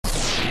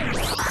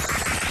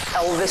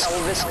Hello,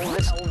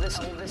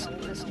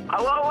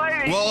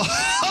 lady. Well,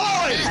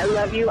 hello, lady. I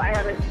love you. I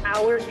have an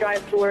hour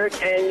drive to work,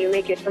 and you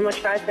make it so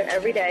much faster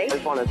every day. I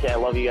just want to say I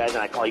love you guys,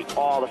 and I call you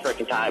all the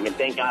freaking time, and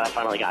thank God I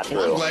finally got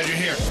through. I'm glad you're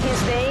here.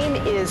 His name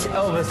is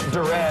Elvis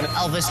Duran.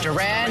 Elvis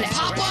Duran.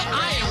 Papa,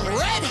 I am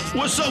ready.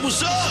 What's up?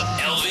 What's up?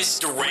 Elvis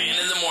Duran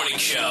in the Morning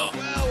Show.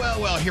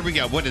 Well, here we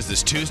go. What is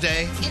this,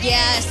 Tuesday?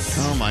 Yes.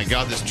 Oh, my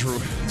God, this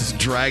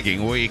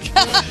dragging week.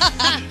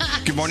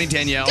 Good morning,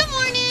 Danielle. Good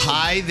morning.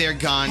 Hi there,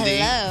 Gandhi.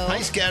 Hello. Hi,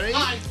 Scary.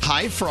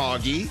 Hi,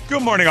 Froggy.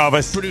 Good morning,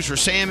 Elvis. Producer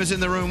Sam is in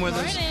the room with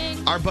us.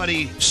 Our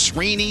buddy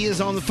Srini is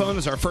on the phone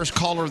as our first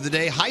caller of the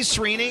day. Hi,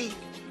 Srini.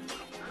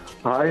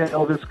 Hi,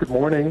 Elvis. Good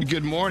morning.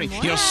 Good morning.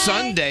 You know,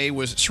 Sunday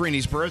was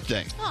Srini's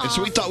birthday. Aww. And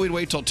so we thought we'd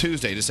wait till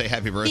Tuesday to say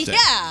happy birthday.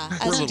 Yeah, We're a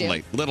as you little do.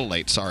 late. Little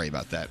late. Sorry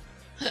about that.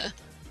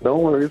 No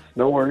worries.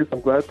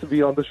 I'm glad to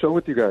be on the show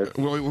with you guys.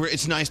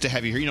 It's nice to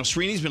have you here. You know,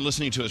 Srini's been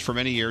listening to us for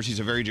many years.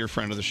 He's a very dear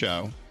friend of the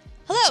show.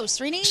 Hello,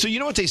 Srini. So you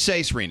know what they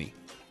say, Srini?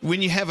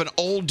 When you have an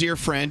old dear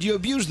friend, you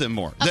abuse them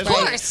more. Of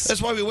course.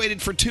 That's why we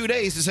waited for 2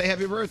 days to say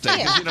happy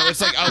birthday. 'Cause, you know,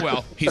 it's like, oh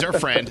well, he's our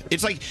friend.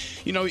 It's like,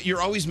 you know,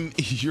 you're always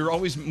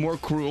more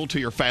cruel to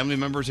your family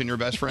members than your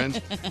best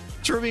friends.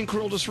 So we're being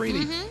cruel to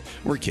Srini.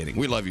 Mm-hmm. We're kidding.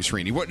 We love you,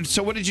 Srini.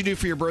 So what did you do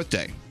for your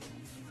birthday?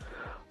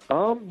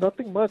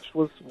 Nothing much.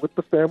 Was with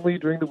the family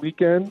during the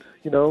weekend.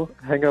 You know,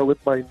 hang out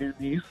with my new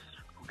niece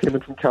who came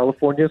in from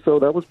California. So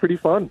that was pretty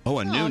fun. Oh,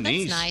 a new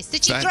niece. That's nice.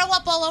 Did she throw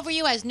up all over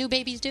you as new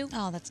babies do?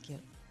 Oh, that's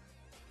cute.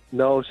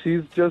 No,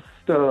 she's just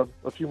a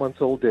few months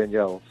old,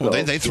 Danielle. So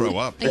Well, they throw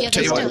up. Yeah,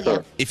 Tell you they what, still,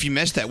 yeah. if you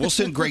missed that, we'll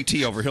send Greg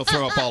T over. He'll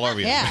throw up all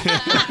over you.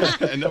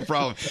 Yeah. No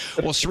problem.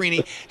 Well,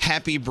 Srini,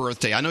 happy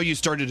birthday. I know you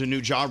started a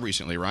new job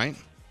recently, right?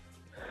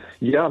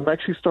 Yeah, I'm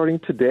actually starting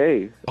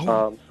today.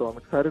 Oh. So I'm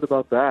excited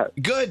about that.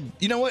 Good.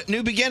 You know what?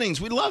 New beginnings.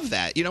 We love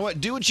that. You know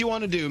what? Do what you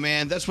want to do,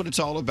 man. That's what it's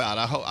all about.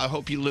 I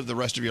hope you live the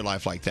rest of your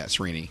life like that,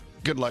 Srini.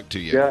 Good luck to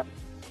you. Yeah.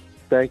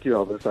 Thank you,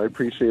 Elvis. I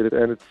appreciate it.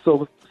 And it's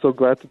so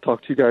glad to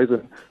talk to you guys.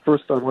 And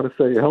first, I want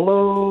to say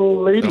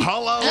hello, lady.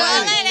 Hello,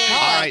 lady.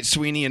 All right,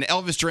 Sweeney, an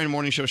Elvis Duran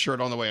Morning Show shirt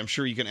on the way. I'm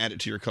sure you can add it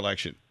to your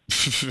collection.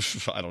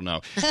 I don't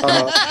know.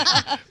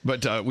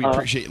 But we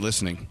appreciate you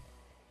listeing.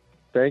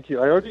 Thank you.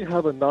 I already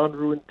have a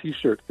non-ruined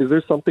T-shirt. Is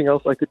there something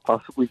else I could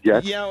possibly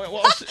get? Yeah, well,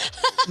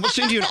 we'll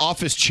send you an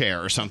office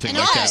chair or something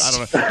like that. I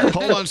don't know.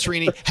 Hold on,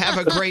 Srini. Have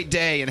a great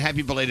day and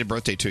happy belated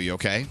birthday to you,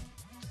 okay?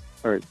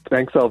 All right.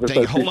 Thanks,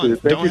 Elvis. Hold on.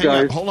 Thank Don't you,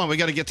 hang guys. up. Hold on. We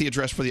got to get the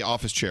address for the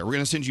office chair. We're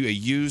going to send you a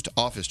used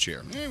office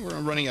chair.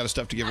 We're running out of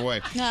stuff to give away.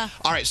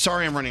 All right.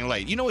 Sorry I'm running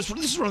late. You know, this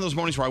is one of those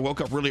mornings where I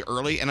woke up really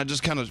early and I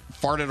just kind of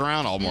farted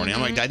around all morning.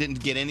 I'm like, I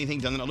didn't get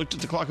anything done. Then I looked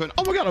at the clock and went,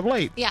 oh, my God, I'm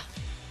late. Yeah.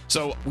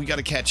 So we got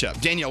to catch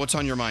up. Danielle, what's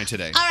on your mind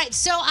today? All right,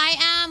 so I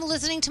am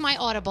listening to my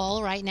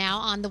Audible right now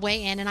on the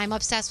way in, and I'm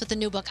obsessed with the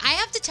new book. I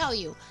have to tell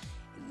you,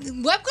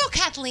 Web Girl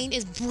Kathleen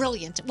is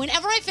brilliant.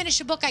 Whenever I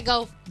finish a book, I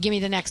go, give me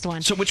the next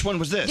one. So which one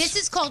was this? This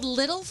is called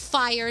Little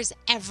Fires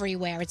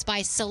Everywhere. It's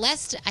by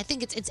Celeste. I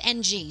think it's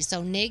NG,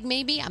 so Nig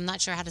maybe. I'm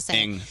not sure how to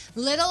say it.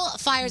 Little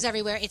Fires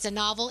Everywhere. It's a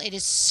novel. It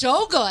is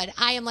so good.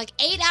 I am like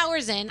 8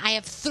 hours in. I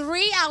have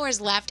 3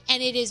 hours left,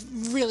 and it is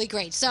really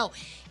great. So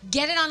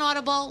get it on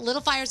Audible.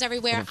 Little Fires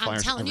Everywhere. I'm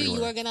telling you,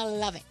 you are going to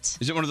love it.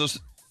 Is it one of those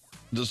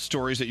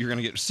stories that you're going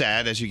to get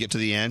sad as you get to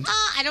the end?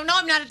 I don't know.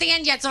 I'm not at the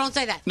end yet, so don't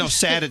say that. No,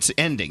 sad it's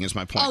ending is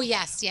my point. Oh,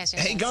 yes.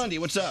 Hey, Gandhi,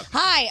 what's up?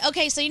 Hi.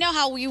 Okay, so you know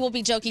how we will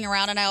be joking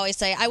around, and I always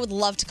say, I would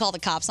love to call the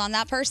cops on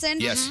that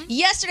person? Yes.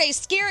 Yesterday,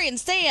 Scary and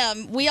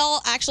Sam, we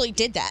all actually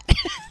did that.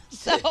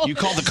 So You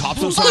called the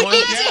cops on someone?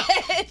 we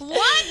did.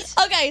 What?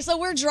 Okay, so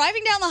we're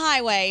driving down the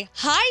highway,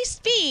 high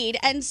speed,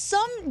 and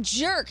some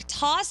jerk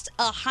tossed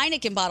a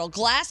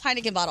glass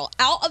Heineken bottle,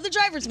 out of the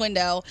driver's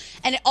window,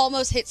 and it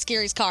almost hit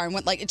Scary's car and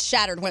went it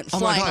shattered, went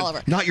flying all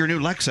over. Not your new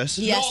Lexus.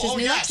 Yes, his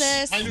new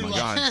Lexus. Oh, my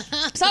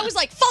God. So I was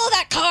like, follow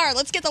that car.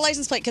 Let's get the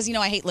license plate because,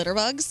 I hate litter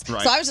bugs.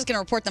 Right. So I was just going to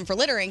report them for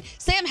littering.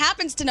 Sam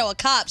happens to know a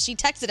cop. She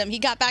texted him. He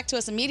got back to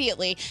us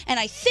immediately. And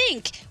I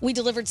think we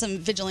delivered some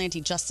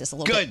vigilante justice a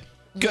little bit.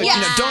 Good.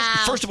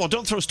 Wow. First of all,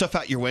 don't throw stuff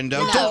out your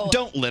window. No.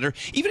 Don't litter.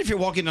 Even if you're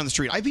walking down the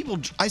street,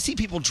 I see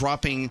people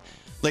dropping.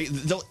 Like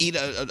they'll eat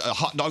a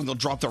hot dog and they'll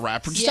drop the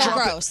wrapper. Just So drop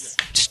gross.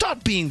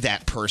 Stop being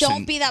that person.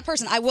 Don't be that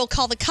person. I will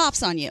call the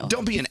cops on you.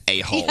 Don't be an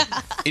a-hole.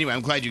 Anyway,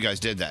 I'm glad you guys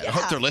did that. I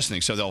hope they're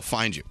listening so they'll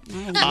find you.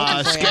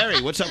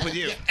 Scary, what's up with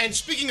you? Yeah, and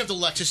speaking of the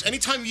Lexus,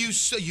 anytime you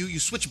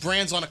switch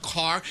brands on a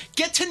car,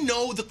 get to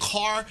know the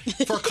car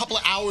for a couple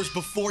of hours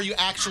before you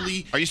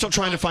actually... Are you still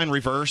trying to find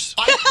reverse?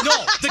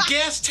 No, the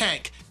gas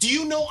tank. Do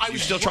you know I was... You're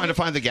still trying to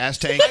find the gas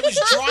tank? I was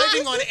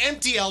driving on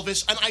empty,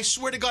 Elvis, and I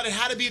swear to God, it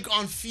had to be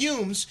on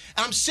fumes,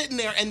 and I'm sitting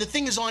there, and the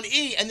thing is on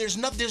E, and there's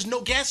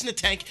no gas in the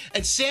tank,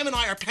 and Sam and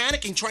I are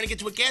panicking trying to get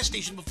to a gas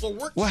station before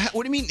work. Well,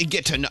 what do you mean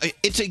get to know?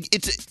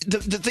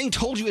 The thing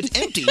told you it's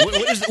empty.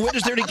 What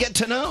is there to get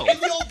to know? In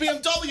the old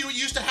BMW, it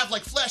used to have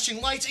like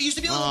flashing lights. It used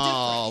to be a little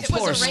Oh,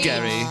 different. poor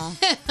Scary.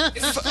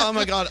 Oh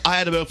my God, I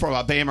had to move from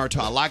a Beamer to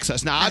a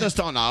Lexus. Now I just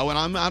don't know when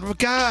I'm out of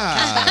gas.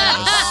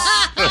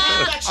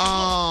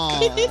 Oh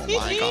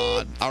my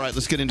God. All right,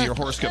 let's get into your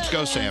horoscopes.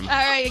 Go, Sam. All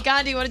right,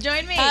 Gandhi, you want to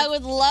join me? I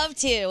would love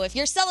to. If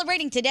you're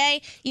celebrating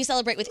today, you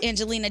celebrate with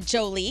Angelina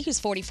Jolie, who's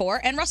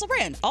 44, and Russell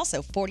Brand,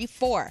 also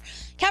 44.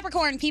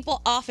 Capricorn,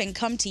 people often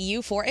come to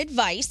you for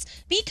advice.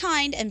 Be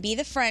kind and be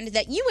the friend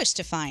that you wish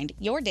to find.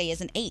 Your day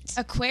is an 8.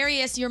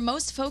 Aquarius, you're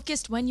most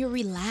focused when you're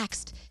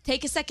relaxed.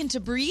 Take a second to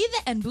breathe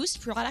and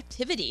boost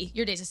productivity.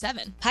 Your day's a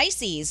 7.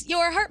 Pisces,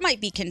 your heart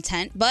might be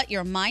content, but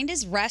your mind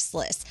is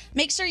restless.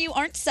 Make sure you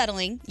aren't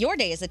settling. Your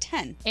day is a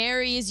 10.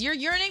 Aries, you're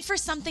yearning for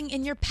something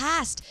in your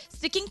past.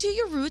 Sticking to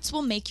your roots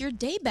will make your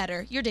day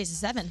better. Your day's a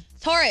 7.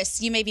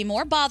 Taurus, you may be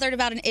more bothered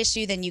about an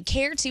issue than you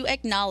care to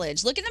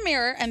acknowledge. Look in the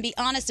mirror and be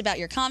honest about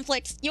your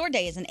conflicts. Your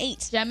day is an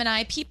 8.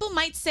 Gemini, people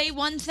might say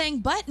one thing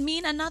but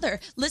mean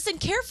another. Listen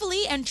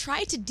carefully and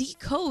try to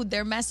decode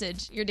their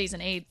message. Your day's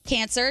an 8.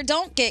 Cancer,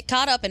 don't get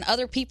caught up in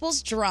other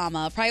people's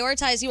drama.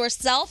 Prioritize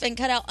yourself and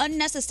cut out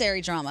unnecessary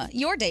drama.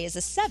 Your day is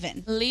a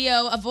 7.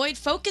 Leo, avoid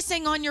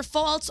focusing on your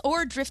faults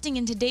or drifting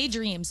into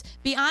daydreams.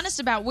 Be honest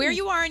about where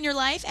you are in your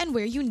life and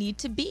where you need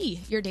to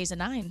be. Your day's a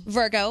 9.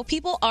 Virgo,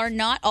 people are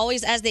not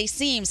always as they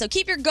seem, so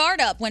keep your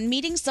guard up when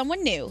meeting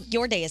someone new.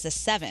 Your day is a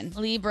 7.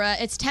 Libra,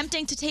 it's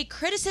tempting to take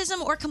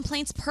criticism or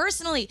complaints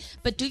personally,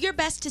 but do your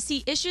best to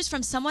see issues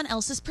from someone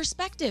else's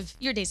perspective.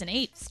 Your day's an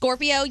 8.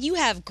 Scorpio, you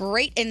have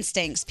great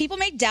instincts. People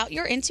may doubt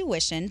your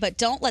intuition, but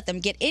don't let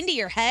them get into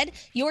your head.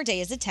 Your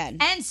day is a 10.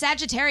 And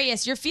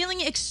Sagittarius, you're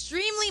feeling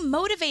extremely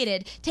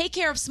motivated. Take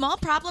care of small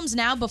problems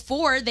now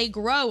before they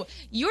grow.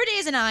 Your day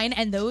is a 9,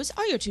 and those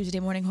are your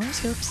Tuesday morning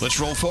horoscopes. Let's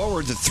roll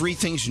forward. The 3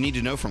 things you need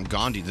to know from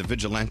Gandhi, the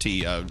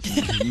vigilante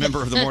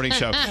member of the morning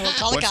show.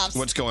 Call the cops.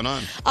 What's going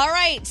on? All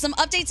right, some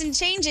updates and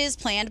changes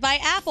planned by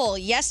Apple.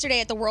 Yesterday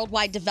at the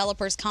Worldwide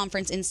Developers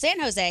Conference in San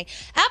Jose,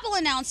 Apple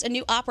announced a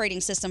new operating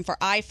system for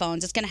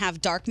iPhones. It's going to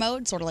have dark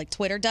mode, sort of like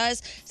Twitter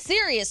does.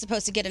 Siri is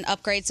supposed to get an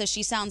upgrade so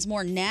she sounds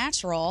more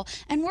natural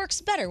and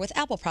works better with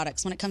Apple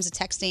products when it comes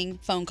to texting,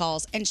 phone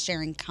calls, and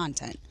sharing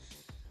content.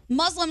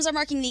 Muslims are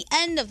marking the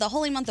end of the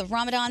holy month of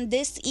Ramadan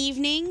this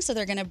evening, so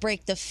they're going to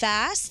break the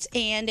fast.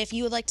 And if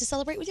you would like to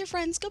celebrate with your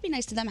friends, go be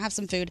nice to them, have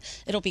some food.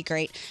 It'll be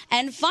great.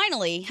 And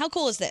finally, how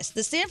cool is this?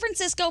 The San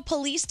Francisco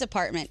Police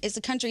Department is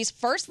the country's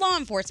first law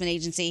enforcement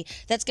agency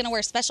that's going to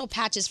wear special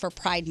patches for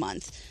Pride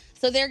Month.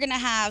 So they're going to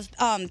have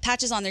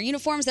patches on their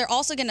uniforms. They're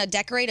also going to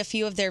decorate a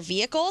few of their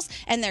vehicles,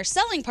 and they're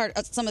selling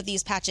some of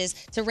these patches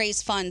to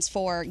raise funds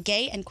for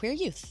gay and queer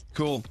youth.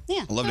 Cool.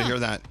 Yeah. I love to hear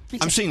that.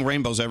 I'm seeing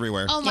rainbows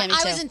everywhere. Oh my! Yeah, me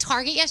I too. was in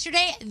Target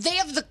yesterday. They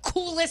have the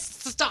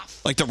coolest stuff.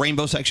 Like the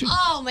rainbow section?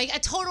 Oh my! A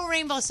total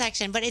rainbow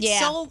section, but it's Yeah.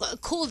 so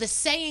cool. The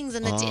sayings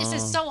and this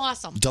is so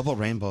awesome. Double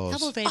rainbows.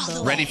 Double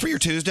rainbow. Ready for your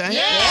Tuesday?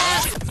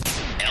 Yeah.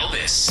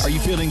 Elvis. Are you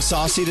feeling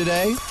saucy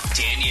today?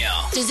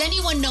 Danielle. Does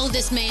anyone know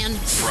this man?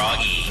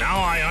 Froggy. Now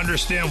I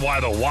understand why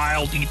the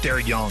wild eat their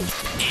young.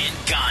 And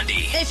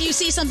Gandhi. If you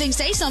see something,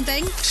 say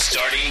something.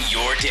 Starting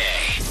your day.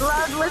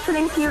 Love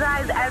listening to you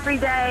guys every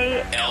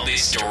day.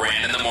 Elvis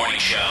Duran in the Morning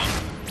Show.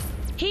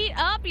 Heat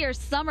up your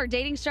summer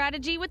dating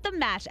strategy with the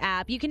Match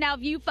app. You can now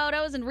view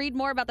photos and read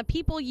more about the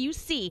people you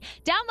see.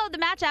 Download the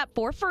Match app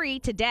for free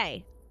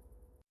today.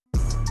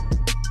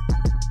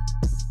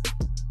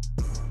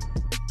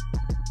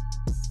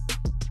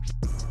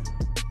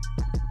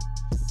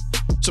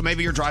 So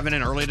maybe you're driving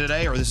in early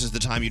today, or this is the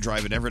time you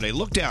drive in every day.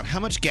 Look down. How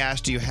much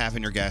gas do you have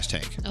in your gas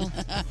tank? Oh.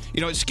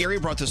 You know, Scary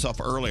brought this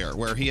up earlier,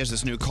 where he has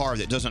this new car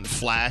that doesn't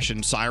flash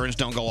and sirens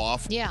don't go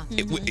off. Yeah.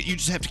 You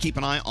just have to keep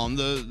an eye on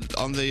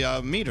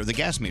the meter, the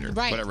gas meter,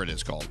 Right. whatever it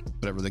is called,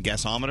 whatever the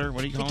gasometer.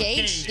 What do you call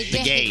Gauge? it?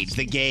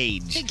 The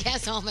gauge. The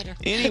gasometer.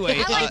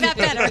 Anyway, I like that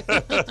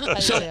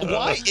better. So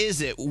why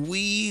is it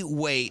we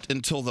wait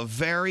until the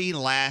very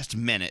last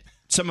minute?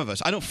 Some of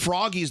us, I know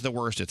Froggy's the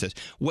worst at this,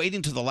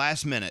 waiting to the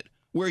last minute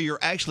where you're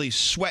actually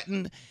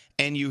sweating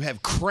and you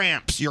have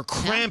cramps. You're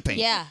cramping.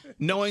 Yeah.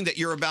 Knowing that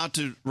you're about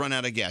to run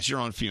out of gas. You're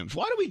on fumes.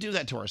 Why do we do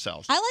that to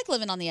ourselves? I like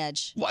living on the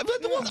edge. Why, Is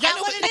that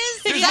what it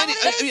is? Is that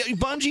what it is?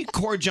 Bungee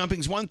cord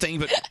jumping's one thing,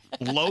 but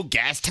low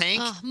gas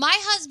tank? My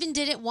husband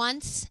did it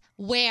once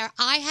where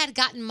I had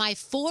gotten my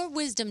 4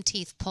 wisdom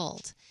teeth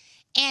pulled.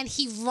 And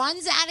he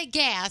runs out of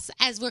gas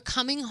as we're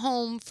coming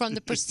home from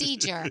the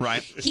procedure.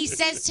 Right. He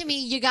says to me,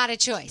 you got a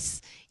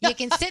choice. You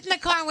can sit in the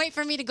car and wait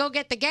for me to go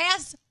get the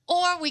gas,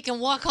 or we can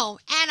walk home.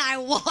 And I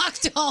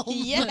walked home.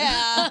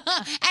 Yeah.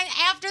 And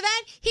after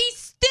that, he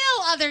still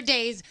other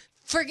days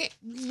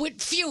with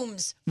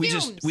fumes.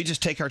 We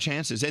just take our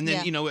chances, and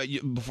then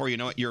before you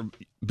know it, you're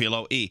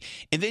below E.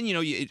 And then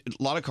a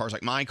lot of cars,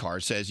 like my car,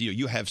 says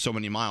you have so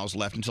many miles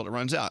left until it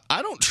runs out.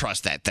 I don't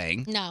trust that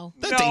thing. No.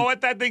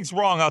 That thing's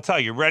wrong. I'll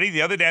tell you. Ready?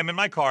 The other day, I'm in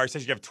my car. It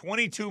says you have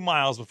 22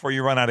 miles before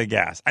you run out of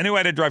gas. I knew I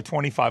had to drive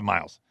 25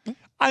 miles.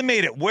 I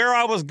made it where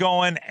I was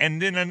going, and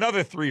then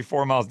another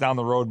 3-4 miles down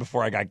the road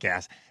before I got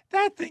gas.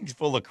 That thing's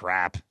full of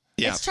crap.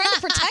 Yeah. It's trying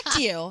to protect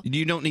you.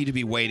 You don't need to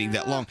be waiting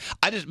that long.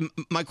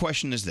 My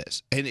question is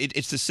this, and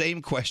it's the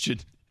same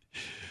question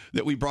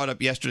that we brought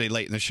up yesterday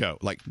late in the show.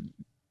 Like,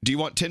 do you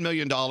want $10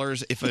 million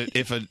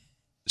if a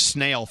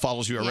snail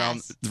follows you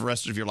around the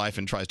rest of your life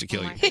and tries to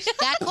kill you?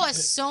 That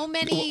caused so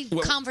many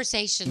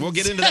conversations. We'll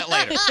get into that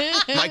later.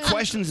 My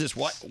question is this: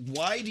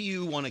 why do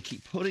you want to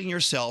keep putting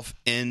yourself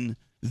in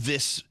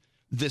this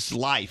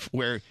life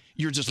where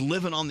you're just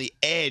living on the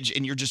edge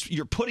and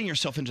you're putting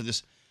yourself into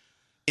this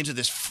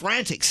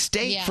frantic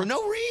state for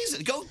no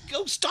reason?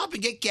 Go stop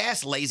and get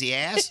gas, lazy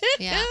ass.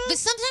 Yeah, but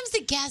sometimes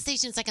the gas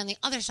station's like on the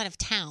other side of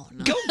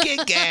town. Go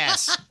get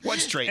gas.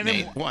 What's straight,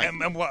 Nate? Why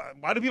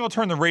do people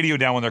turn the radio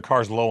down when their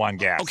car's low on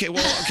gas? Okay.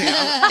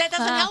 That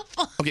doesn't help.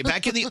 Okay,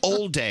 back in the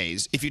old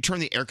days, if you turn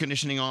the air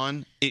conditioning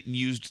on, it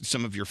used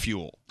some of your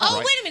fuel. Oh,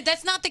 right? wait a minute.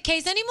 That's not the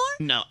case anymore?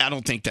 No, I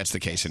don't think that's the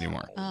case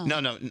anymore. Oh.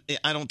 No,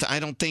 I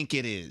don't think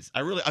it is.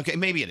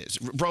 Maybe it is.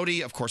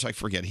 Brody, of course, I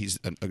forget he's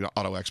an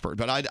auto expert,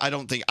 but I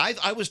don't think.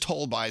 I was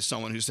told by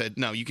someone who said,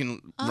 no, you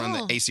can run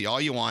the AC all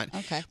you want.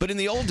 Okay. But in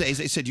the old days,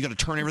 they said you got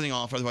to turn everything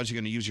off, otherwise you're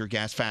going to use your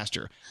gas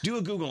faster. Do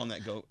a Google on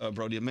that,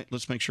 Brody.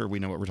 Let's make sure we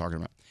know what we're talking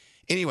about.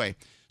 Anyway,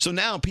 so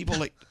now people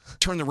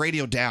turn the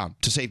radio down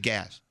to save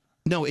gas.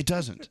 No, it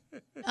doesn't.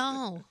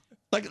 Oh.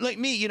 Like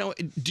me,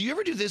 do you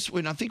ever do this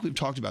when, I think we've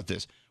talked about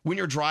this, when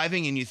you're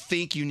driving and you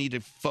think you need to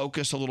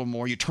focus a little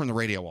more, you turn the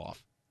radio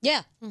off?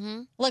 Yeah.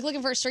 Mm-hmm. Like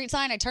looking for a street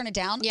sign, I turn it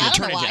down. Yeah, I don't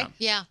turn know it why. down.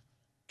 Yeah.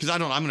 Because I'm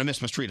going to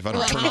miss my street if I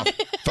don't turn off.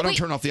 If I don't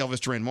turn off the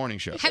Elvis Duran morning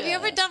show. Have you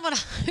ever done what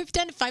I've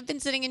done? If I've been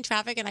sitting in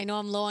traffic and I know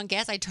I'm low on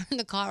gas, I turn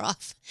the car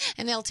off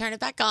and they'll turn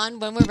it back on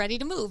when we're ready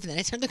to move. Then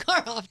I turn the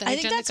car off. Then I I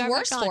think turn that's the car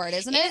worse back on. for it,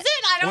 isn't it? Is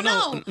it? I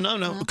don't know.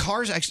 No.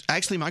 Cars,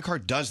 actually, my car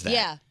does that.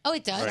 Yeah. Oh,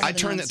 it does? I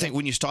turn that thing,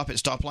 when you stop at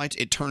stoplights,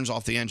 it turns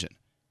off the engine.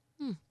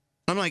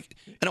 I'm like,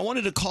 and I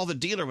wanted to call the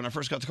dealer when I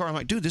first got the car. I'm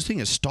like, dude, this thing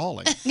is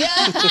stalling.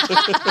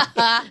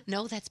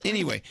 No, that's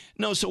Anyway,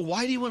 so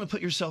why do you want to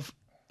put yourself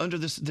under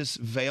this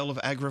veil of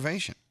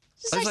aggravation?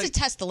 It's nice to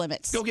test the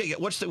limits. Go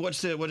get what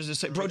does it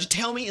say? Bro, just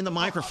tell me in the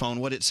microphone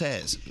what it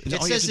says. It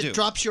says it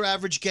drops your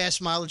average gas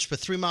mileage for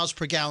 3 miles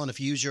per gallon if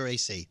you use your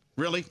AC.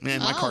 Really? Man,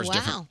 my car's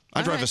different.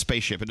 I drive a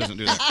spaceship. It doesn't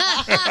do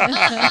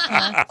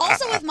that.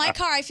 Also, with my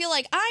car, I feel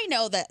like I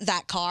know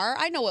that car.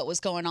 I know what was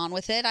going on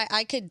with it.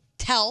 I could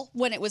tell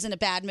when it was in a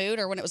bad mood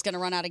or when it was going to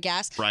run out of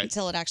gas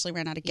until it actually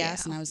ran out of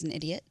gas and I was an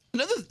idiot.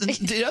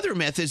 The other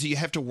myth is you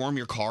have to warm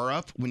your car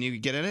up when you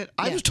get in it.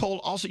 I was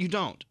told also you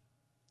don't.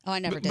 Oh, I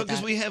never did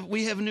because that.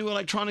 we have new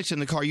electronics in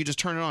the car. You just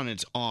turn it on and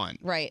it's on.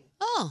 Right.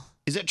 Oh.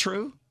 Is that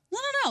true? No.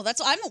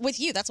 I'm with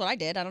you. That's what I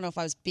did. I don't know if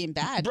I was being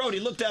bad.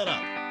 Brody, look that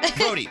up.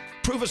 Brody,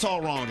 prove us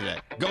all wrong today.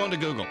 Go into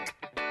Google.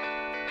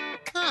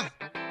 Huh.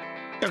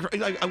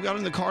 I got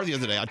in the car the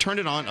other day. I turned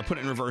it on. I put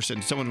it in reverse,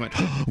 and someone went,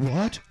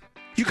 "What?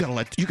 You gotta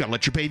let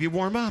your baby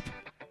warm up."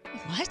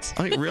 What?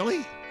 I mean,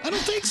 really? I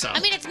don't think so. I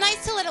mean, it's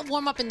nice to let it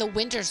warm up in the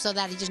winter so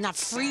that it's not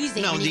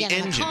freezing when you get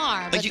in the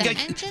car. Like But the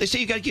engine? they say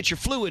you got to get your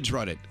fluids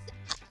running.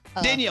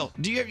 Danielle,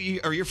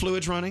 are your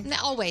fluids running? No,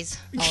 always.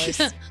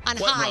 On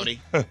What, high.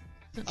 Brody?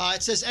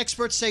 It says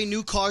experts say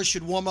new cars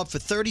should warm up for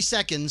 30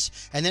 seconds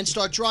and then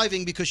start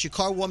driving because your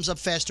car warms up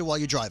faster while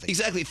you're driving.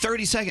 Exactly,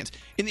 30 seconds.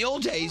 In the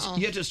old days,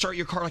 you had to start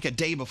your car like a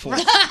day before.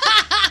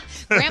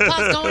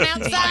 Grandpa's going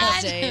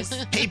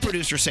outside. Hey,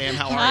 producer Sam,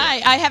 how are Hi,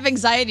 you? I have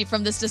anxiety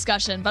from this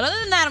discussion, but other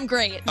than that, I'm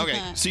great.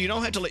 Okay, so you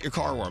don't have to let your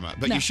car warm up,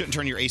 but No. you shouldn't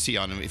turn your AC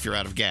on if you're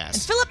out of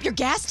gas. Fill up your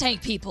gas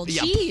tank, people.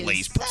 Yeah, Jeez.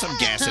 please, put some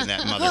gas in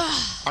that mother. All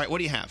right, what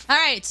do you have? All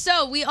right,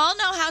 so we all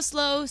know how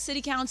slow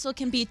city council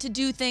can be to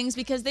do things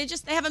because they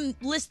have a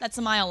list that's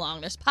a mile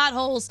long. There's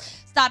potholes,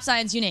 stop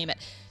signs, you name it.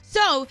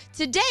 So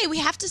today we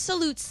have to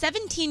salute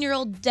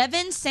 17-year-old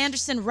Devin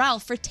Sanderson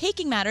Ralph for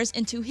taking matters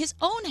into his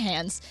own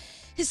hands.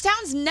 His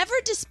town's never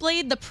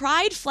displayed the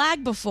pride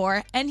flag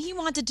before, and he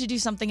wanted to do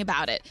something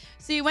about it.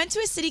 So he went to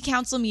a city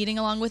council meeting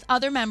along with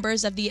other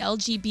members of the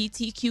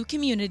LGBTQ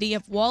community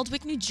of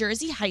Waldwick, New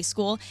Jersey High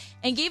School,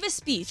 and gave a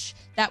speech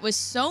that was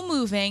so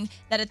moving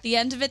that at the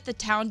end of it, the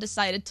town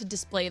decided to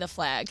display the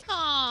flag.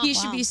 He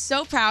should be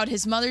so proud.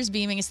 His mother's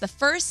beaming. It's the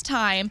first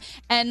time,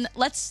 and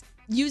let's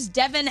use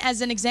Devin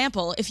as an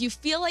example. If you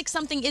feel like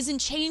something isn't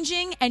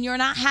changing and you're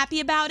not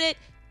happy about it,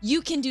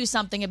 you can do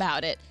something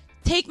about it.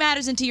 Take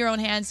matters into your own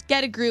hands.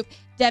 Get a group.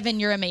 Devin,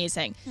 you're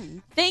amazing.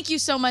 Thank you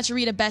so much,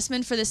 Rita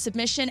Bestman, for this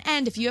submission.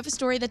 And if you have a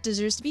story that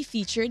deserves to be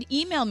featured,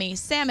 email me,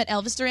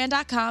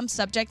 sam@elvisduran.com,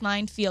 subject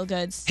line, feel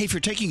goods. Hey, if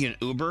you're taking an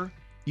Uber,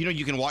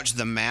 you can watch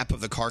the map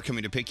of the car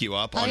coming to pick you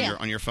up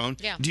on your phone.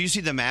 Yeah. Do you see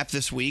the map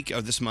this week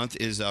or this month?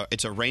 It's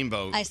a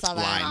rainbow I saw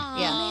that.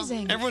 line. Yeah.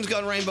 Amazing. Everyone's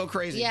gone rainbow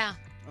crazy. Yeah.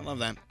 I love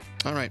that.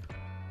 All right.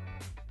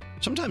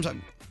 Sometimes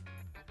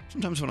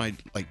when I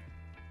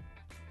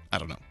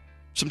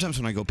Sometimes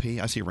when I go pee,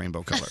 I see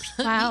rainbow colors.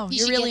 Wow,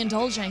 you're really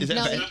indulging. Is that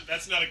bad?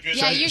 That's not a good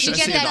Yeah, you should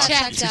get that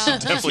checked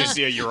out. Definitely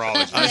see a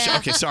urologist.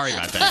 Okay, sorry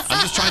about that.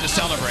 I'm just trying to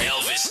celebrate.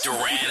 Elvis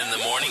Duran in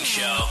the morning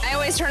show. I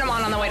always turn them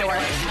on the way to work.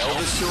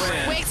 Elvis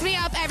Duran. Wakes me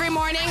up every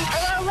morning.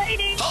 Hello,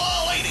 lady.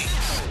 Hello, lady.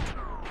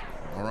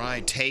 All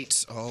right,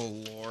 Tate's.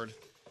 Oh, Lord.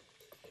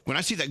 When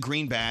I see that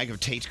green bag of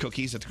Tate's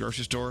cookies at the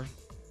grocery store,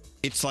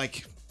 it's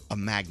like a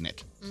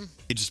magnet.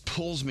 It just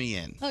pulls me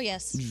in. Oh,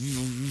 yes.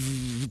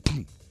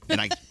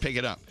 and I pick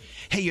it up.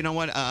 Hey, you know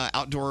what?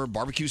 Outdoor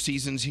barbecue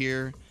season's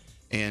here,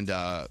 and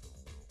I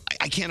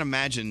can't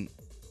imagine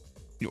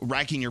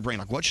racking your brain.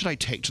 Like, what should I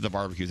take to the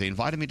barbecue? They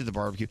invited me to the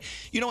barbecue.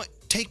 You know what?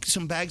 Take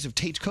some bags of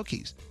Tate's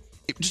cookies.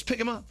 Just pick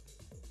them up.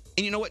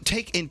 And you know what?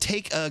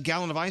 Take a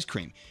gallon of ice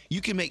cream.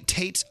 You can make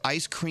Tate's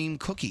ice cream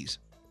cookies.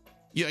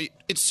 Yeah,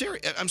 it's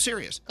serious. I'm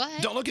serious. Go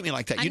ahead. Don't look at me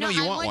like that. I You know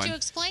you want I want one. you to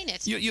explain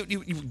it. You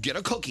get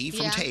a cookie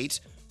from Yeah.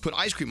 Tate's, put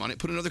ice cream on it,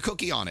 put another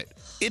cookie on it.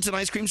 It's an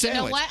ice cream sandwich.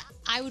 You know what?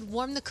 I would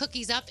warm the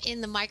cookies up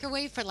in the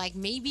microwave for like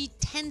maybe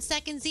 10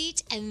 seconds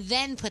each and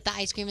then put the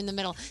ice cream in the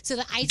middle. So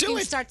the ice cream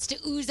starts to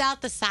ooze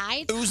out the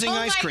sides. Oozing oh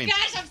ice my cream.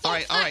 Gosh, I'm so all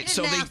right.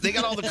 So excited now. they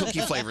got all the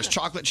cookie flavors: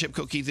 chocolate chip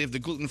cookies. They have the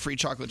gluten-free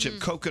chocolate chip,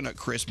 coconut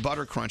crisp,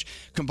 butter crunch.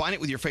 Combine it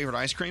with your favorite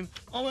ice cream.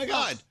 Oh my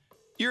God,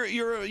 you're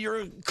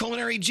a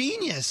culinary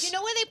genius. You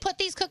know where they put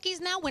these cookies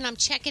now? When I'm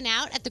checking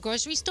out at the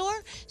grocery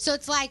store. So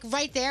it's like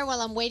right there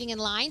while I'm waiting in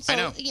line. So, I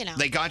know. you know.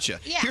 They got you.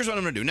 Yeah. Here's what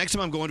I'm going to do. Next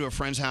time I'm going to a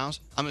friend's house,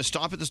 I'm going to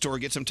stop at the store,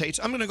 get some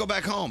Tate's. I'm going to go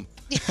back home.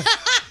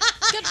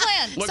 Good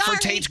plan. Look for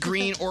Tate's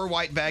green or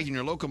white bag in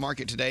your local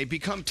market today.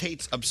 Become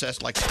Tate's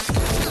obsessed like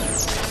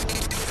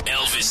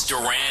Elvis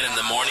Duran in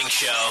the morning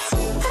show.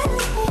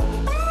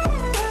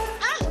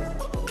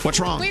 What's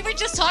wrong? We were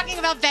just talking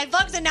about bed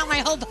bugs and now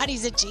my whole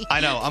body's itchy.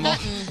 I know. I'm all,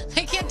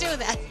 I can't do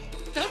that.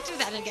 Don't do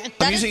that again.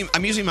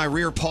 I'm using my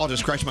rear paw to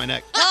scratch my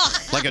neck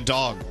like a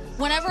dog.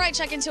 Whenever I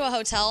check into a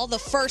hotel, the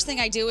first thing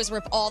I do is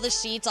rip all the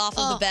sheets off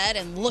of the bed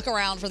and look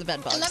around for the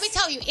bed bugs. And let me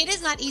tell you, it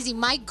is not easy.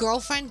 My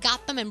girlfriend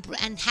got them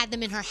and had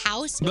them in her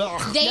house.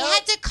 Ugh. They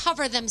had to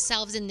cover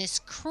themselves in this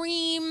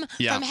cream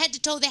Yeah. from head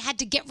to toe. They had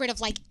to get rid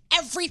of like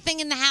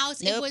everything in the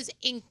house. It was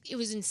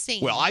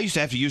insane. Well, I used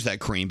to have to use that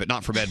cream, but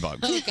not for bed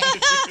bugs.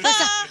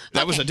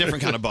 That was a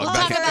different kind of bug. We'll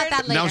talk about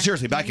that later. No,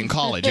 seriously, back in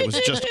college, it was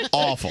just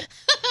awful.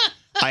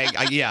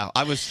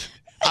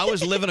 I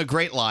was living a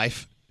great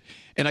life,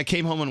 and I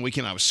came home on the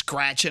weekend. I was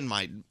scratching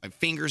my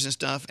fingers and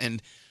stuff,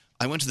 and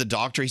I went to the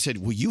doctor. He said,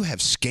 "Well, you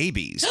have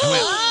scabies." I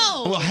went,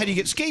 well, how do you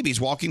get scabies?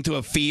 Walking through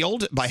a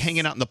field by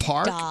hanging out in the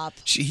park? Stop.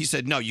 He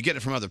said, "No, you get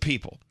it from other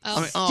people." Oh, I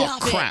went,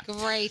 stop it. crap!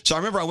 Great. So I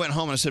remember I went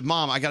home and I said,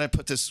 "Mom, I got to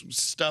put this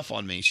stuff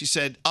on me." She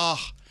said,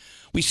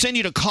 we send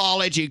you to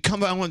college. You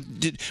come home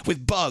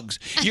with bugs.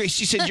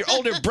 She said, your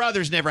older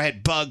brother's never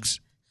had bugs.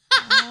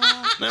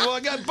 Well, I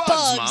got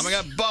bugs, Mom. I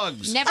got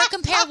bugs. Never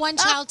compare one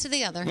child to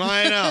the other.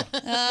 I know.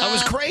 I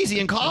was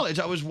crazy in college.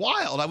 I was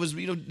wild.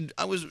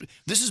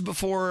 This is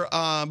before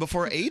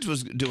AIDS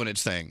was doing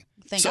its thing.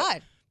 Thank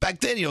God. Back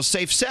then,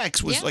 safe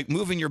sex was like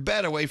moving your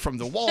bed away from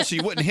the wall so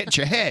you wouldn't hit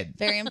your head.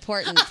 Very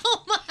important.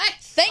 Oh my!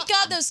 Thank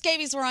God those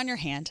scabies were on your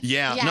hand.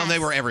 Yeah, no, they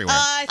were everywhere.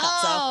 I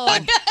thought so.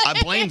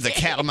 I blamed the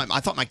cat. I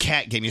thought my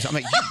cat gave me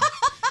something. I'm like,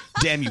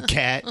 damn you,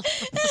 cat.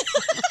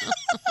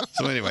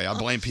 So anyway, I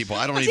blame people.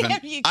 I don't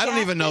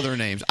even know their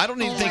names. I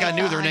don't even think I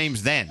knew their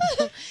names then.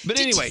 But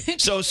anyway,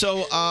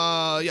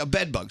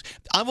 bed bugs.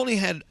 I've only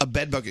had a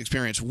bed bug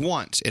experience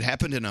once. It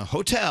happened in a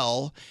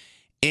hotel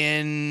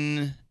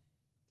it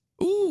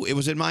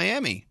was in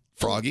Miami.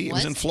 Froggy. It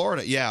was in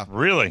Florida. Yeah.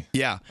 Really?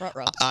 Yeah.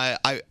 Ruh-roh.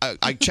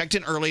 I checked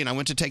in early and I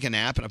went to take a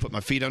nap and I put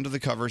my feet under the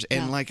covers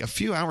and like a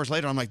few hours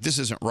later I'm like, this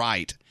isn't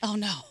right. Oh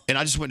no. And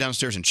I just went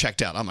downstairs and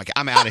checked out. I'm like,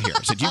 I'm out of here.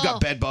 I said, you've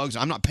got bed bugs.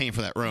 I'm not paying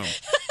for that room.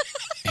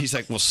 He's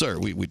like, well, sir,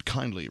 we'd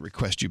kindly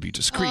request you be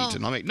discreet.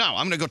 And I'm like, no,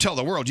 I'm going to go tell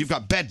the world you've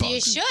got bed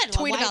bugs. You should.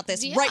 Tweet about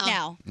this right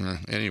now.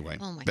 Anyway,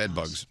 bed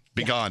bugs.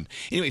 Be gone.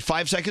 Anyway,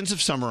 5 Seconds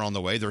of Summer on the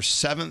way. Their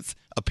 7th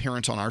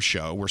appearance on our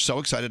show. We're so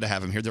excited to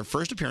have them here. Their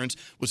first appearance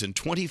was in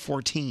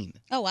 2014.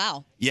 Oh,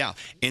 wow. Yeah.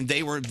 And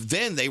they were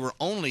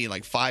only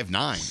like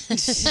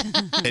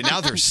 5'9". And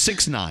now they're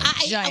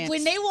 6'9".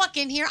 When they walk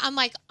in here, I'm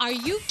like, are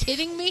you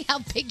kidding me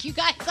how big you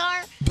guys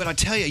are? But I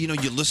tell you,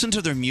 you listen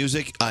to their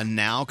music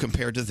now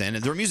compared to then,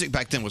 and their music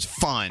back then was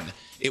fun.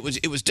 It was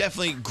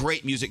definitely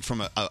great music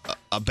from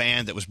a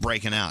band that was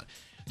breaking out.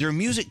 Their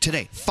music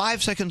today,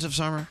 5 Seconds of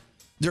Summer,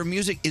 their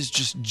music is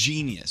just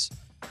genius.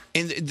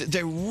 And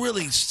they're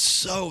really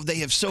they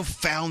have so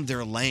found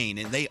their lane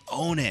and they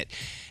own it.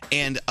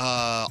 And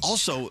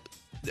also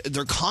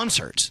their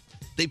concerts,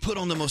 they put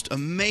on the most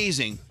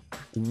amazing,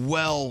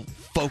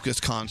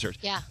 well-focused concerts.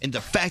 Yeah. And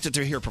the fact that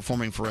they're here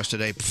performing for us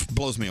today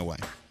blows me away.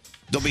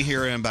 They'll be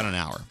here in about an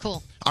hour.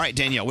 Cool. All right,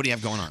 Danielle, what do you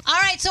have going on? All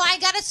right, so I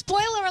got a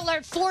spoiler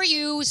alert for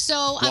you.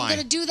 So I'm Why?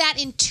 going to do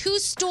that in 2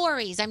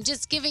 stories. I'm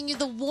just giving you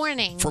the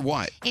warning. For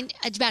what?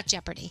 About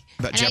Jeopardy.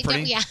 About And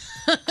Jeopardy?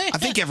 I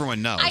think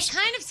everyone knows. I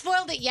kind of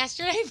spoiled it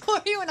yesterday for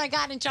you and I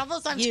got in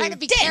trouble, so I'm trying to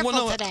be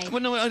careful today.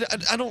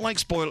 I don't like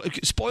spoiler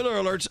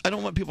alerts. I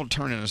don't want people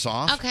turning us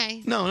off.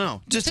 Okay.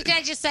 No. So can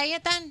I just say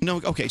it then? No,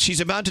 okay.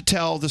 She's about to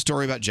tell the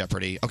story about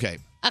Jeopardy. Okay.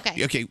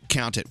 Okay.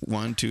 Count it.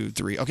 1, 2,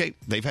 3. Okay,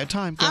 they've had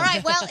time. Go All ahead.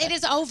 right, well, it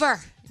is over.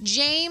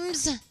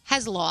 James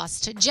has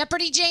lost.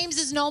 Jeopardy James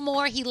is no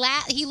more. He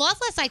lost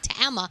last night to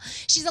Emma.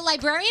 She's a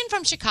librarian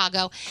from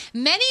Chicago.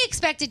 Many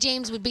expected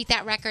James would beat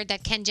that record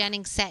that Ken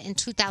Jennings set in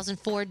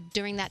 2004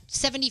 during that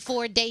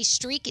 74-day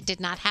streak. It did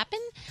not happen.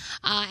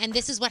 And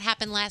this is what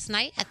happened last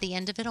night at the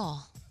end of it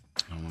all.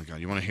 Oh, my God.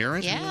 You want to hear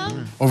it?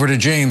 Yeah. Over to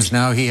James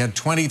now. He had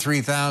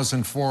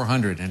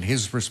 23,400, and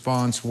his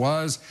response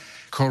was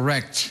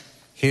correct.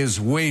 His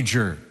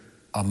wager,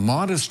 a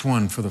modest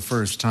one for the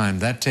first time,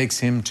 that takes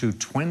him to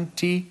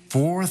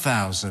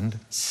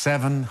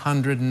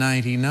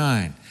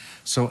 24,799.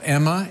 So,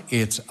 Emma,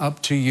 it's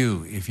up to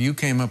you. If you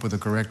came up with a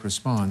correct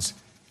response,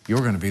 you're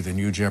going to be the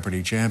new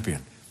Jeopardy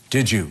champion.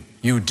 Did you?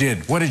 You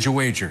did. What did you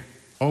wager?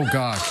 Oh,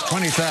 gosh,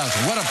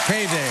 20,000. What a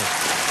payday.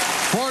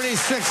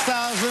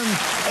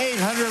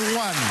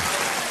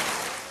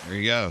 46,801. There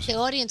he goes. The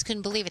audience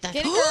couldn't believe it. Get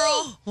it,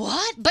 girl.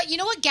 What? But you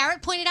know what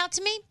Garrett pointed out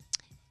to me?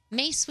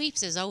 May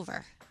Sweeps is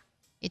over.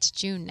 It's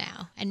June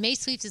now. And May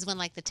Sweeps is when,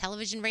 like, the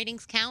television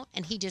ratings count,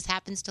 and he just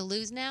happens to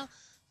lose now.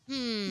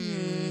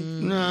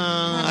 No,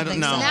 I don't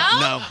know. so.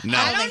 No,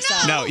 I don't think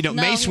so. No, No,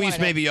 May he Sweeps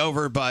wanted may it. be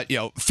over, but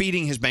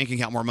feeding his bank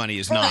account more money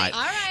is not.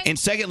 All right. And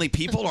secondly,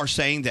 people are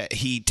saying that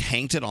he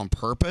tanked it on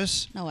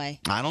purpose. No way.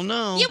 I don't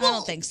know. Yeah, well, I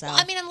don't think so.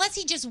 I mean, unless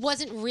he just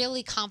wasn't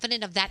really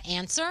confident of that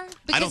answer. I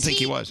don't because think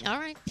he was. All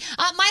right.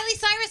 Miley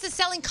Cyrus is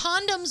selling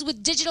condoms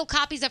with digital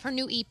copies of her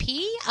new EP.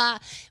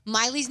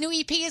 Miley's new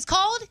EP is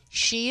called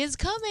She Is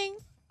Coming.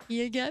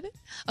 You get it?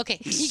 Okay.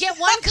 You get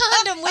one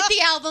condom with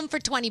the album for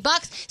 $20.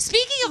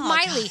 Speaking of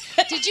Miley,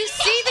 did you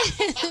see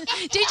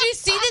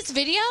this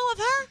video of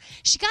her?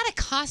 She got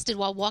accosted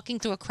while walking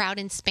through a crowd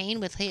in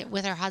Spain with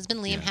her husband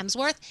Liam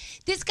Hemsworth.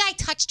 This guy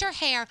touched her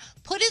hair,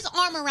 put his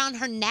arm around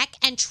her neck,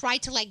 and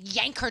tried to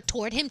yank her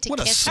toward him to What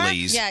a kiss her.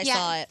 sleaze. Yeah, I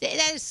saw it.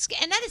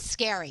 That is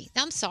scary.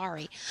 I'm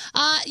sorry.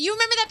 You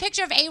remember that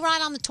picture of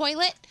A-Rod on the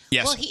toilet?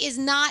 Yes. Well, he is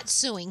not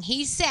suing.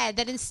 He said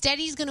that instead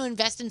he's going to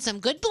invest in some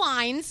good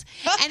blinds,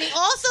 and he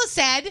also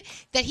said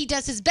that he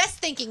does his best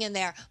thinking in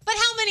there. But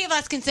how many of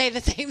us can say the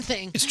same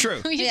thing? It's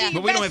true. You do your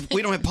But we don't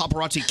best have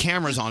paparazzi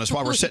cameras on us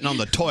while we're sitting on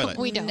the toilet.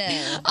 We don't.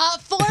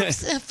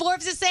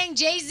 Forbes is saying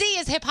Jay-Z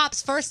is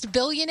hip-hop's first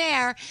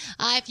billionaire.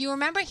 If you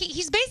remember,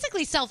 he's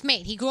basically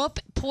self-made. He grew up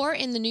poor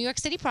in the New York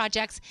City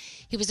projects.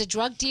 He was a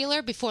drug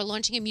dealer before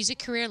launching a music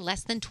career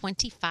less than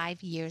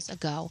 25 years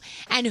ago.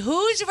 And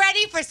who's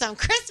ready for some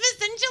Christmas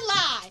in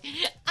July?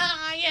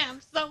 I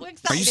am so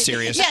excited. Are you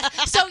serious?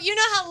 Yes. So you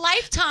know how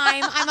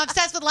Lifetime, I'm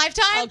obsessed with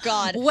Lifetime? Oh,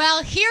 God.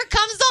 Well, here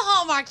comes the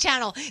Hallmark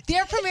Channel.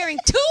 They're premiering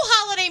 2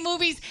 holiday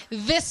movies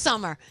this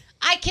summer.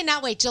 I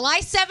cannot wait. July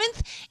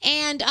 7th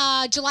and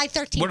July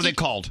 13th. What are they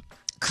called?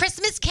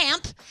 Christmas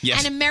Camp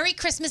Yes. and a Merry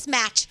Christmas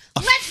Match.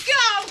 Let's go!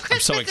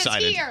 Christmas so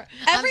excited. is here.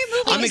 Every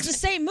movie I'm is the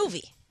same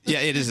movie. Yeah,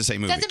 it is the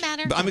same movie. Doesn't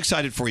matter. But I'm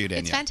excited for you,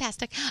 Danielle. It's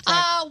fantastic.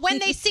 When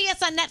They See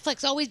Us on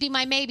Netflix, Always Be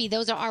My Maybe.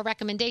 Those are our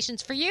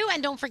recommendations for you.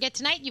 And don't forget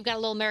tonight, you've got a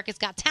little America's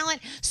Got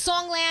Talent,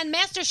 Songland,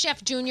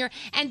 MasterChef Junior,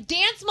 and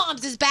Dance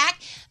Moms is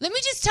back. Let me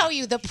just tell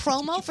you, the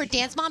promo for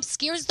Dance Moms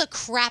scares the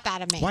crap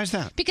out of me. Why is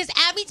that? Because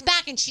Abby's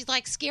back and she's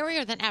like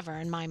scarier than ever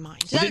in my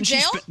mind. Well,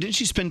 didn't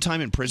she spend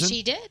time in prison?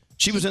 She did.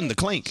 She was in the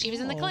clink. She was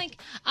in the clink.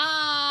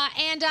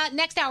 And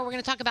next hour, we're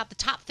going to talk about the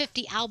top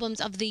 50 albums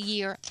of the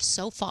year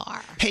so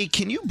far. Hey,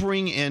 can you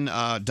bring in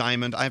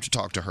Diamond? I have to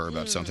talk to her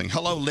about something.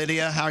 Hello,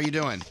 Lydia. How are you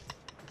doing?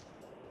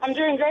 I'm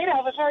doing great,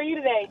 Elvis. How are you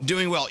today?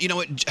 Doing well. You know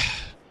what?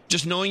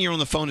 Just knowing you're on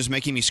the phone is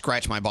making me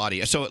scratch my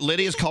body. So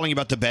Lydia's calling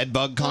about the bed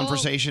bug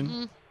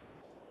conversation.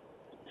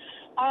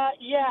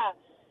 Yeah.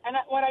 And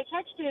what I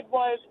texted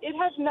was, it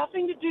has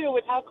nothing to do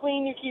with how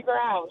clean you keep your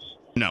house.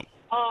 No.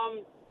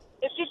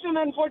 It's just an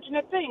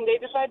unfortunate thing. They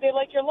decide they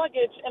like your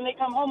luggage, and they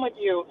come home with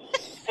you.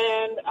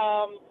 And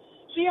so,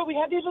 yeah, we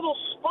had these little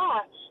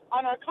spots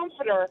on our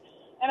comforter,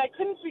 and I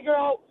couldn't figure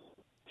out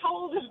how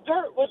all this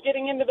dirt was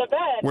getting into the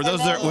bed. Were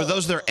those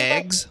their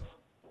eggs?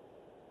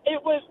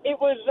 It was.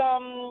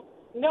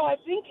 No, I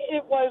think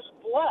it was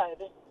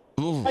blood.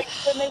 Ooh. Like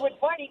when they would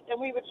bite and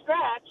we would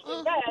scratch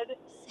the bed,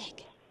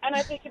 and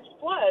I think it's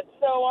blood.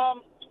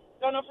 So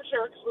don't know for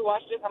sure because we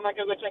watched it. I'm not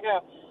gonna go check it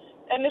out.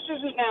 And this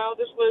isn't now.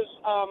 This was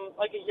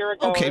like a year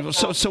ago. Okay, well,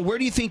 so where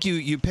do you think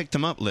you picked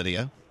them up,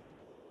 Lydia?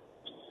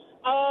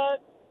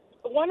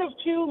 One of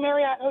 2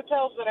 Marriott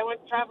hotels that I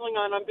went traveling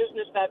on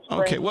business that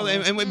spring. Okay, well,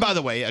 and by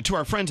the way, to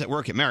our friends that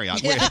work at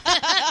Marriott,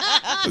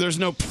 there's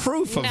no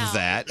proof of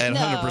that at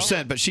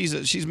 100%, but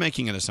she's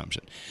making an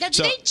assumption. Now,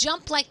 do they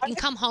jump and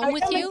come home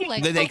with you?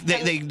 Like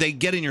They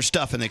get in your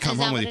stuff and they come Is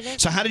that home with what you. it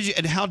is? So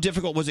how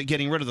difficult was it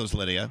getting rid of those,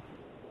 Lydia?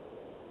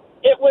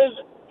 It was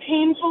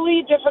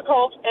painfully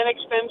difficult and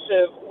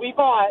expensive. We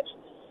bought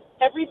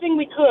everything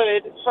we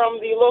could from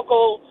the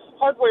local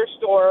hardware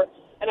store,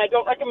 and I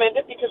don't recommend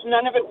it because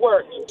none of it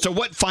worked. So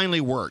what finally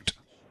worked?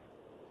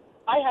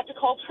 I had to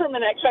call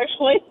Terminex,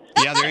 actually.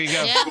 Yeah, there you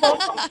go. Yeah.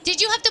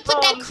 Did you have to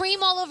put that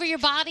cream all over your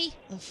body?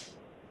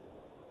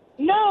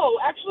 No,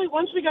 actually,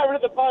 once we got rid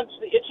of the bugs,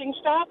 the itching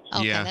stopped.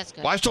 Okay, yeah. that's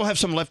good. Well, I still have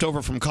some left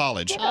over from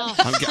college. Oh.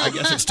 I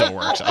guess it still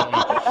works. I don't know.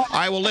 All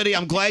right, well, Lydia,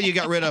 I'm glad you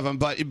got rid of them,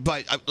 but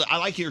I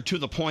like your to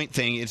the point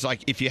thing. It's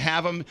like if you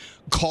have them,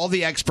 call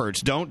the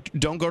experts. Don't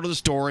go to the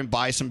store and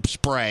buy some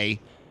spray.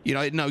 You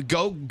know, no,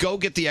 go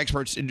get the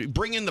experts.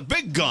 Bring in the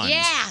big guns.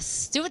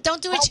 Yes. Do it.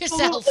 Don't do it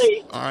yourself.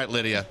 All right,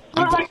 Lydia.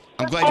 I'm glad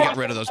you got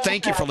rid of those.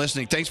 Thank you for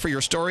listening. Thanks for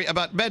your story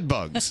about bed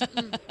bugs.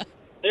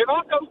 You're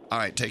welcome. All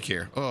right, take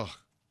care. Oh.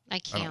 I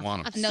can't. I don't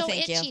want 'em. I'm No, so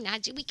thank you.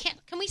 itchy. We can't.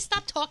 Can we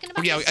stop talking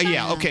about Yeah, this?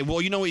 yeah, okay.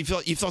 Well, you know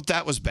what? You thought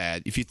that was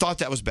bad. If you thought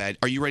that was bad,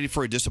 are you ready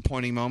for a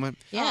disappointing moment?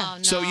 Yeah.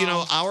 Oh, So, you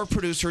no. know, our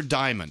producer,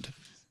 Diamond,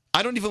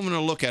 I don't even want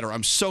to look at her.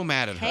 I'm so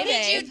mad at her. What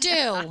did you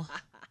do?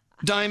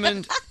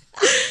 Diamond.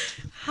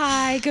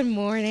 Hi, good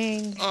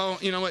morning. Oh,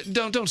 you know what?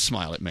 Don't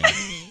smile at me.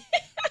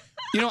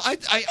 You know,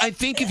 I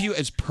think of you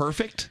as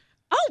perfect.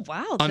 Oh,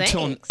 wow, thanks.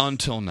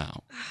 Until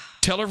now.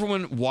 Tell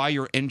everyone why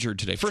you're injured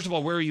today. First of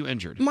all, where are you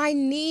injured? My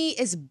knee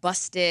is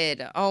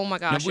busted. Oh my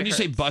gosh. Now, when you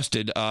say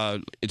busted,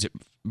 is it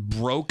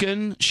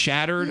broken,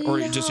 shattered, or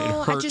it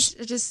hurts?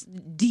 I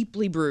just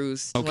deeply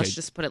bruised. Okay. Let's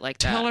just put it like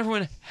that. Tell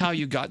everyone how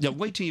you got. Now,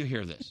 wait till you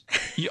hear this.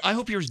 I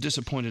hope you're as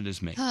disappointed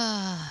as me.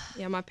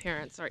 Yeah, my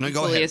parents are No, go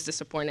equally ahead. as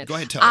disappointed. Go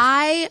ahead, tell us.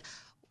 I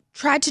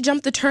tried to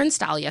jump the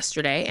turnstile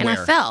yesterday and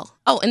Where? I fell.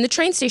 Oh, in the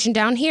train station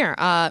down here.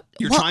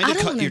 You're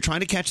trying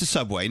to catch the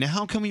subway. Now,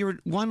 how come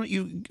why don't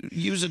you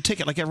use a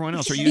ticket like everyone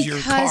else, or use your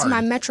card? Because my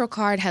Metro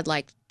card had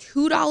like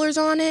 $2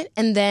 on it,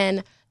 and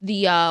then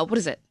the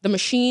the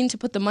machine to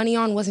put the money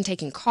on wasn't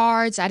taking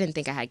cards. I didn't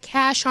think I had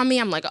cash on me.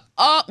 I'm like,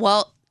 oh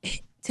well,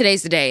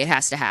 today's the day. It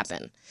has to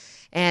happen.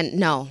 And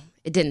no,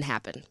 it didn't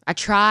happen. I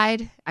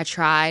tried,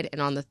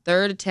 and on the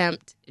third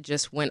attempt, it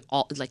just went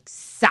all like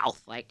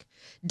south. Like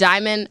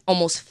Diamond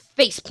almost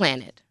face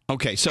planted.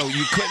 Okay, so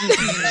you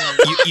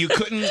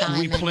couldn't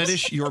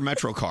replenish your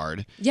Metro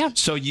card. Yeah.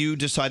 So you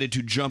decided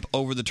to jump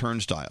over the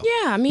turnstile.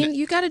 Yeah, I mean,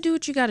 you got to do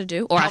what you got to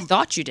do, or I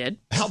thought you did.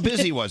 How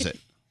busy was it?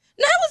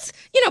 No, it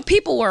was,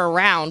 people were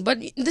around, but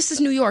this is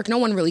New York. No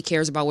one really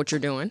cares about what you're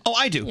doing. Oh,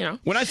 I do. You know?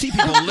 When I see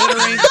people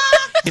littering,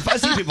 if I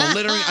see people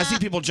littering, I see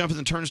people jumping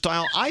the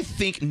turnstile, I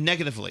think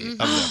negatively of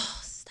them.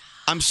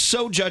 I'm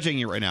so judging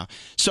you right now.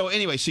 So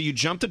anyway, so you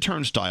jumped the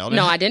turnstile.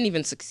 No, I didn't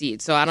even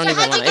succeed, so I don't even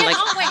want to. Wait,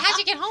 how'd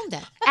you get home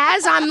then?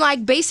 As I'm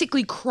like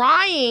basically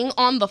crying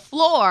on the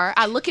floor,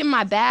 I look in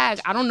my bag.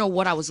 I don't know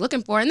what I was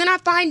looking for, and then I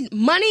find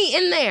money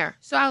in there.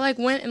 So I like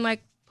went and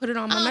like put it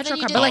on my Metro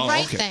card. But like,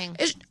 right thing.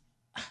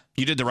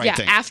 You did the right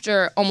thing.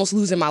 After almost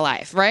losing my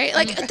life, right?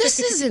 Like, this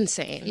is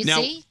insane.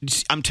 Now,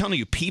 I'm telling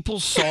you, people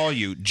saw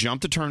you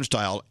jump the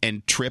turnstile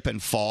and trip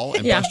and fall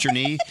and Yeah. bust your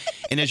knee.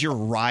 And as you're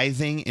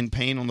writhing in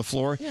pain on the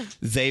floor,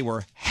 they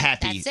were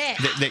happy That's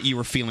it. that you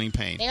were feeling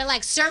pain. They're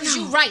like, serves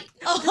you right.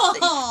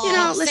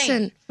 Oh,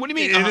 listen. What do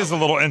you mean? It is a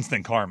little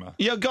instant karma.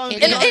 Yeah, Gandhi.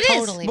 It is.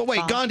 Totally But wait,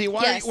 fun. Gandhi,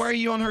 why Yes. are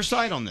you on her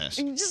side on this?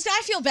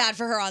 I feel bad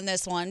for her on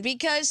this one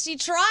because she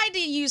tried to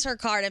use her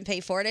card and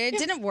pay for it. It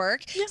didn't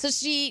work. So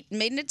she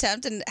made an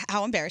attempt, and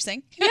how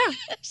embarrassing. Yeah.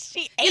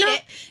 She ate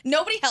it.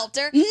 Nobody helped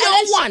her. No And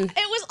then one. It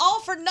was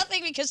all for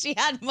nothing because she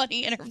had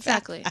money in her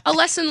Exactly. A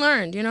lesson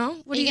learned, What Are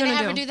are you you gonna going to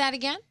have do? her do that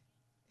again?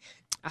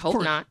 I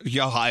hope not.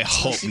 Yeah, I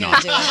hope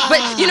not.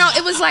 But,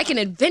 it was like an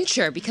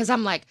adventure because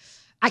I'm like,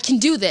 I can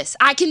do this.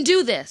 I can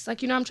do this.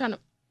 Like, I'm trying to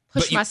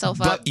push myself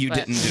up. But you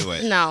didn't do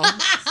it. No.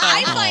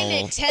 I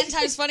find Oh. it 10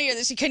 times funnier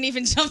that she couldn't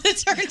even jump the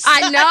turnstile.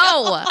 I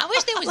know. I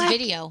wish there was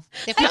video.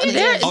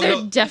 There Oh,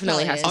 no.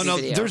 definitely has to Oh, be no,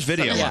 video. there's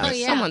video Yeah. of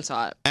it. Someone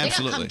saw it.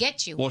 Absolutely. come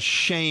get you. Well,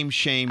 shame, I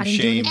didn't do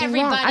shame. anything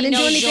wrong. I didn't do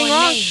knows anything your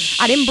wrong. name.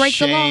 I didn't break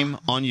the law. Shame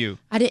on you.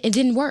 It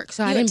didn't work,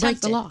 so I You didn't break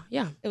the attempted. law.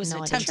 Yeah. It was No,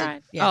 I attempted.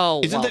 tried. Yeah.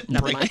 Oh, Isn't well, that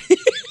never mind.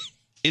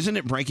 Isn't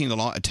it breaking the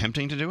law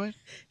attempting to do it?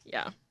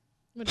 Yeah.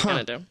 What are you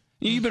going to do?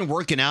 You've been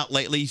working out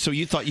lately, so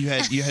you thought you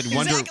had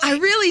Wonder. I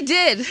really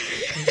did.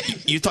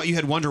 You thought you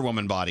had Wonder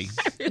Woman body.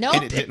 Nope.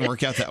 And it didn't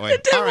work out that way.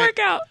 It didn't All right. work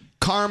out.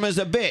 Karma's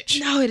a bitch.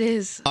 No, it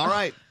is. All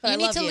right. You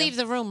need love to you. leave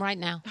the room right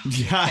now.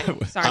 Yeah.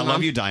 Sorry, I love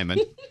Mom. you,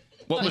 Diamond.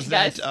 What was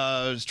Guys.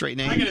 that straight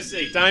name? I gotta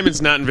say,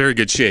 Diamond's not in very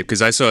good shape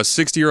because I saw a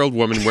 60-year-old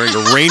woman wearing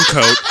a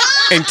raincoat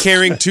and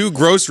carrying 2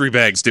 grocery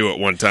bags do at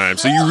one time.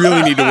 So you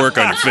really need to work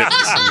on your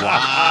fitness.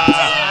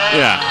 Wow.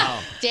 Yeah.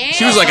 Damn.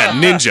 She was like a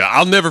ninja.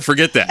 I'll never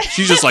forget that.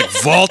 She just like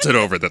vaulted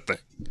over the thing.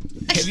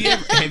 Have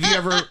you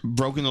ever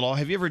broken the law?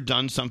 Have you ever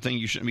done something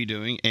you shouldn't be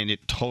doing and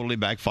it totally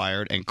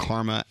backfired and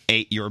karma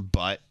ate your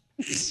butt?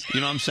 You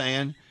know what I'm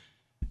saying?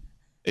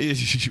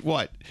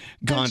 What,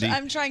 Gandhi?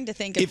 I'm trying to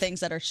think of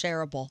things that are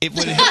shareable. If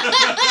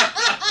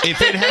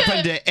it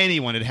happened to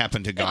anyone, it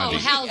happened to Gandhi. Oh,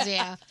 hell's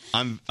yeah.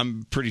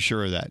 I'm pretty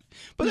sure of that.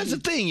 But that's the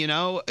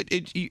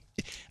thing,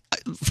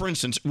 for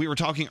instance, we were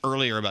talking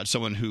earlier about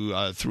someone who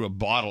threw a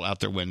bottle out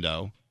their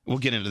window. We'll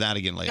get into that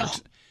again later.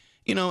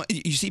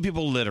 You see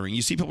people littering.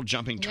 You see people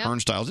jumping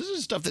turnstiles. This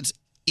is stuff that's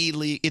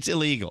it's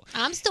illegal.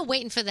 I'm still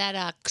waiting for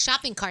that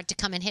shopping cart to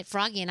come and hit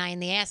Froggy and I in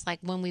the ass, like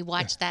when we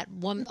watched that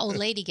one old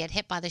lady get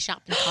hit by the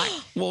shopping cart.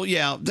 Well,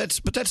 yeah,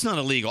 that's not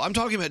illegal. I'm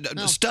talking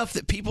about stuff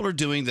that people are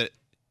doing that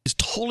is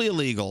totally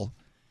illegal.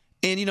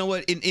 And you know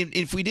what?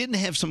 If we didn't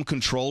have some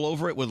control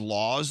over it with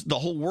laws, the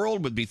whole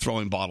world would be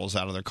throwing bottles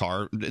out of their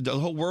car. The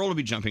whole world would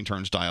be jumping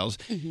turnstiles,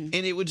 and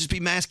it would just be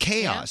mass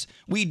chaos. Yeah.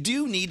 We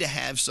do need to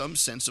have some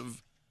sense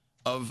of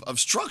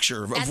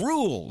structure, of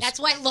rules. That's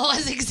why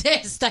laws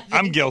exist.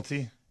 I'm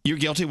guilty. You're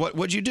guilty.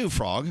 What'd you do,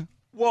 Frog?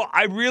 Well,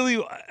 I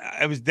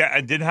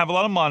didn't have a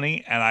lot of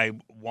money, and I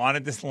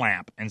wanted this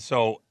lamp, and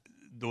so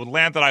the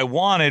lamp that I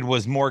wanted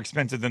was more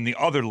expensive than the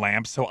other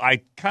lamp, so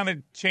I kind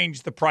of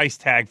changed the price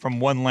tag from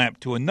one lamp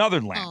to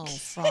another lamp. Oh,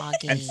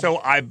 Froggy. And so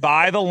I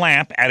buy the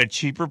lamp at a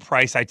cheaper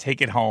price. I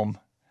take it home.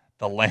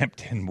 The lamp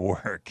didn't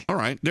work. All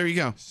right, there you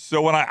go.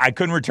 So when I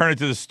couldn't return it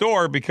to the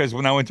store because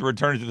when I went to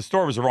return it to the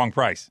store, it was the wrong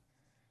price.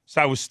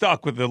 So I was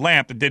stuck with the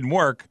lamp that didn't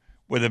work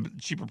with a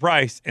cheaper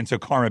price, and so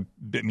Karma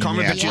bit me in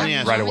the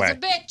ass right away.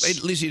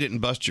 At least you didn't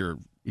bust your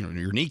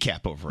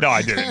kneecap over it. No,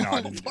 I didn't. No,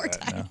 I didn't do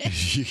that,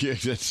 no. Yeah,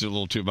 that's a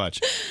little too much.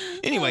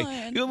 Anyway,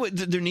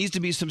 there needs to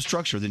be some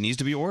structure. There needs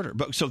to be order.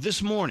 But so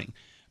this morning,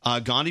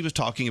 Gandhi was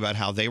talking about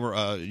how they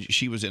were.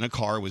 She was in a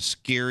car with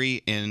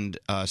Scary and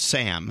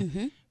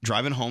Sam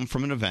driving home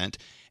from an event,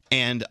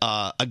 and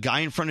a guy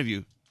in front of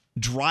you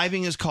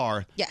driving his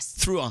car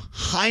threw a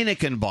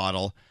Heineken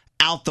bottle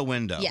out the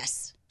window.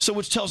 Yes. So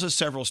which tells us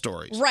several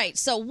stories. Right.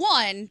 So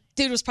one,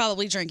 dude was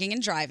probably drinking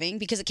and driving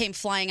because it came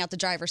flying out the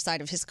driver's side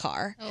of his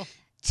car. Oh.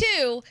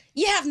 Two,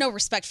 you have no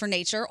respect for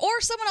nature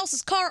or someone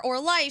else's car or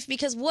life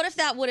because what if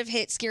that would have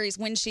hit Scary's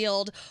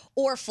windshield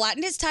or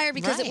flattened his tire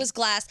because it was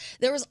glass?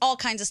 There was all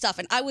kinds of stuff,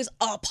 and I was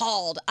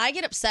appalled. I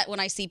get upset when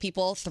I see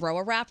people throw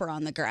a wrapper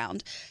on the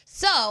ground.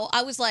 So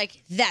I was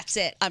like, that's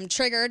it. I'm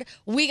triggered.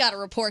 We got to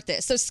report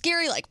this. So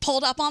Scary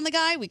pulled up on the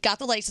guy. We got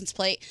the license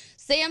plate.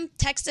 Sam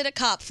texted a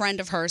cop friend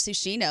of hers who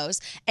she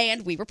knows,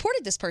 and we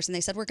reported this person.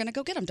 They said, we're going to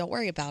go get him. Don't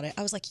worry about it.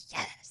 I was like,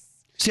 yes.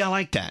 See, I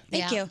like that.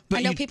 Thank you. But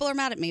I know people are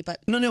mad at me,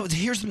 but No,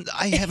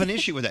 I have an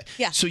issue with that.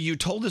 Yeah. So you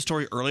told the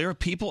story earlier. A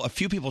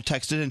few people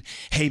texted in,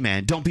 hey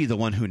man, don't be the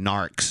one who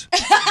narcs.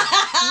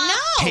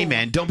 No. Hey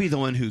man, don't be the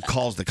one who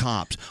calls the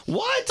cops.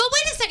 What? But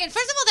wait a second.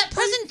 First of all, that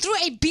person threw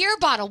a beer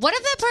bottle. What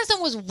if that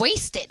person was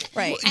wasted?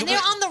 Right. And they're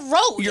on the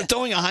road. You're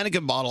throwing a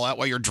Heineken bottle out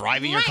while you're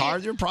driving your car.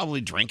 They're probably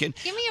drinking.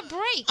 Give me a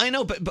break. I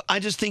know, but I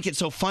just think it's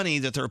so funny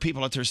that there are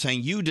people out there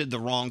saying you did the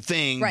wrong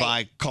thing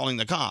by calling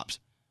the cops.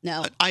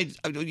 No.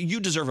 You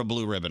deserve a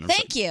blue ribbon.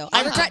 Thank you.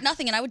 I regret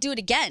nothing, and I would do it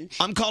again.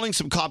 I'm calling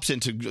some cops in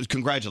to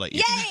congratulate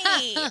you.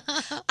 Yay!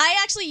 I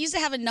actually used to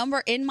have a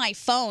number in my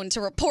phone to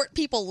report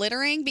people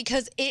littering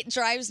because it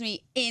drives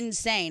me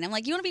insane. I'm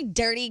like, you want to be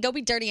dirty? Go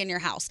be dirty in your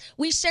house.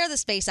 We share the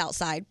space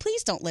outside.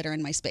 Please don't litter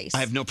in my space. I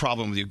have no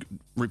problem with you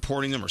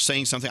reporting them or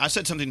saying something. I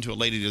said something to a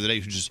lady the other day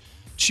who just...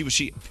 She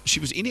was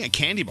eating a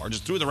candy bar,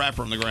 just threw the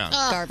wrapper on the ground.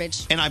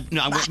 Garbage. And I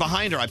went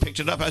behind her. I picked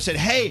it up. I said,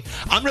 hey,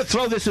 I'm going to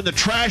throw this in the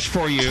trash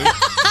for you.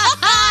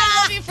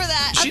 I love you for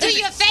that. I'll do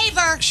you a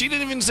favor. She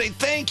didn't even say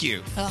thank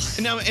you.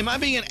 Now, am I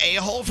being an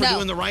a-hole for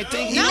doing the right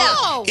thing?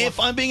 No. If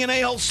I'm being an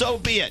a-hole, so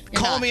be it.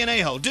 Call me an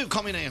a-hole. Dude,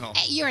 call me an a-hole.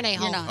 You're an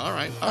a-hole. All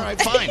right,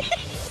 fine.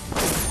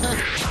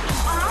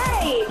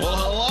 Hi. Well,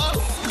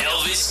 hello.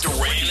 Elvis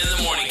Duran in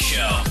the Morning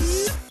Show.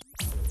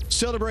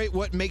 Celebrate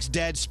what makes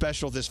Dad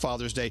special this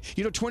Father's Day.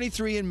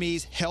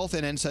 23andMe's Health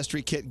and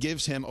Ancestry Kit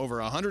gives him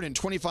over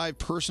 125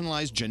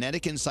 personalized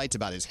genetic insights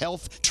about his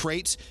health,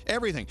 traits,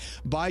 everything.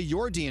 Buy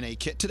your DNA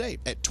kit today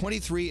at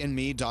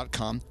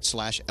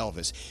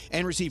 23andme.com/Elvis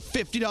and receive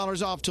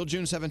 $50 off till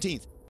June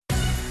 17th.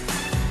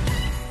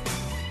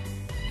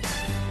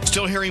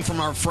 Still hearing from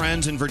our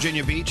friends in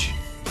Virginia Beach.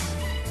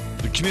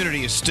 The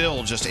community is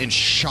still just in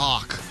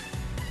shock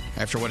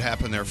after what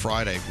happened there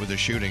Friday with the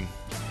shooting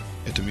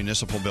at the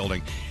municipal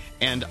building.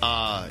 And,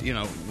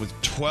 with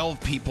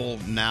 12 people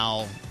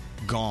now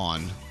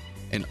gone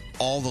and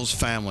all those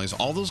families,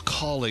 all those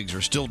colleagues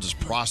are still just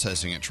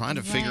processing it, trying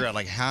to figure out,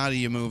 how do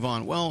you move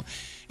on? Well,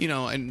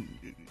 and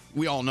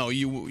we all know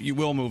you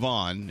will move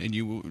on, and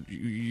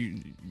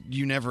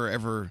you never,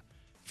 ever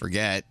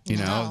forget,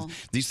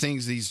 these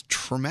things, these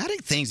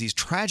traumatic things, these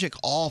tragic,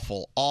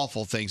 awful,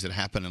 awful things that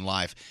happen in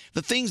life.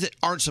 The things that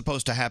aren't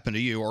supposed to happen to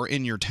you or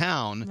in your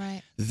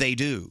town, they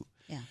do.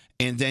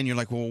 And then you're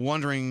like, well,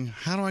 wondering,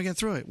 how do I get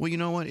through it? Well, you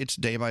know what? It's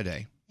day by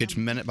day. It's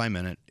minute by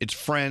minute. It's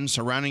friends,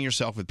 surrounding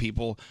yourself with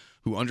people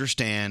who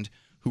understand,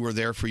 who are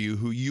there for you,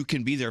 who you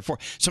can be there for.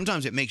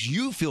 Sometimes it makes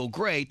you feel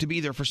great to be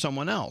there for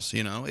someone else.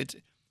 It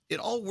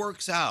all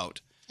works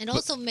out. It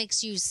also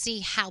makes you see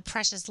how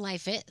precious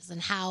life is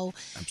and how,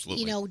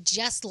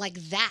 just like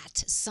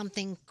that,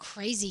 something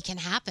crazy can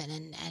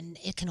happen and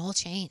it can all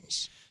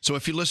change. So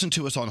if you listen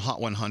to us on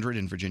Hot 100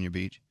 in Virginia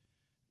Beach,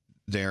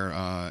 there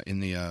in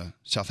the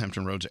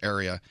Southampton Roads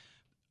area,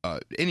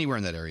 anywhere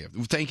in that area.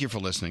 Thank you for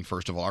listening,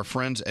 first of all. Our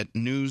friends at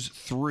News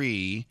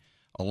 3,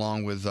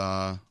 along with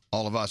all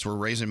of us, we're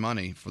raising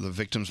money for the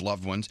victims'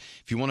 loved ones.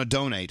 If you want to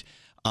donate,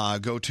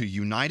 go to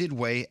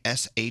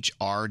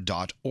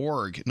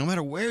UnitedWaySHR.org. No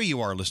matter where you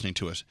are listening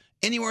to us,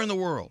 anywhere in the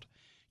world,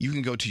 you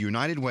can go to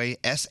United Way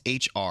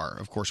SHR,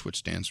 of course, which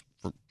stands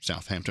for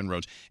Southampton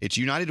Roads. It's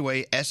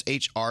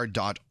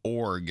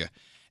UnitedWaySHR.org,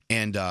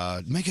 and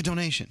make a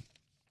donation.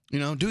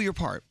 Do your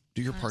part.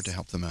 Do your part to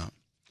help them out.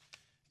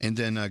 And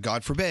then,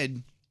 God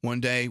forbid, one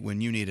day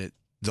when you need it,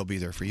 they'll be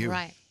there for you.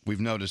 Right.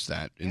 We've noticed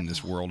that in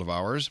this world of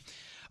ours.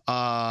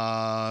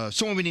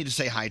 Someone we need to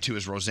say hi to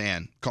is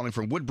Roseanne, calling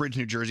from Woodbridge,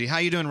 New Jersey. How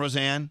you doing,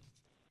 Roseanne?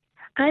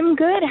 I'm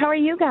good. How are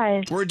you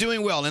guys? We're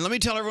doing well. And let me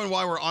tell everyone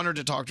why we're honored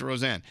to talk to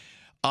Roseanne.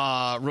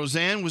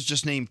 Roseanne was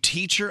just named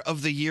Teacher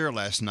of the Year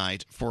last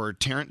night for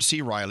Terrence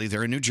C. Riley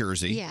there in New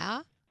Jersey.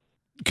 Yeah.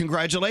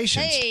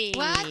 Congratulations.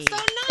 What? So nice.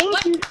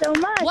 Thank you so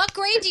much. What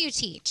grade do you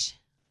teach?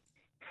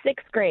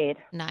 6th grade.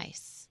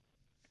 Nice.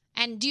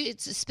 And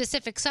it's a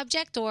specific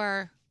subject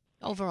or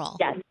overall?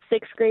 Yes,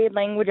 6th grade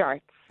language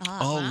arts.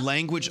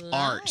 Language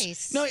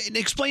arts. No,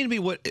 explain to me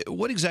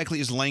what exactly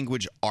is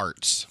language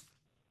arts?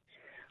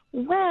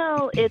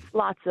 Well, it's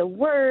lots of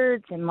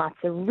words and lots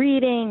of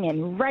reading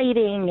and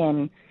writing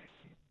and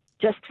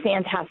just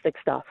fantastic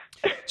stuff.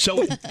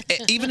 So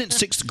even in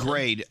 6th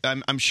grade,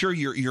 I'm sure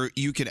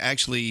you can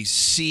actually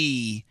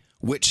see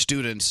which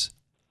students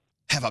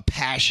have a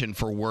passion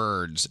for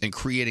words and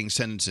creating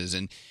sentences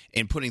and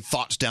putting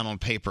thoughts down on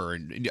paper.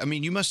 And I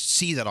mean, you must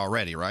see that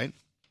already, right?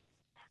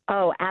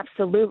 Oh,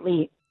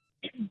 absolutely.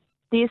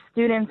 These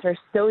students are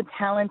so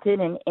talented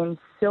in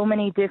so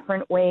many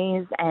different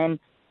ways, and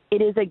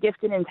it is a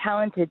gifted and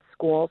talented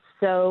school.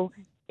 So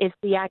if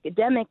the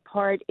academic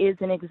part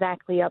isn't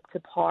exactly up to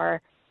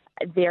par,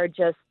 they're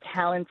just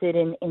talented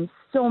in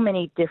so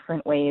many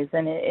different ways,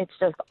 and it's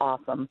just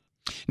awesome.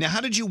 Now,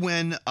 how did you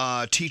win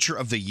Teacher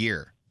of the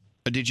Year?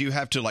 Did you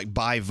have to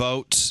buy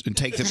votes and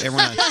take them?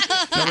 Everyone,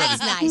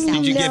 That's nice.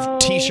 Did you give No,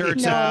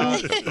 T-shirts no.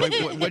 out?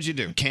 What'd you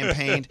do?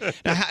 Campaigned?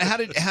 Now,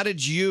 how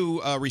did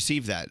you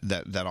receive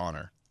that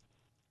honor?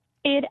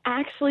 It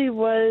actually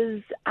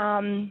was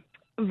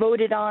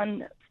voted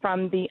on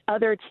from the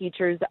other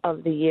Teachers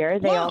of the Year.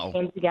 They all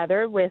came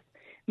together with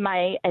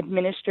my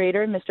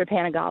administrator, Mr.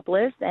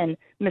 Panagopoulos, and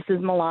Mrs.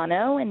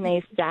 Milano, and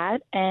they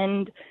sat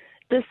and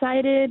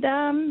decided,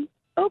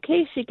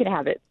 okay, she could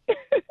have it.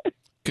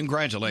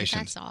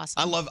 Congratulations! That's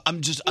awesome.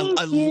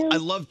 I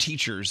love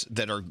teachers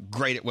that are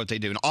great at what they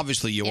do, and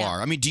obviously you are.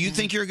 I mean, do you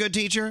think you're a good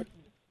teacher?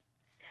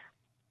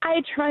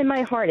 I try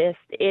my hardest.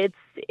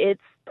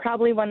 It's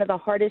probably one of the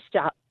hardest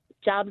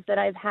jobs that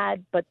I've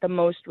had, but the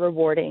most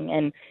rewarding.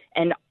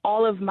 And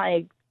all of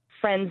my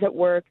friends at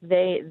work,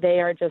 they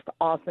are just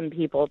awesome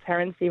people.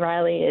 Terrence C.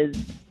 Riley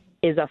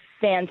is a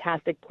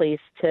fantastic place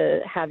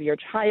to have your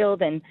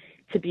child and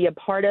to be a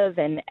part of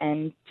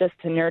and just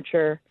to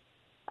nurture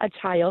a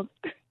child.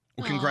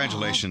 Well,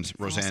 congratulations,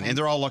 Roseanne. And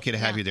they're all lucky to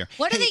have you there.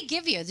 What do they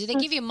give you? Do they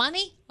give you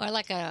money or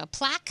like a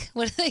plaque?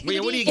 What do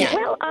you get?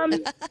 Well,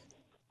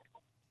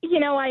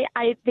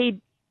 they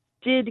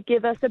did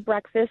give us a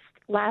breakfast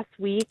last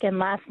week, and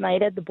last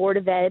night at the Board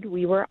of Ed,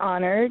 we were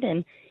honored,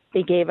 and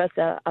they gave us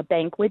a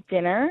banquet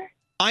dinner.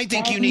 I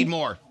think you need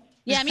more.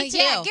 Yeah, me too.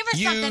 Give her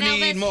You something,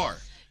 need Elvis. more.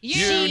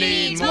 You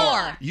need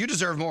more. You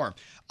deserve more.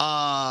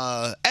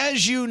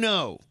 As you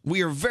know,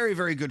 we are very,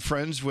 very good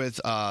friends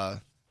with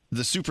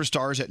the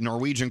superstars at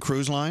Norwegian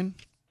Cruise Line.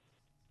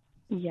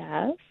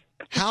 Yes.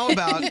 How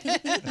about,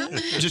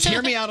 just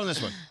hear me out on this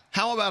one.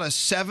 How about a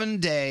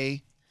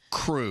 7-day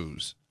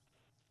cruise?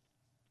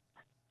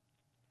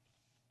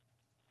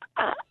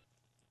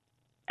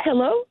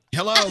 Hello?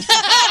 Hello?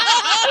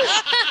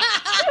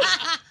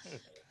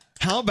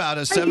 How about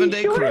a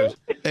 7-day cruise?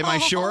 Am I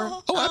sure?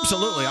 Oh,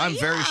 absolutely. I'm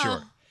very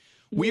sure.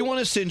 We want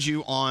to send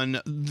you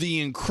on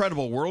the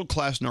incredible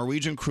world-class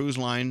Norwegian Cruise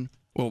Line,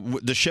 well,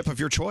 the ship of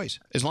your choice.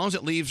 As long as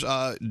it leaves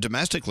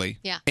domestically,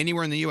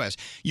 anywhere in the U.S.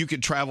 You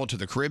could travel to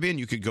the Caribbean.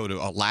 You could go to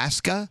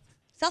Alaska.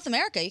 South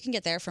America, you can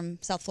get there from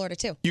South Florida,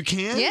 too. You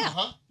can? Yeah.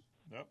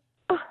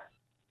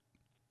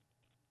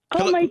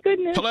 Oh, my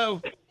goodness.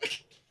 Hello?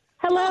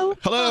 Hello?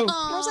 Hello?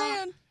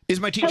 Roseanne. Is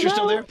my teacher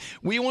still Hello? there?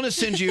 We want to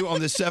send you on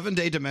the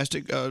 7-day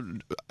domestic,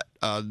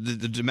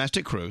 the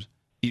domestic cruise.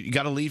 You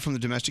got to leave from the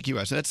domestic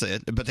U.S. That's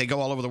it. But they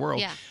go all over the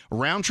world. Yeah.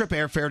 Round trip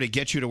airfare to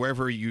get you to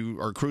wherever you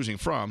are cruising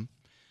from.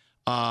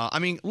 I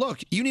mean, look,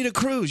 you need a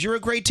cruise. You're a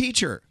great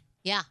teacher.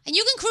 Yeah. And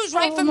you can cruise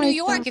right from my New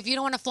York. God. If you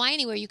don't want to fly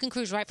anywhere, you can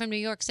cruise right from New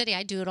York City.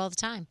 I do it all the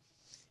time.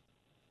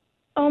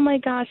 Oh, my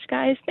gosh,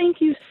 guys.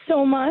 Thank you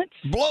so much.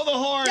 Blow the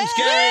horn,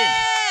 Scary.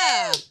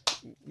 Yeah.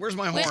 Where's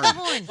my horn? Where's the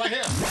horn? Right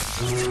here.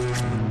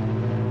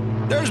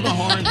 There's my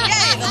horn.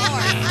 Yay, the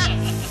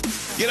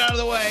horn. Get out of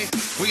the way.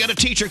 We got a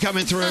teacher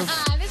coming through.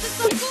 This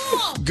is so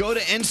cool. Go to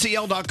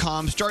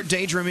ncl.com. Start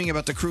daydreaming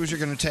about the cruise you're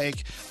going to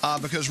take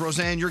because,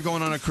 Roseanne, you're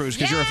going on a cruise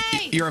because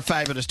you're a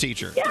fabulous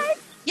teacher. Yay,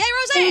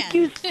 Roseanne. Thank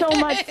you so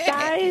much,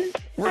 guys.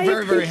 We're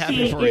very, very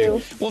happy for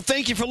you. Well,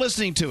 thank you for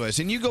listening to us.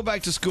 And you go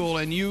back to school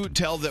and you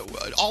tell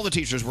that all the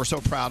teachers, we're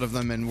so proud of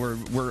them and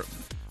we're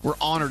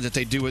honored that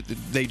they do what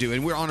they do.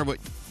 And we're honored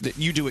that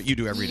you do what you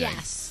do every day.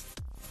 Yes.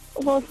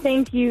 Well,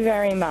 thank you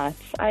very much.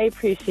 I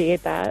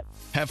appreciate that.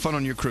 Have fun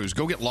on your cruise.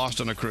 Go get lost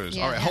on a cruise.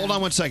 Yeah. All right, hold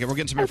on one second. We're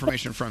getting some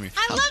information from you.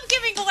 I love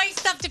giving away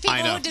stuff to I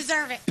people know. who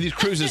deserve it. These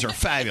cruises are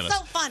fabulous.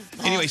 So fun.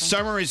 Anyway,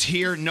 summer is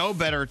here. No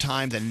better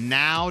time than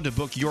now to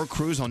book your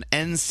cruise on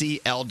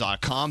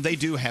ncl.com. They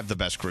do have the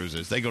best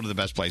cruises. They go to the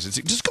best places.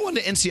 Just go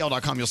into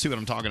ncl.com. You'll see what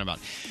I'm talking about.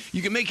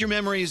 You can make your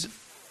memories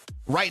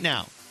right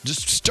now.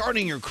 Just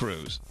starting your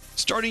cruise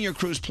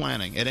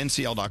planning at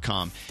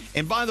ncl.com.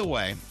 And by the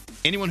way,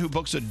 anyone who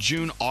books a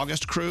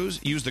June-August cruise,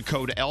 use the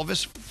code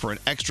Elvis for an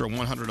extra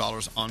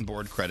 $100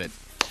 onboard credit.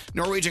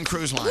 Norwegian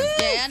Cruise Line.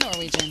 Yeah,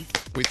 Norwegian.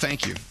 We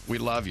thank you. We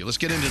love you. Let's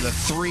get into the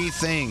 3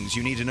 things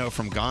you need to know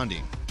from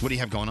Gandhi. What do you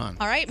have going on?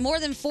 All right, more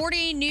than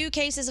 40 new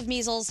cases of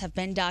measles have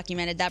been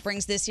documented. That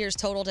brings this year's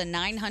total to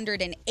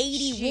 981.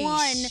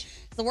 Sheesh.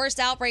 The worst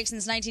outbreak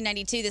since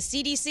 1992. The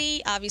CDC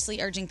obviously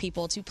urging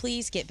people to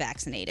please get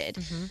vaccinated.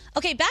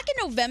 Okay, back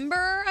in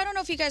November, I don't know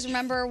if you guys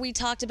remember, we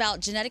talked about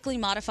genetically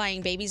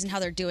modifying babies and how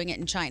they're doing it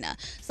in China.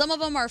 Some of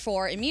them are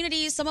for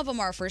immunity, some of them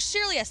are for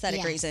sheerly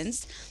aesthetic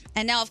reasons.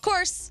 And now, of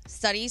course,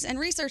 studies and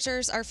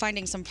researchers are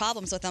finding some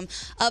problems with them.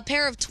 A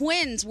pair of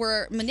twins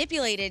were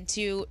manipulated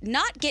to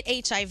not get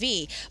HIV,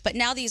 but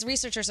now these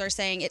researchers are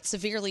saying it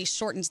severely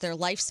shortens their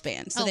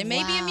lifespan. So they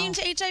may be immune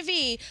to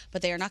HIV,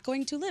 but they are not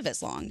going to live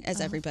as long as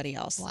everybody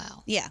else.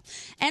 Wow. Yeah.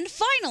 And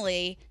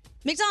finally,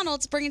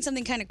 McDonald's bringing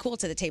something kind of cool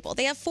to the table.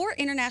 They have 4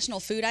 international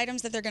food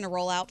items that they're going to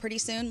roll out pretty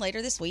soon,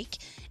 later this week.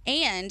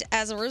 And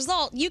as a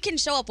result, you can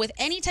show up with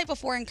any type of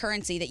foreign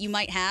currency that you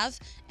might have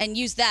and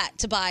use that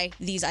to buy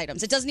these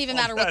items. It doesn't even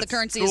matter what the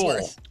currency is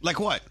worth. Like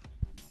what?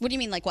 What do you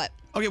mean, like what?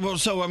 Okay, well,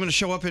 so I'm going to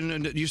show up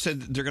and you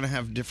said they're going to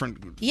have different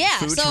Yeah,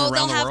 foods so from around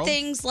they'll the have world?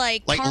 things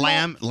like Like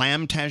caramel-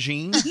 lamb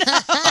tagine.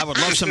 I would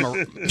love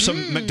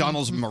some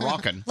McDonald's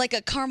Moroccan. Like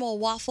a caramel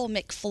waffle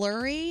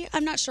McFlurry.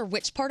 I'm not sure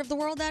which part of the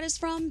world that is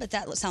from, but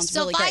that sounds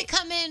So really if I great.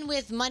 come in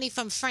with money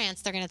from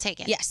France, they're going to take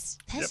it? Yes.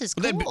 This is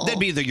That'd cool.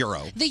 be the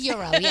euro. The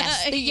euro,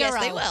 yes. The Yes,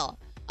 euro. they will.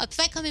 If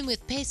I come in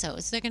with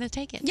pesos, they're going to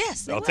take it.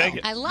 Yes, They'll take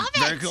it. I love it.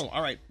 Very cool.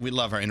 All right, we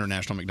love our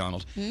international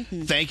McDonald's.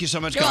 Mm-hmm. Thank you so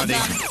much, You're Gandhi.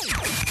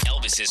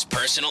 Elvis's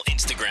personal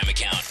Instagram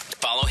account.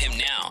 Follow him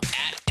now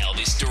at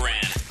Elvis Duran.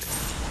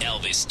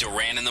 Elvis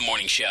Duran in the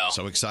Morning Show.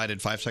 So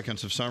excited. 5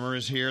 Seconds of Summer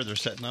is here. They're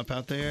setting up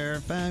out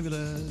there.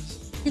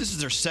 Fabulous. This is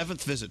their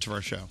 7th visit to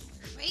our show.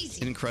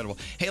 Crazy. Incredible.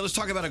 Hey, let's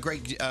talk about a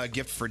great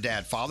gift for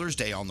Dad. Father's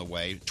Day on the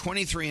way.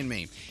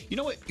 23andMe. You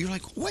know what? You're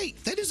like,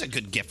 wait, that is a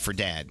good gift for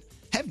Dad.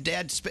 Have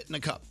Dad spit in a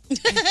cup.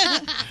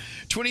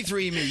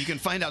 23andMe. You can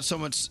find out so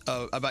much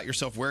about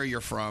yourself, where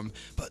you're from,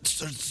 but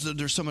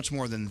there's so much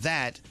more than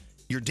that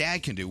your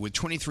dad can do with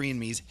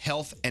 23andMe's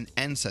Health and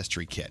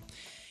Ancestry Kit.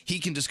 He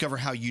can discover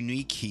how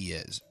unique he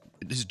is,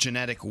 his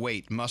genetic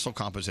weight, muscle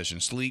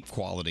composition, sleep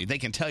quality. They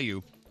can tell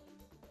you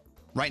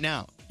right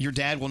now, your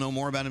dad will know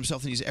more about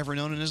himself than he's ever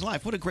known in his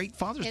life. What a great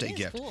Father's Day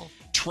gift. Cool.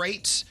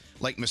 Traits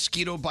like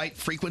mosquito bite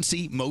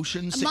frequency,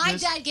 motion My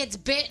sickness. dad gets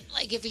bit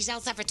like if he's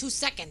outside for 2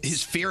 seconds.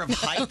 His fear of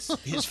heights.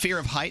 His fear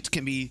of heights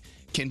can be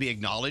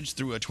acknowledged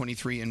through a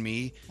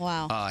 23andMe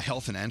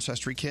Health and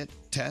Ancestry Kit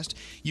test.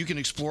 You can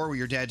explore where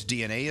your dad's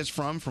DNA is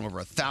from over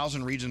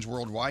 1,000 regions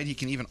worldwide. He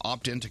can even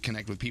opt in to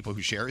connect with people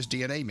who share his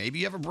DNA. Maybe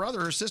you have a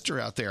brother or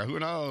sister out there. Who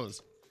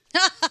knows?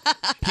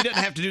 He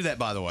doesn't have to do that,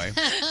 by the way.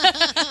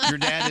 Your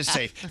dad is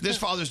safe. This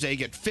Father's Day,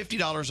 get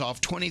 $50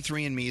 off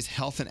 23andMe's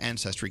Health and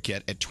Ancestry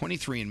Kit at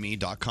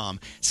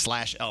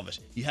 23andme.com/Elvis.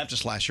 You have to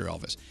slash your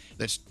Elvis.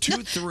 That's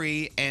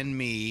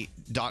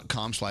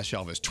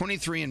 23andme.com/Elvis.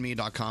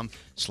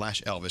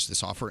 23andme.com/Elvis.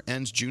 This offer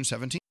ends June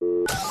 17th.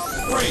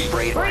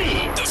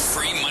 The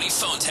free money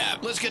phone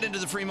tap. Let's get into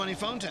the free money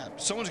phone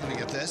tap. Someone's going to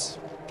get this.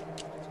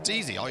 It's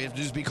easy. All you have to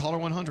do is be caller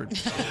 100. Be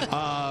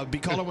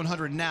caller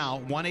 100 now,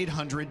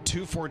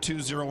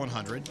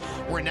 1-800-242-0100.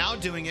 We're now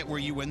doing it where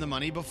you win the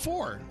money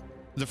before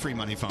the free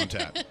money phone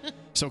tap.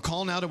 So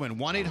call now to win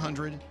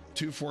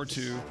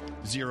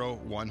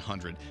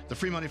 1-800-242-0100. The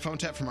free money phone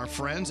tap from our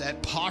friends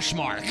at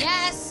Poshmark.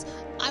 Yes.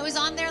 I was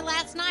on there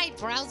last night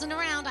browsing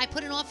around. I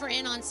put an offer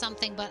in on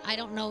something, but I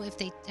don't know if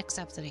they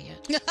accepted it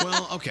yet.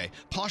 Well, okay.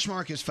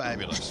 Poshmark is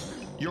fabulous.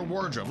 Your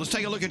wardrobe. Let's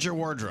take a look at your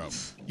wardrobe.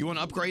 You want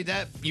to upgrade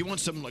that? You want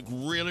some like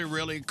really,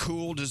 really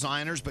cool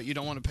designers, but you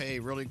don't want to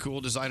pay really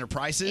cool designer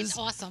prices? It's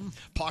awesome.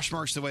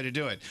 Poshmark's the way to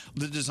do it.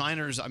 The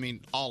designers, I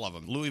mean, all of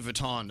them. Louis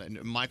Vuitton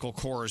and Michael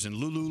Kors and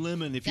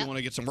Lululemon if you want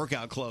to get some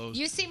workout clothes.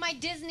 You see my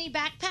Disney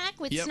backpack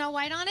with Yep. Snow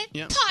White on it?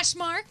 Yep.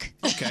 Poshmark.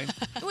 Okay.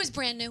 It was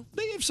brand new.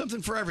 They have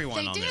something for everyone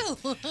They on do. there.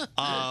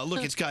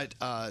 Look, it's got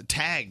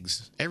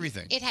tags,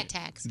 everything. It had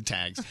tags.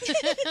 Tags.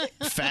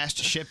 Fast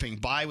shipping.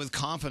 Buy with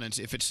confidence.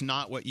 If it's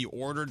not what you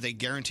ordered, they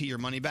guarantee your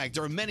money back.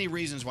 There are many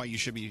reasons why you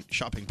should be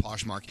shopping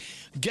Poshmark.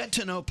 Get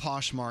to know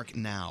Poshmark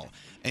now,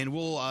 and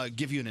we'll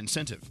give you an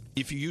incentive.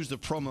 If you use the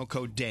promo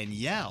code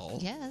Danielle,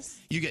 Yes.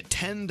 you get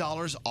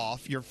 $10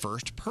 off your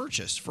first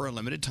purchase for a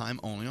limited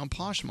time only on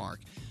Poshmark.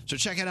 So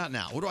check it out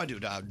now. What do?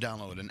 Do I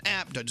download an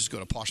app? Do I just go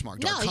to Poshmark.com?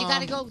 No, you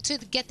got to go to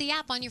get the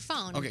app on your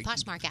phone. Okay. The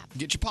Poshmark app.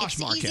 Get your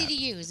Poshmark It's easy app. to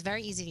use.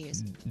 Very easy to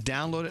use.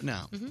 Download it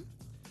now. Mm-hmm.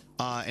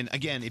 And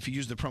again, if you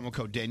use the promo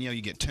code Danielle,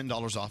 you get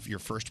 $10 off your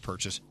first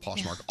purchase.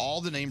 Poshmark. Yeah. All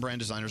the name brand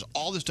designers,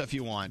 all the stuff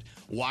you want.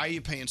 Why are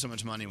you paying so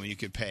much money when you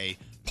could pay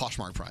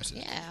Poshmark prices?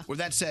 Yeah. With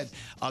that said,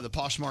 the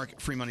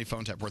Poshmark free money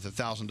phone tap worth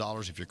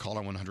 $1,000. If you're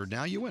caller 100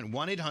 now, you win.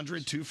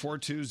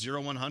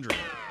 1-800-242-0100.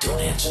 Don't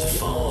answer the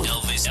phone.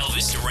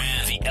 Elvis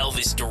Duran. The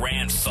Elvis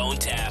Duran phone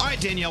tap. All right,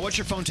 Danielle, what's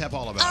your phone tap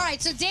all about? All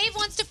right, so Dave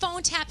wants to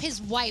phone tap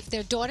his wife.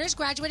 Their daughter's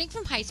graduating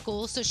from high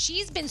school, so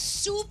she's been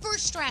super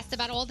stressed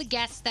about all the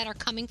guests that are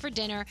coming for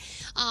dinner,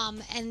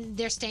 and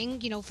they're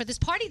staying, for this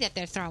party that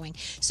they're throwing.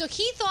 So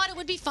he thought it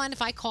would be fun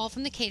if I call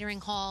from the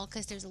catering hall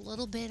because there's a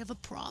little bit of a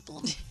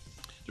problem.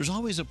 There's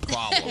always a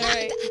problem.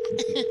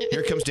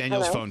 Here comes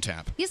Danielle's phone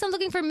tap. Yes, I'm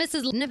looking for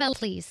Mrs. Nivelle,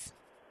 please.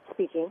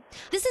 speaking.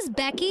 This is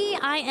Becky.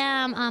 I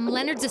am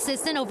Leonard's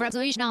assistant over at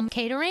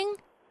Catering.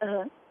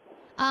 Uh-huh.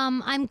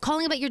 I'm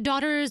calling about your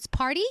daughter's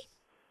party.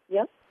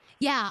 Yep.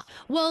 Yeah.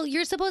 Well,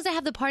 you're supposed to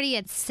have the party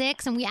at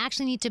 6, and we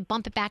actually need to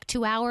bump it back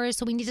 2 hours,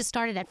 so we need to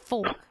start it at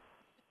 4.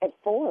 At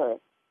 4?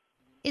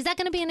 Is that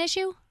going to be an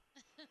issue?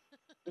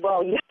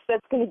 Well, yes,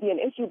 that's going to be an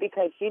issue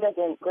because she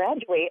doesn't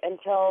graduate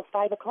until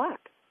 5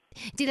 o'clock.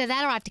 It's either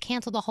that or I have to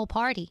cancel the whole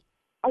party.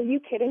 Are you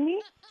kidding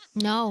me?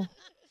 No.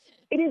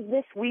 It is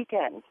this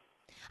weekend.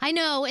 I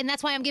know, and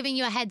that's why I'm giving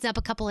you a heads up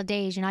a couple of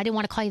days. You know, I didn't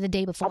want to call you the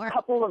day before. A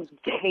couple of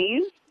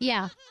days?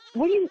 Yeah.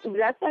 What do you?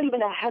 That's not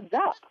even a heads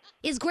up.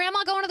 Is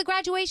Grandma going to the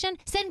graduation?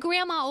 Send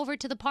Grandma over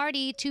to the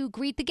party to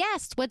greet the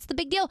guests. What's the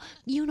big deal?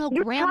 You know,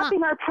 You're Grandma.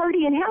 chopping our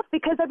party in half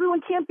because everyone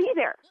can't be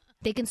there.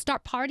 They can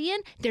start partying.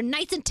 They're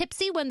nice and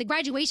tipsy when the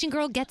graduation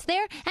girl gets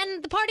there,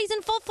 and the party's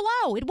in full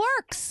flow. It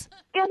works.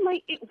 And my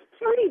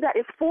party that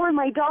is for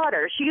my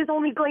daughter. She is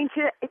only going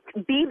to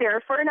be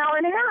there for an hour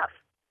and a half.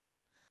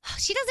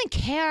 She doesn't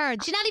care.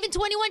 She's not even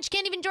 21. She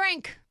can't even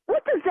drink.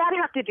 What does that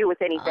have to do with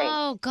anything?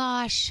 Oh,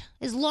 gosh.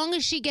 As long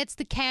as she gets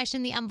the cash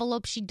in the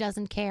envelope, she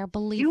doesn't care.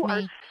 Believe You me.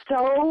 are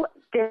so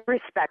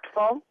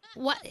disrespectful.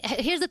 What?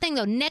 Here's the thing,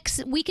 though.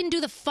 We can do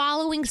the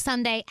following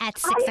Sunday at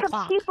 6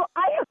 o'clock.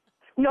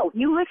 No,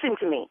 you listen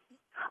to me.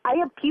 I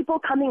have people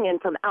coming in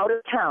from out of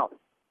town.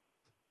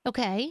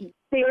 Okay.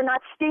 They are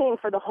not staying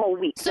for the whole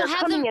week. So They're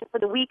coming in for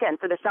the weekend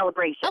for the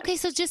celebration. Okay,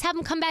 so just have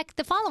them come back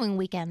the following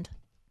weekend.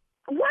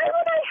 Why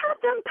would I have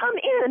them come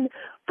in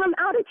from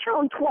out of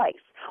town twice?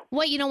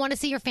 What, you don't want to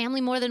see your family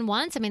more than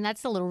once? I mean,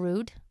 that's a little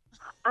rude.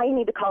 I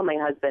need to call my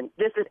husband.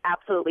 This is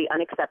absolutely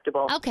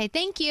unacceptable. Okay,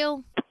 thank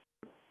you.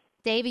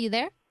 Dave, are you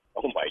there?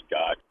 Oh, my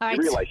God. All right.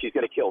 You realize she's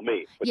going to kill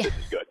me, but Yeah. this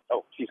is good.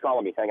 Oh, she's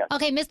calling me. Hang on.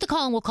 Okay, missed the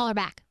call, and we'll call her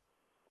back.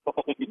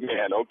 Oh,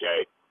 man,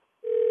 okay.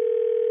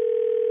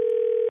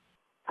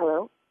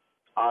 Hello?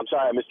 I'm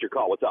sorry I missed your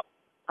call. What's up?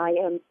 I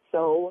am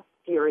so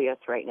furious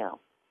right now.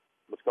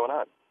 What's going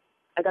on?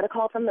 I got a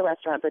call from the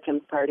restaurant for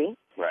Tim's party.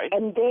 Right.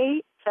 And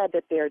they said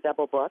that they're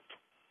double booked,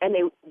 and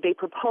they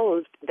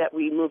proposed that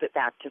we move it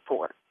back to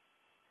 4.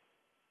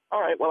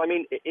 All right. Well, I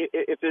mean,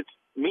 if it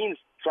means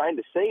trying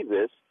to save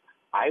this,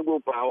 I will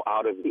bow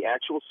out of the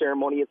actual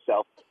ceremony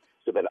itself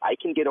so that I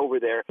can get over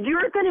there.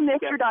 You're going to miss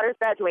your daughter's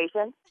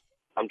graduation?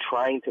 I'm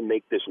trying to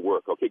make this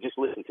work. Okay, just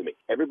listen to me.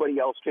 Everybody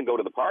else can go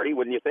to the party,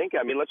 wouldn't you think?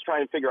 I mean, let's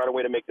try and figure out a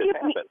way to make this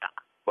happen.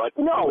 But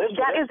No, listen,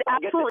 that is I'll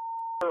get to absolutely...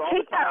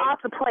 Take that off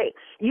the plate.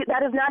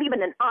 That is not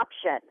even an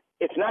option.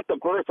 It's not the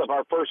birth of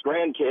our first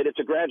grandkid. It's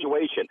a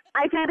graduation.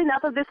 I've had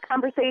enough of this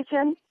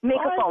conversation.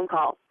 Make a phone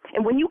call.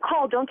 And when you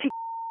call, don't take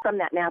from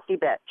that nasty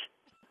bitch.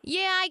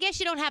 Yeah, I guess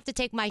you don't have to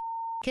take my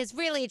because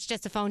really it's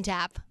just a phone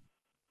tap.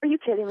 Are you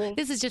kidding me?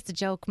 This is just a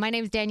joke. My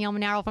name's Danielle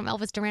Monaro from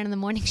Elvis Duran in the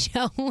Morning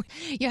Show.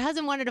 Your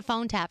husband wanted to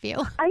phone tap you.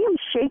 I am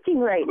shaking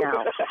right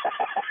now.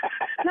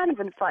 It's not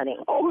even funny.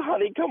 Oh,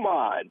 honey, come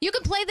on. You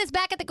can play this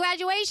back at the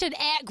graduation.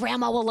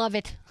 Grandma will love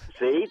it.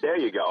 See, there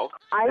you go.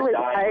 I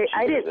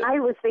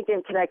was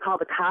thinking, can I call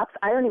the cops?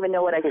 I don't even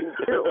know what I can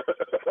do.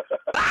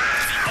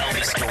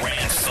 Elvis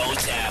Duran phone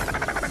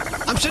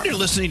tap. I'm sitting here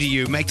listening to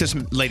you make this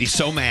lady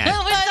so mad.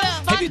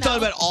 Have you thought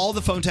about all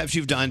the phone taps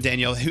you've done,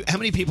 Danielle? How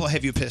many people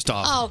have you pissed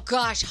off? Oh,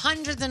 gosh.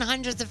 Hundreds and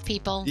hundreds of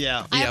people.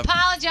 Yeah. I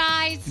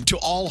apologize. To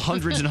all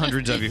hundreds and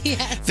hundreds of you.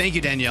 Yes. Thank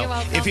you, Danielle. You're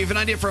welcome. If you have an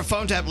idea for a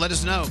phone tap, let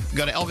us know.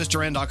 Go to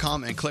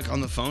ElvisDuran.com and click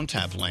on the phone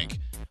tap link.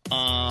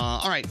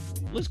 All right,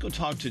 let's go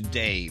talk to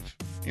Dave.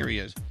 Here he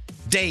is.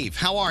 Dave,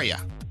 how are you?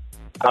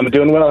 I'm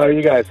doing well. How are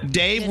you guys?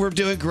 Dave, we're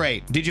doing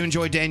great. Did you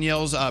enjoy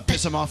Danielle's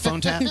piss him off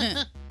phone tap?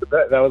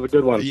 That was a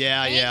good one.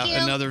 Yeah,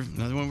 yeah. Another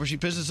one where she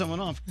pisses someone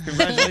off.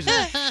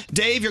 Congratulations.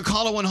 Dave, your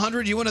caller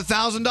 100, you win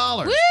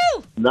 $1,000.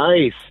 Woo!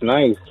 Nice.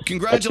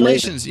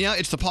 Congratulations. Yeah,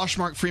 it's the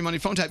Poshmark free money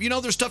phone tap. You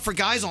know there's stuff for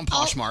guys on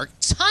Poshmark.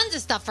 Tons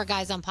of stuff for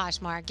guys on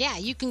Poshmark. Yeah,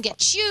 you can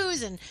get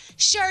shoes and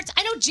shirts.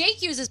 I know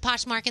Jake uses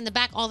Poshmark in the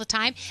back all the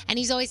time, and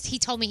he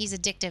told me he's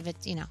addictive.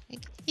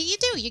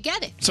 You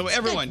get it. So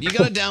everyone, you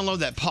got to download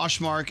that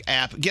Poshmark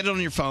app, get it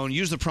on your phone,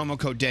 use the promo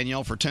code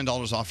Danielle for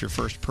 $10 off your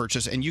first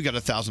purchase, and you got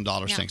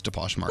 $1,000 thanks to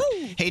Poshmark.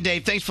 Woo. Hey,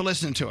 Dave, thanks for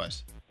listening to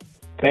us.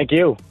 Thank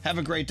you. Have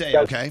a great day,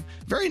 okay?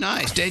 Very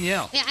nice,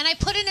 Danielle. Yeah, and I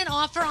put in an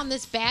offer on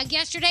this bag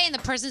yesterday, and the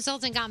person still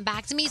hasn't gotten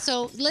back to me.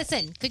 So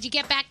listen, could you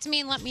get back to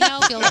me and let me know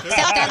if you'll accept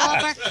that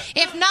offer?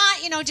 If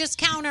not, just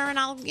counter and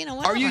I'll,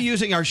 whatever. Are you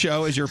using our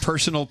show as your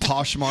personal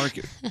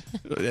Poshmark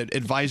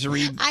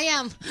advisory? I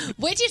am.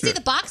 Wait till you see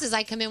the boxes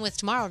I come in with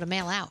tomorrow to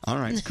mail out. All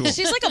right, cool.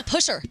 She's like a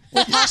pusher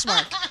with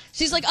Poshmark.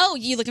 She's like, oh,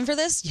 you looking for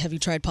this? Have you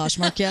tried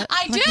Poshmark yet?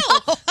 I do,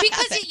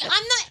 because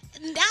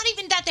I'm not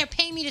even that they're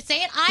paying me to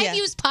say it. I've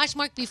used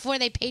Poshmark before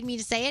they paid me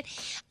to say it.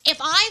 If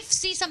I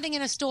see something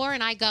in a store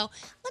and I go,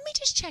 let me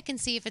just check and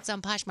see if it's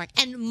on Poshmark,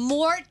 and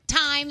more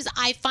times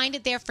I find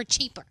it there for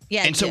cheaper.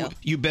 Yeah, and so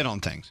you bid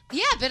on things.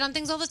 Yeah, I bid on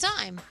things all the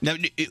time. Now,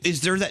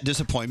 is there that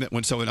disappointment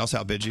when someone else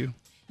outbids you?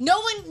 No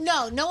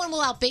one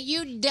will outbid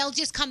you. They'll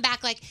just come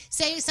back like,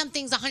 say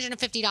something's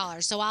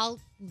 $150, so I'll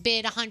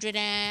bid 100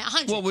 and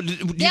 100. Well, would you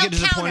They'll get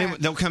disappointed?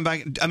 counter. They'll come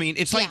back. I mean,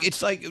 it's like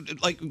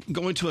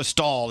going to a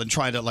stall and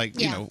trying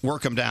to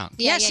work them down.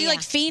 Yeah, she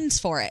like fiends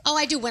for it. Oh,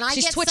 I do. When I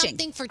She's get twitching.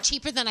 something for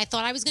cheaper than I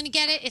thought I was going to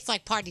get it, it's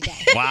like party day.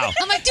 Wow.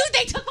 I'm like, dude,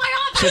 they took my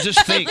offer. So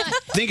just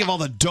think of all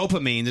the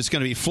dopamine that's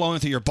going to be flowing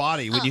through your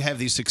body when you have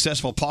these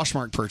successful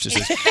Poshmark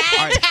purchases.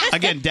 All right,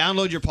 again,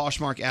 download your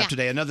Poshmark app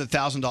today. Another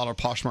 $1,000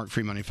 Poshmark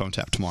free money phone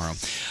tap tomorrow.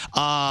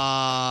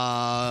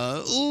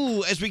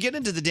 As we get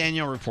into the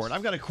Danielle report,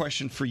 I've got a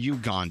question for you,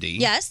 Gandhi.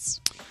 Yes.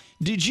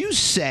 Did you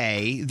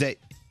say that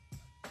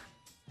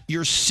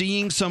you're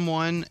seeing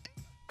someone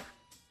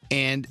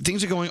and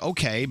things are going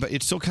okay, but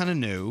it's still kind of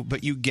new,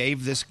 but you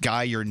gave this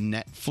guy your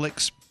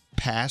Netflix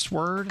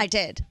password? I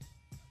did.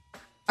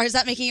 Or is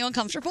that making you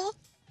uncomfortable?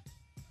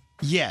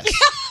 Yes.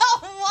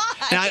 Why?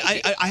 And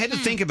I had to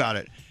think about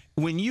it.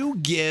 When you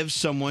give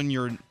someone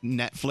your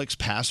Netflix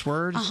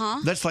password,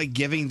 that's like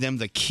giving them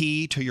the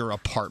key to your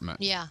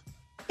apartment. Yeah.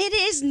 It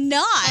is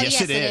not.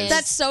 Yes, it is.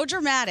 That's so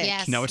dramatic.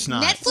 Yes. No, it's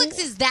not. Netflix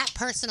is that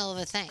personal of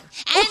a thing.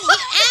 And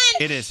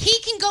It is. he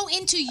can go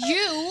into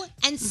you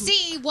and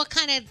see what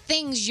kind of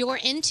things you're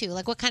into,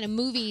 like what kind of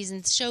movies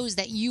and shows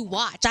that you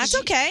watch. That's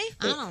okay.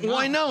 I don't know. Well,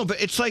 I know,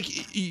 but it's like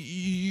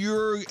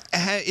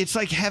it's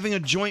like having a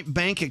joint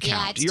bank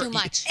account. Yeah, it's too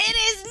much. It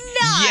is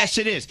not. Yes,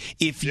 it is.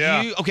 If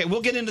you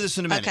we'll get into this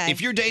in a minute. Okay.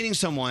 If you're dating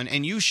someone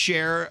and you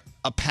share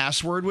a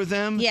password with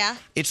them,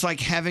 it's like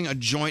having a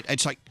joint.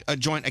 It's like a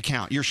joint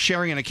account. You're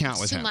sharing an account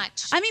with him.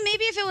 I mean,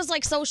 maybe if it was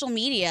like social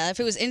media, if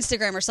it was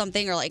Instagram or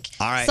something, or like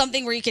All right.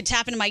 something where you could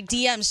tap into my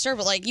DMs, sure.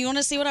 But like, you want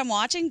to see what I'm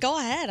watching? Go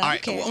ahead. I All don't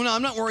right. care. Well, no,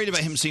 I'm not worried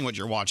about him seeing what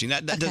you're watching.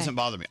 That doesn't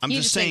bother me. I'm You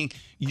just just saying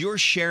think- you're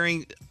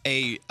sharing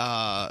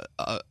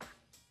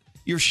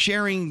you're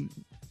sharing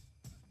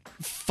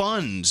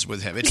funds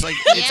with him. It's like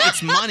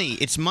it's money.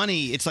 It's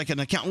money. It's like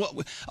an account.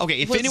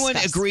 Okay, if We'll anyone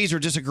discuss. agrees or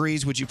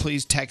disagrees, would you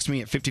please text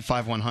me at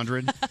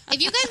 55100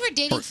 If you guys were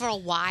dating for a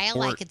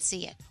while, I or- could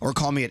see it. or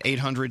call me at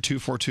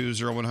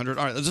 800-242-0100.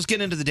 All right, let's just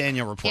get into the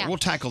Danielle report. Yeah. We'll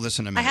tackle this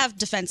in a I minute. have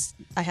defense.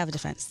 I have a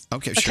defense.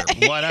 Okay, sure.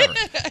 Whatever.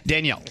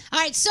 Danielle. All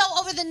right, so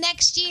over the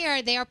next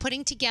year, they are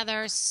putting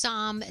together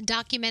some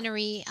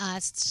documentary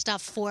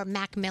stuff for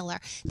Mac Miller.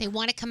 They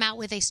want to come out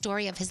with a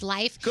story of his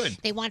life. Good.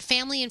 They want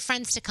family and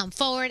friends to come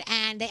forward,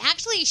 and they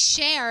actually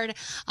shared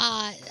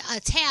a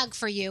tag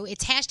for you.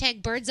 It's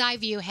hashtag Bird's Eye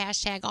View,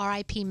 hashtag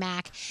RIP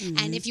Mac.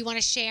 And if you want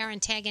to share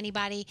and tag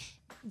anybody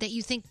that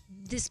you think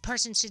this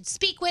person should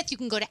speak with, you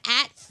can go to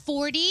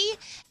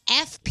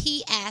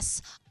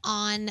 @40FPS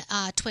on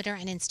Twitter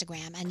and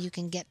Instagram, and you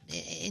can get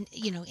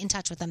in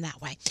touch with them that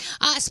way.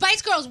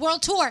 Spice Girls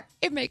World Tour.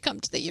 It may come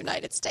to the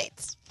United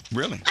States.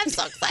 Really? I'm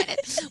so excited.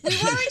 We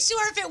weren't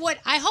sure if it would.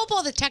 I hope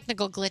all the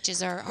technical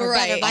glitches are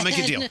better. I'll make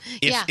a deal.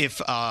 Yeah.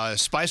 If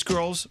Spice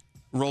Girls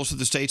rolls to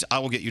the States, I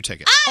will get you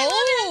tickets. I love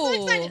it. I'm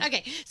so excited.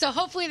 Okay, so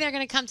hopefully they're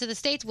going to come to the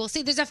States. We'll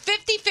see. There's a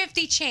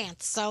 50-50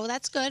 chance, so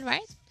that's good,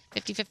 right?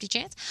 50-50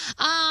 chance.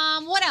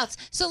 What else?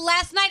 So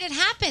last night it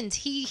happened.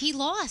 He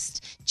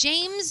lost.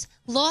 James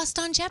lost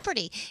on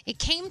Jeopardy. It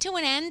came to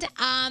an end.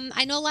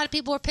 I know a lot of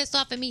people were pissed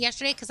off at me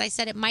yesterday because I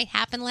said it might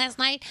happen last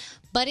night,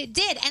 but it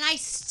did. And I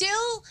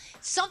still,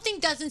 something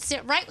doesn't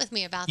sit right with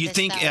me about You this.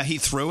 think though. he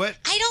threw it?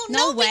 I don't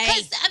No know way.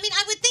 because, I mean,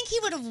 I would think he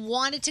would have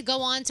wanted to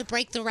go on to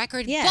break the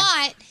record, Yeah.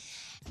 but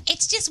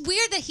it's just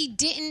weird that he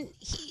didn't.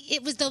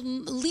 It was the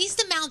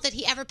least amount that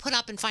he ever put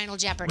up in Final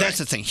Jeopardy. That's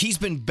the thing. He's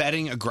been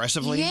betting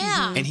aggressively,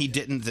 Yeah. and he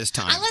didn't this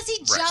time. Unless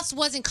he just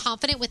wasn't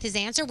confident with his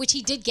answer, which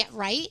he did get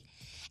right.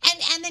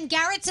 And then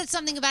Garrett said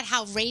something about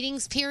how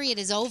ratings period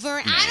is over.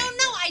 I don't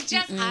know. I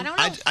don't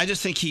know. I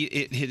just think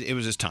it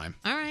was his time.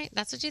 All right,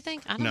 that's what you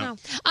think. I don't No. know.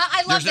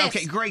 I love There's this.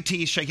 okay, Greg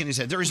T is shaking his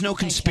head. There is no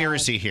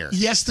conspiracy here.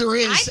 Yes, there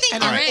is. I think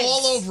and there I'm is.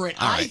 all over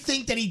it. All I right.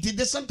 think that he did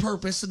this on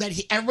purpose so that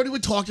everybody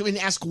would talk to him and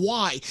ask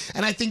why.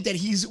 And I think that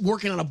he's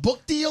working on a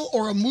book deal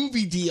or a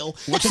movie deal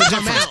What's to the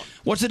come difference? out.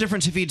 What's the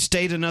difference if he'd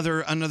stayed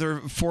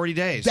another 40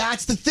 days?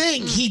 That's the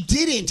thing. He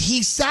didn't.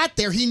 He sat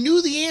there. He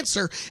knew the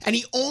answer, and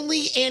he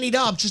only anteed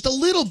up just a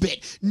little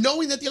bit,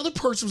 knowing that the other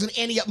person was going to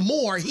ante up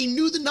more. He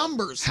knew the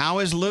numbers. How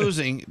is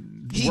losing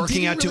He working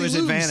didn't out to really his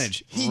lose.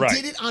 advantage? He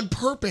did it on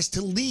purpose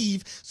to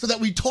leave so that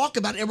we talk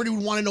about it. Everybody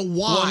would want to know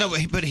why. Well, no,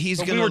 but he's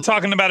But going we were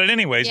talking about it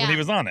anyways when Yeah. he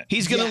was on it.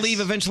 He's going to Yes. leave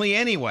eventually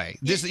anyway.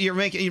 This you're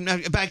making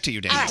back to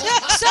you, Dan. All right.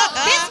 So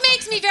this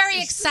makes me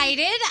very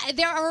excited.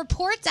 There are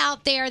reports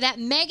out there that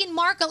Meghan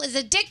Markle is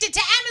addicted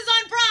to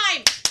Amazon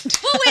Prime.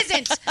 Who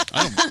isn't?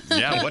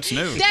 Yeah, what's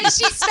new? That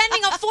she's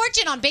spending a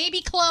fortune on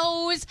baby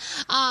clothes.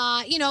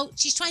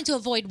 She's trying to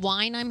avoid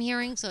wine, I'm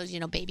hearing. So,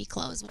 baby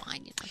clothes,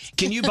 wine.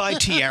 Can you buy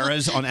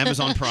tiaras on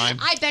Amazon Prime?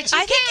 I bet you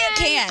I think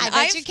you can. I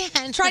bet you I've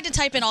can. tried to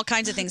type in all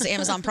kinds of things to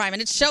Amazon Prime,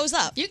 and it shows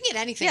up. You can get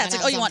anything. Yeah, on it's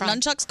like, oh, you want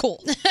Amazon Prime. nunchucks?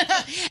 Cool.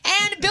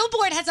 And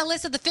Billboard has a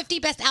list of the 50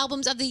 best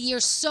albums of the year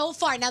so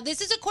far. Now,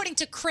 this is according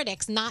to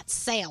critics, not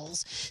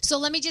sales. So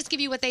let me just give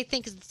you what they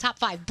think is the top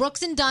 5.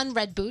 Brooks and Dunn,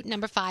 Red Boot,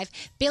 number 5.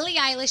 Billie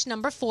Eilish,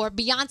 number 4. 4,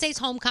 Beyonce's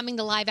Homecoming,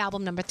 the live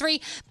album number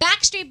 3,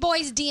 Backstreet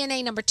Boys'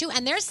 DNA number 2,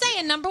 and they're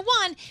saying number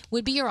 1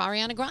 would be your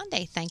Ariana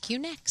Grande. Thank you,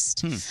 next.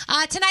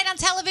 Tonight on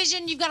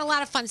television, you've got a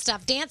lot of fun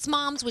stuff. Dance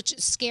Moms, which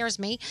scares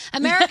me.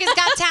 America's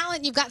Got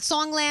Talent. You've got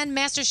Songland,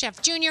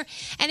 MasterChef Junior.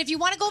 And if you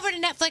want to go over to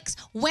Netflix,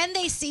 When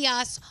They See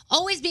Us,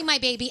 Always Be My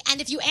Baby. And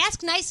if you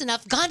ask nice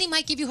enough, Gandhi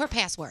might give you her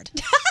password.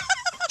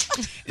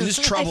 This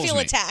troubles me. I feel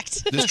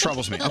attacked. This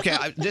troubles me. Okay,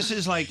 this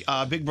is like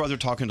Big Brother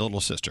talking to little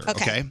sister.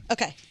 Okay.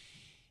 Okay.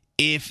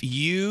 If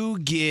you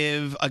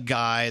give a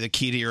guy the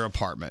key to your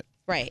apartment,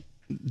 right,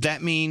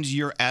 that means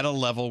you're at a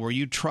level where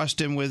you trust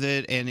him with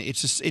it, and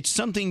it's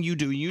something you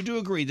do. You do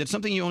agree that's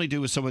something you only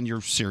do with someone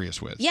you're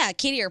serious with. Yeah,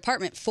 key to your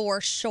apartment for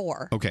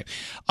sure. Okay.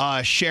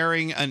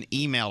 Sharing an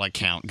email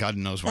account. God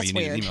knows why That's you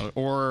need an weird. email.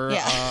 Or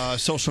Yeah. a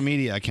social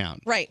media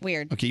account. Right,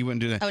 weird. Okay, you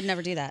wouldn't do that. I would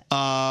never do that.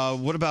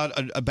 What about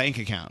a bank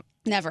account?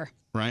 Never.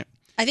 Right?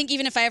 I think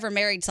even if I ever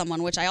married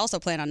someone, which I also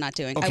plan on not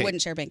doing, I Okay.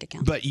 wouldn't share bank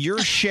accounts. But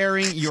you're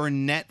sharing your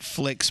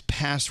Netflix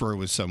password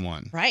with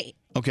someone. Right.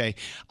 Okay.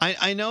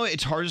 I know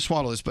it's hard to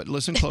swallow this, but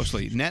listen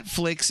closely.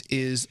 Netflix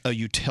is a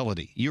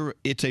utility.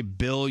 It's a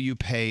bill you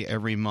pay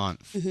every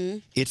month. Mm-hmm.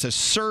 It's a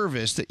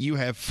service that you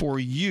have for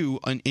you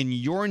in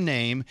your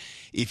name.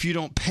 If you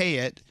don't pay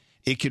it,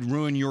 it could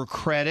ruin your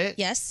credit.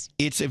 Yes.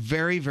 It's a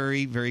very,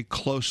 very, very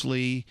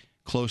closely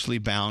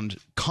bound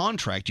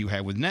contract you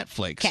have with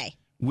Netflix. Okay.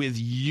 With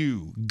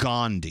you,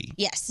 Gandhi.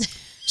 Yes.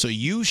 So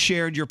you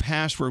shared your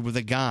password with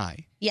a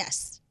guy,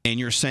 Yes. and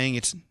you're saying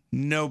it's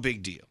no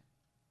big deal.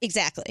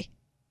 Exactly.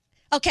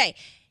 Okay.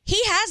 He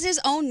has his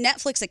own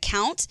Netflix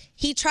account.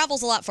 He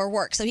travels a lot for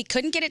work, so he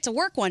couldn't get it to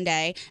work one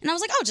day. And I was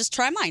like, oh, just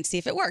try mine, see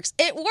if it works.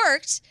 It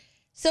worked.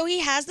 So he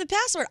has the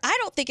password. I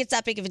don't think it's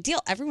that big of a deal.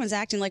 Everyone's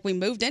acting like we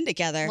moved in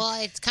together.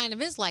 Well, it kind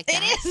of is like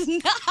that. It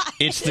is not.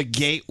 It's the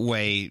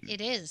gateway It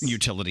is.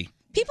 utility.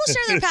 People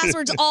share their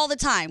passwords all the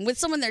time with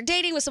someone they're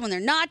dating, with someone they're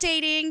not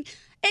dating.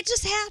 It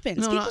just happens.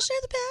 No, People no, share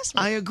the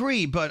password. I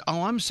agree, but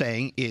all I'm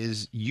saying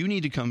is you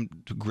need to come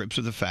to grips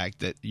with the fact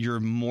that you're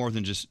more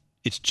than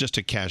it's just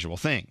a casual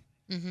thing.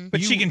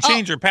 But she can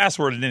change her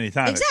password at any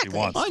time if she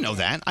wants. I know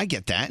that. I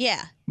get that.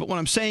 Yeah. But what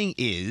I'm saying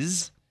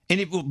is,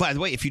 by the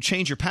way, if you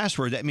change your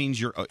password, that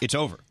means it's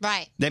over.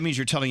 Right. That means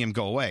you're telling him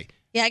go away.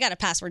 Yeah, I got a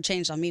password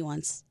changed on me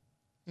once.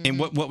 And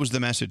what was the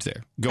message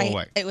there? Go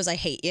away. It was I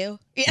hate you.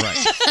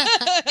 Right.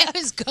 It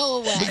was go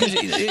away. Because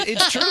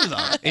it's true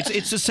though.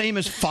 It's the same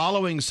as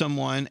following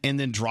someone and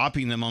then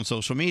dropping them on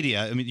social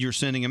media. I mean, you're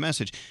sending a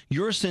message.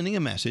 You're sending a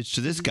message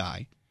to this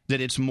guy that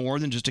it's more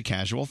than just a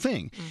casual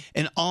thing.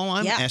 And all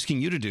I'm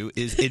asking you to do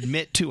is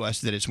admit to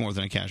us that it's more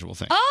than a casual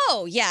thing.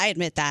 Oh, yeah, I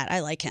admit that.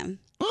 I like him.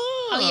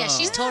 Oh, yeah,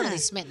 she's totally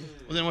smitten.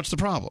 Well, then what's the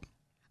problem?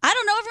 I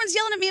don't know. Everyone's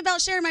yelling at me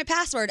about sharing my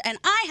password. And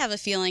I have a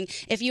feeling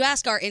if you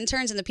ask our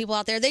interns and the people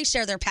out there, they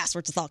share their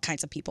passwords with all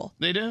kinds of people.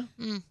 They do?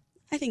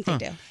 I think they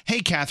do. Hey,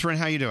 Catherine,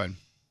 how you doing?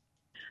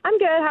 I'm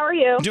good. How are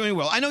you? Doing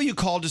well. I know you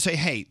called to say,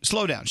 hey,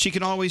 slow down. She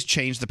can always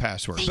change the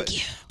password.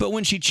 But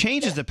when she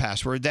changes the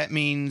password, that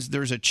means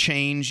there's a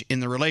change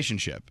in the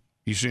relationship.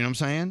 You see what I'm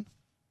saying?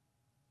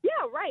 Yeah,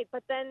 right.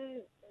 But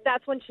then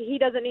that's when he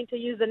doesn't need to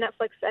use the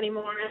Netflix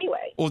anymore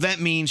anyway. Well, that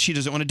means she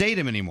doesn't want to date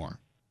him anymore.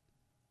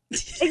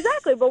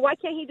 Exactly. But why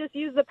can't he just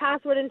use the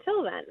password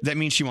until then? That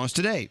means she wants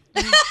to date.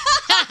 Well,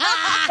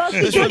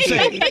 That's what I'm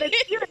saying. but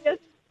it's serious.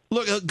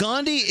 Look,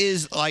 Gandhi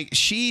is like,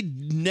 she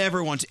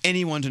never wants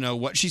anyone to know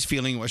what she's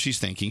feeling, what she's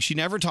thinking. She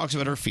never talks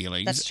about her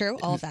feelings. That's true.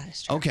 All of that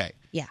is true. Okay.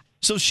 Yeah.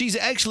 So she's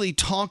actually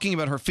talking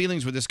about her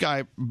feelings with this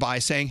guy by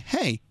saying,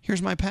 hey,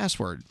 here's my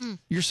password.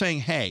 You're saying,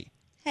 hey,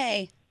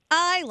 Hey,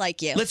 I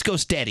like you. let's go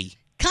steady.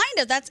 Kind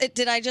of. That's it.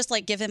 Did I just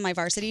like give him my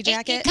varsity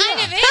jacket? It kind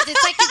of is.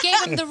 It's like you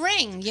gave him the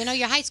ring,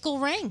 your high school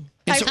ring.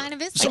 And It so- kind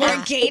of is. so like our-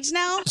 that. engaged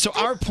now? So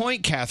our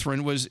point,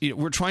 Catherine, was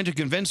we're trying to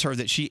convince her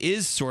that she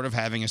is sort of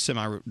having a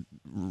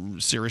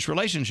semi-serious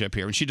relationship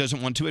here, and she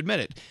doesn't want to admit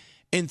it.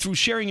 And through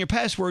sharing your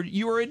password,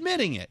 you are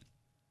admitting it.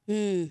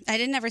 I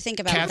didn't ever think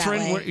about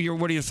Catherine, it that way.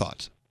 what are your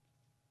thoughts?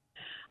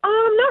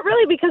 Not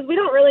really, because we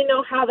don't really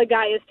know how the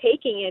guy is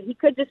taking it. He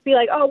could just be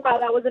like, oh, wow,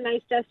 that was a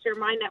nice gesture.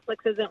 My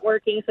Netflix isn't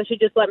working, so she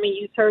just let me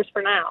use hers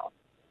for now.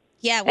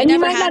 Yeah, we And you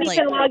never might had not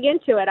even log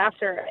into it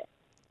after it.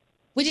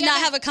 We did not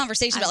have a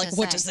conversation I was about like gonna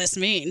what say. does this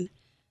mean?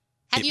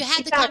 Have you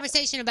had the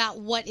conversation about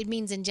what it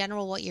means in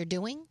general, what you're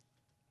doing?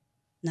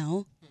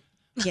 No.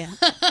 Yeah.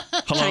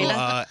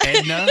 Hello,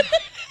 Edna.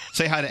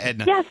 Say hi to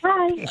Edna. Yes,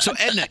 hi. So,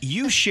 Edna,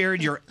 you shared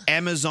your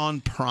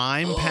Amazon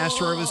Prime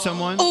password with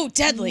someone? Oh,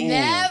 deadly.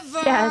 Never.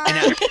 Yes.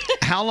 And now,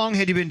 how long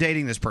had you been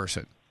dating this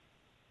person?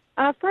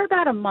 For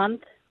about a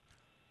month.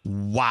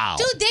 Wow.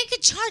 Dude, they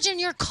could charge on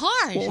your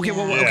card.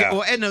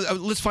 Well, Edna,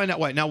 let's find out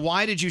why. Now,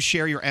 why did you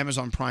share your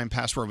Amazon Prime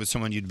password with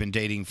someone you'd been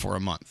dating for a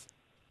month?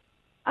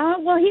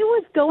 Well, he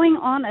was going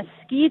on a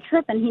ski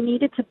trip, and he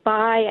needed to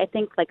buy, I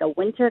think, like a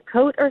winter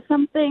coat or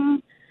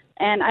something.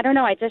 And I don't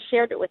know, I just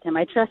shared it with him.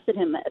 I trusted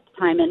him at the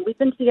time, and we've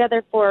been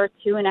together for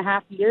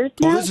 2.5 years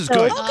now. Well, this is so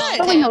good. It's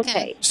going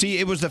okay. See,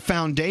 it was the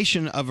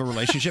foundation of a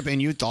relationship, and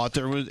you thought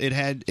it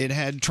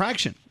had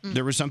traction.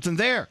 There was something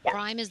there.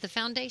 Prime is the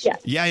foundation.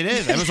 Yeah, it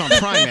is. Amazon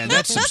Prime, man.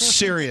 That's some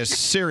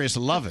serious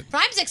loving.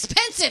 Prime's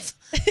expensive.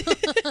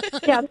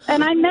 Yeah,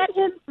 and I met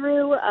him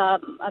through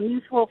a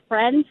mutual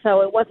friend,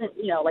 so it wasn't,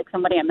 like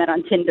somebody I met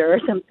on Tinder or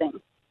something.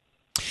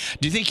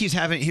 Do you think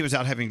he was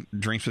out having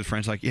drinks with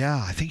friends like,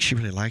 yeah, I think she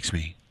really likes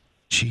me.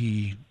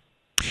 She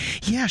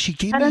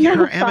gave me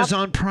her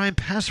Amazon Prime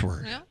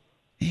password.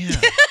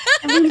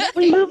 And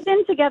we moved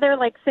in together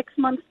like 6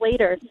 months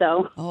later,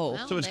 so.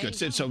 So it's good.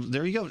 So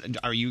there you go.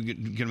 Are you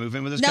going to move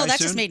in with this No, guy that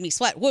soon? just made me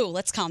sweat. Whoa,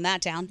 let's calm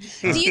that down.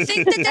 Do you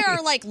think that there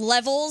are like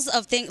levels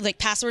of things, like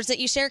passwords that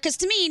you share? Because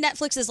to me,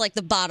 Netflix is like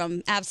the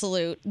bottom,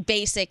 absolute,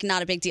 basic,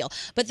 not a big deal.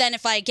 But then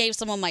if I gave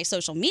someone my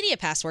social media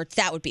password,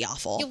 that would be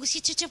awful.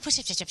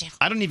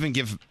 I don't even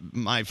give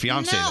my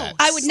fiance that.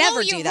 I would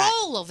never Slow do your that.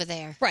 roll over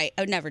there. Right,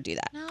 I would never do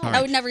that. All I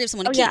right. would never give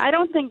someone a Oh key. yeah, I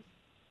don't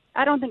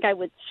think I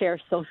would share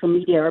social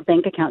media or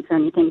bank accounts or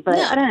anything, but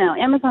I don't know.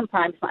 Amazon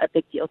Prime's not a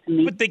big deal to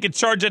me. But they could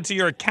charge that to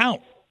your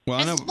account. Well,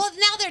 I know. Well,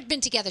 now they've been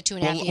together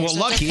 2.5 Well, years. so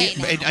lucky.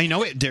 it's okay now. I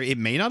know it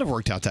may not have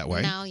worked out that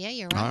way. No, yeah,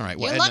 you're right. All right.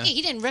 Well, You're and, lucky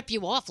he didn't rip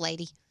you off,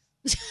 lady.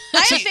 I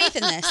have faith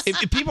in this.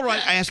 If people are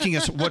asking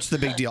us what's the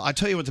big deal, I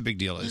tell you what the big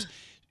deal is.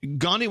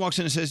 Gandhi walks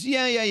in and says,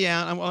 yeah.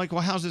 And I'm like,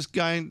 well, how's this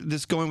going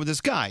with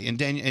this guy?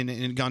 And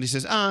and Gandhi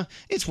says,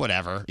 it's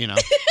whatever,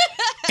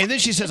 And then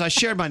she says, I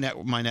shared my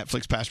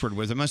Netflix password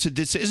with him. I said,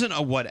 this isn't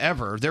a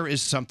whatever. There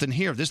is something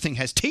here. This thing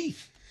has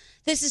teeth.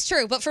 This is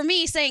true, but for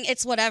me, saying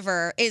it's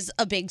whatever is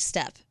a big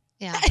step.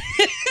 Yeah,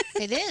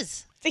 it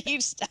is. It's a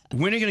huge step.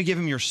 When are you going to give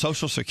him your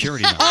social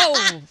security number?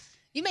 Oh,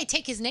 you may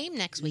take his name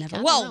next week.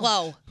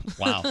 Whoa.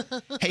 Wow.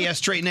 Hey,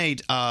 Straight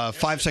Nate,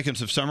 5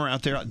 Seconds of Summer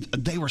out there.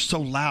 They were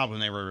so loud when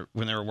they were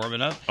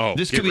warming up. Oh,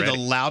 this get could be ready.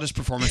 the loudest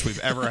performance we've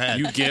ever had.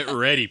 You get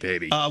ready,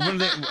 baby.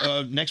 When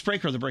are they, next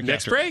break or the break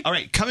Next after? break. All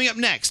right, coming up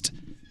next,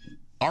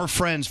 our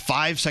friends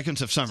 5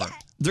 Seconds of Summer.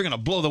 They're going to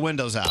blow the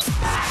windows out.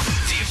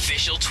 The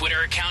official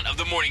Twitter account of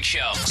the morning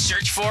show.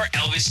 Search for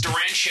Elvis Duran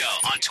Show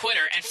on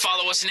Twitter and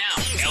follow us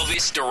now.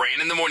 Elvis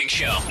Duran in the Morning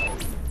Show.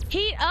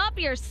 Heat up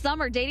your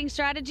summer dating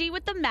strategy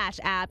with the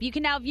Match app. You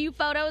can now view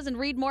photos and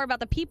read more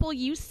about the people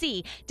you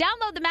see.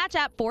 Download the Match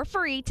app for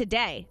free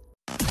today.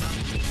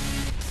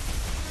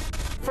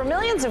 For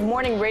millions of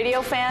morning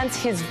radio fans,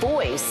 his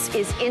voice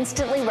is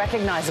instantly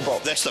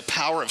recognizable. That's the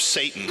power of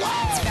Satan.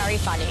 It's very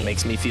funny. It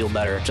makes me feel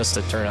better just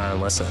to turn on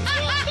and listen.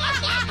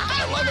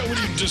 I love it when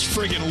you just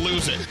friggin'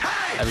 lose it.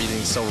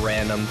 Everything's so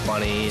random,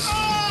 funny.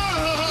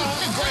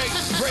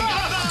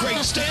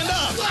 Great, stand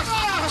up.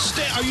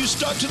 Are you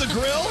stuck to the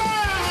grill?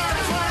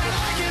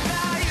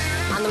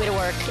 On the way to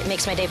work, it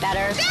makes my day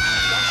better.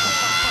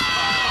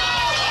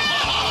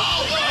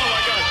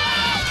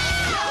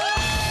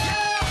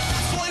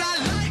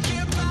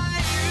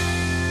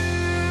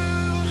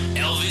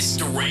 Elvis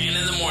Duran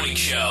in the Morning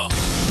Show.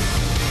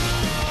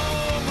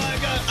 Oh my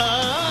God.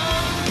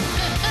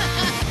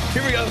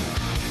 Here we go.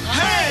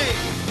 Hey!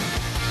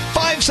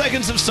 5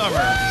 Seconds of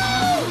Summer.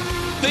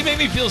 They make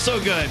me feel so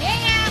good.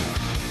 Yeah.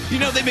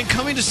 They've been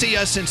coming to see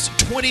us since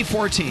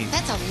 2014.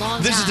 That's a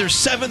long time. This is their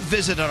 7th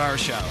visit on our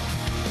show.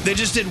 They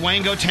just did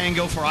Wango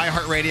Tango for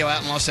iHeartRadio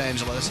out in Los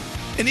Angeles.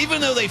 And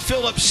even though they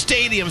filled up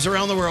stadiums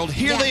around the world,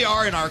 here they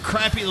are in our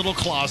crappy little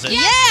closet.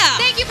 Yes. Yeah.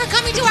 Thank you for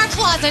coming to our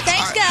closet.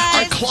 Thanks,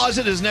 guys. Our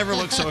closet has never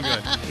looked so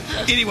good.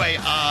 Anyway,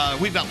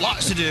 we've got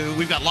lots to do.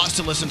 We've got lots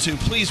to listen to.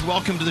 Please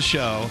welcome to the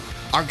show.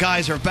 Our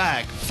guys are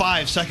back.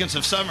 5 Seconds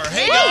of Summer.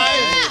 Hey,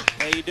 guys.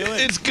 How you doing?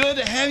 It's good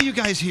to have you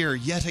guys here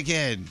yet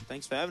again.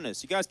 Thanks for having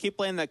us. You guys keep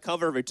playing that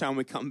cover every time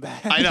we come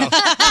back. I know.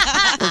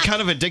 We're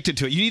kind of addicted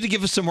to it. You need to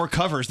give us some more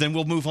covers, then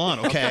we'll move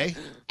on, okay?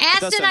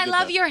 Aston, I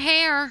love your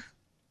hair.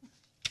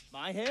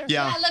 My hair?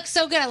 Yeah. It looks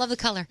so good. I love the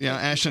color. Yeah,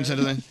 Ashton said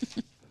that.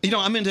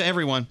 I'm into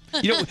everyone.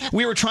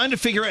 We were trying to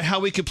figure out how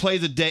we could play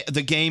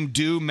the game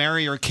Do,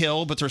 Marry, or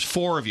Kill, but there's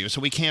 4 of you,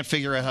 so we can't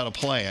figure out how to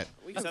play it.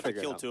 We just have to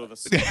kill 2 of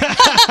us.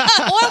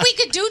 Or we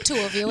could do 2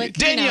 of you.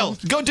 Daniel,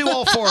 go do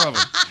all 4 of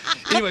them.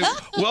 Anyway,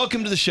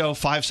 welcome to the show,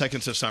 5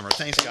 Seconds of Summer.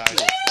 Thanks, guys.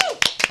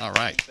 All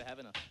right. Thanks for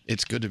having us.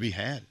 It's good to be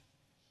had.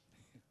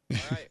 All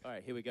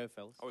right, here we go,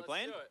 fellas. Are we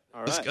playing?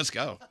 All right. Let's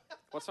go.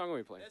 What song are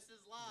we playing? This is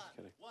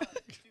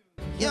live.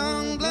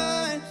 Young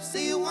blood,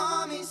 say you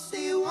want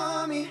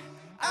me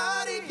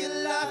out of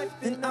your life,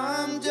 and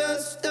I'm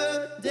just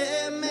a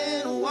dead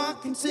man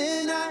walking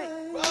tonight.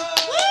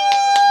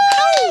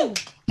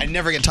 I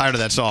never get tired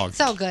of that song.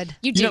 So good.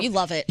 You do. You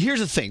love it.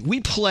 Here's the thing.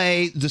 We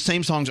play the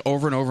same songs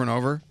over and over and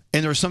over.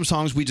 And there are some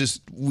songs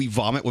we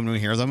vomit when we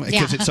hear them.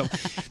 Because it's so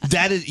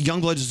that is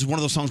Youngblood is one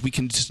of those songs we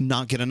can just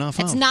not get enough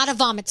of. It's not a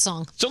vomit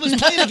song. So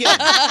let's play it again.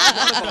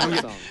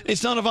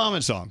 It's not a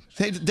vomit song.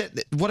 Hey,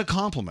 what a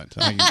compliment.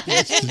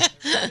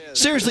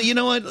 Seriously, you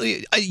know what?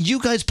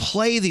 You guys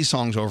play these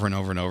songs over and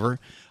over and over.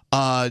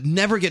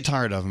 Never get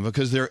tired of them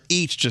because they're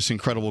each just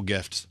incredible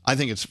gifts. I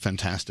think it's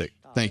fantastic.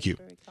 Thank you.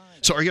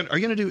 So are you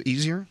going to do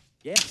easier?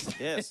 Yes.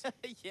 Yes.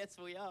 Yes,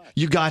 we are.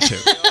 You got to.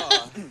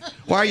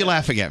 Why are you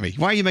laughing at me?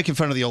 Why are you making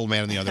fun of the old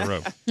man in the other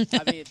room?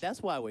 I mean,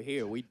 that's why we're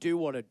here. We do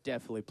want to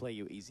definitely play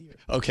you easier.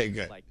 Okay,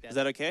 good. Is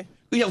that okay?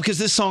 Yeah, because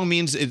this song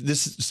means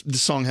this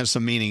song has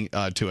some meaning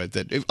to it.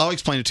 That I'll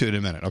explain it to you in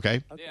a minute.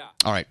 Okay. Yeah.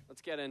 All right.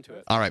 Let's get into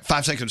it. All right.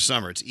 5 Seconds of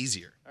Summer. It's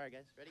easier. All right,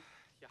 guys. Ready?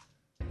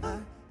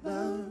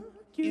 Love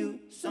you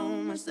so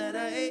much that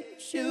I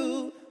hate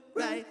you.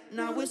 Right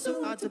now it's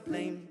so hard to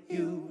blame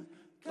you,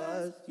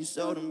 'cause you're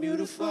so damn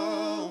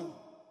beautiful.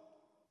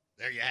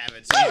 There you have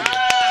it.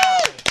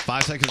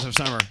 5 Seconds of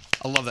Summer.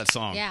 I love that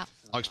song. Yeah.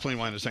 I'll explain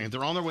why in a second.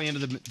 They're on their way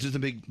into the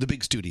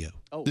big studio.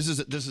 Oh. This is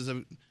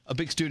a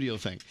big studio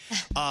thing.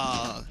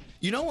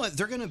 You know what?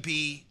 They're going to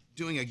be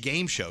doing a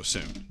game show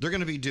soon. They're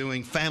going to be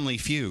doing Family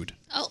Feud.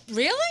 Oh,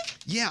 really?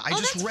 Yeah, I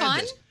just that's read fun.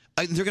 this.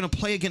 They're going to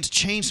play against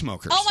chain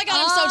smokers. Oh my God,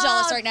 I'm so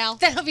jealous right now.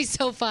 That'll be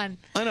so fun.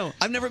 I know.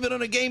 I've never been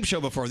on a game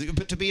show before,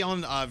 but to be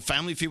on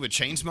Family Feud with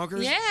chain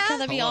smokers? Yeah,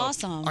 that'd be Hello.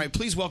 awesome. All right,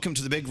 please welcome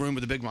to the big room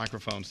with the big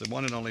microphones, the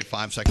one and only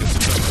 5 Seconds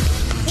of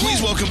Summer.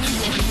 Please welcome.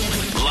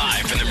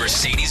 Live from the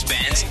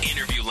Mercedes-Benz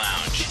Interview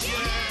Lounge.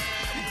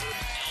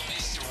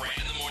 Elvis Duran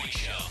in the Morning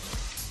Show.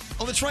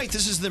 Oh, that's right.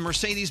 This is the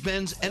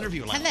Mercedes-Benz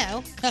Interview Lounge.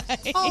 Hello.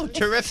 Oh,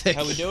 terrific.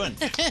 How we doing?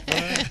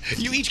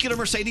 You each get a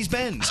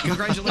Mercedes-Benz.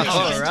 Congratulations.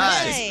 All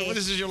right.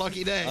 This is your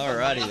lucky day. All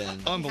righty then.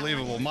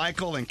 Unbelievable.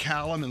 Michael and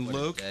Callum and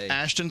Luke,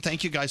 Ashton,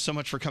 thank you guys so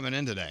much for coming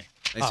in today.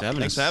 Thanks for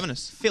having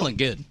us. Feeling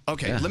good.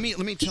 Okay, Yeah. let me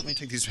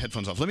take these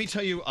headphones off. Let me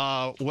tell you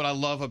what I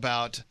love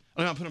about.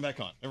 Oh, no, I'll put them back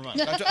on. Never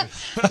mind.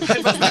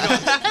 Headphones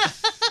back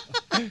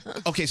on.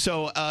 Okay,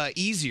 so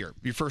Easier,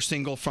 your first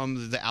single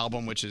from the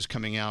album, which is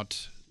coming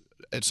out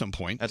at some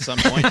point.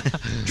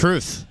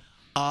 Truth.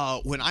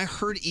 When I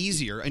heard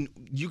Easier, and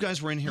you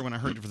guys were in here when I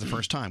heard it for the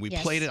first time. We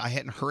Yes. played it. I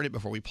hadn't heard it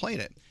before we played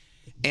it,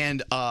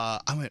 and I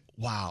went,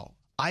 "Wow,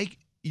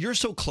 you're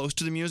so close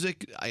to the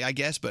music, I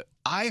guess." But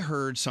I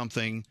heard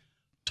something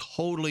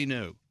totally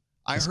new.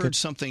 I heard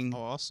something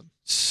awesome.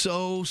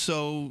 So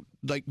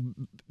like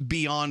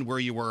beyond where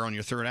you were on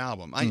your third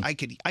album. I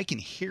can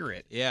hear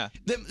it. Yeah.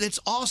 It's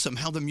awesome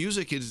how the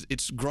music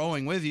it's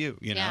growing with you,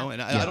 you know. Yeah.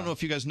 And I don't know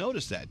if you guys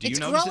noticed that. Do It's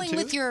you notice growing it too?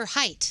 with your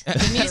height.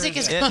 The music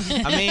is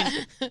growing. I mean,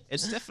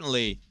 it's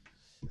definitely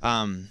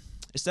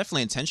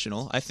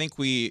intentional. I think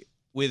with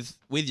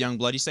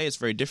Youngblood, you say it's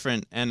very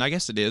different, and I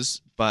guess it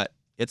is, but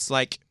it's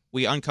like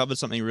we uncovered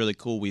something really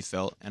cool we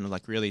felt, and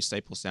like really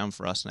staple sound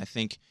for us. And I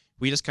think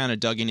we just kind of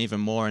dug in even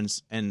more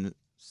and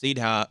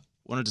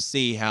wanted to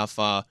see how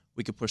far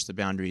we could push the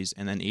boundaries.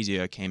 And then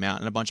Easier came out,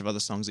 and a bunch of other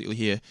songs that you'll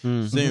hear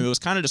soon. It was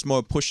kind of just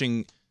more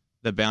pushing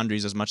the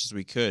boundaries as much as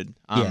we could.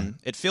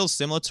 It feels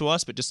similar to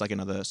us, but just like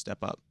another step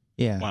up.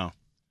 Yeah. Wow.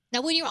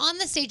 Now, when you're on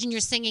the stage and you're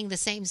singing the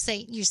same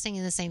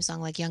song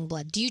like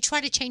Youngblood, do you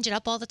try to change it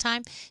up all the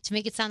time to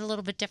make it sound a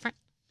little bit different?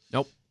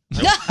 Nope.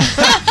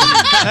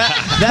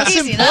 That's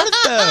Easy important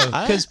though,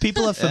 I- because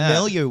people are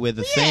familiar with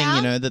the thing, Yeah.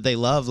 you know, that they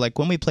love. Like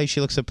when we play "She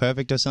Looks So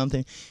Perfect" or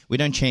something, we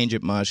don't change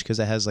it much because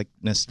it has like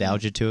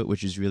nostalgia to it,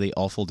 which is really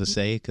awful to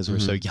say because we're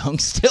so young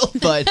still.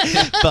 But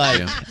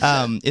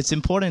it's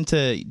important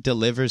to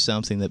deliver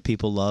something that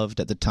people loved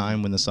at the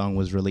time when the song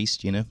was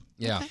released. You know.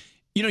 Yeah.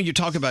 You know, you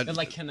talk about It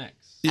like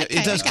connects. Yeah,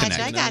 it does I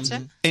connect.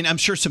 gotcha. And I'm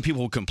sure some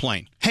people will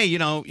complain. Hey, you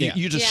know,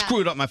 you just Yeah.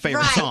 screwed up my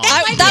favorite Right. song.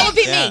 That would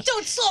be Yeah. me.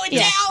 Don't slow it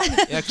down.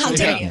 Actually,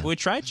 dare you. we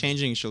tried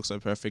changing "She Looks So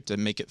Perfect" to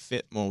make it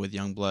fit more with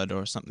Youngblood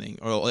or something,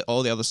 or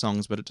all the other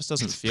songs, but it just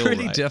doesn't feel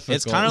pretty right. difficult.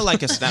 It's kind of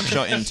like a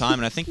snapshot in time,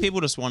 and I think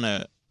people just want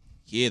to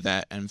hear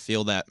that and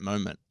feel that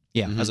moment,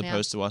 Yeah. as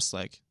opposed to us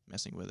like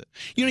messing with it.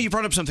 You know, you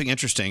brought up something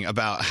interesting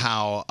about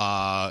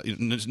how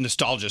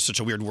nostalgia is such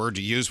a weird word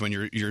to use when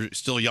you're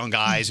still young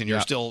guys and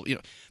you're still, you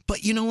know.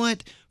 But you know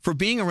what? For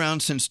being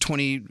around since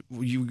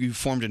you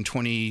formed in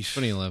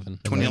 2011.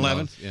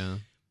 2011. Yeah.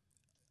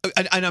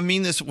 And I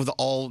mean this with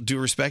all due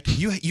respect.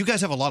 You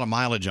guys have a lot of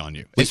mileage on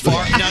you. As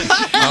far we know. you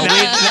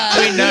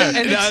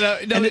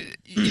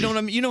know what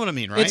I mean. You know what I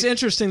mean, right? It's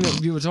interesting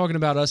that you were talking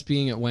about us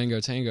being at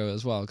Wango Tango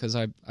as well, because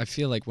I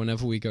feel like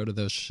whenever we go to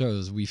those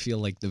shows, we feel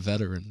like the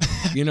veteran.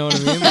 You know what I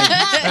mean?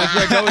 Like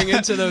we're going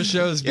into those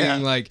shows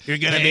being like, You're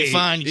gonna "Hey, be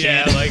fine, kid."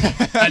 Yeah, like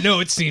I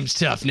know it seems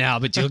tough now,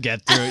 but you'll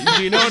get through it.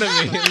 Do you know what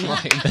I mean?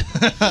 Like,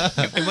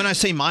 And when I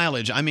say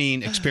mileage, I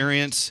mean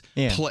experience.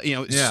 Yeah.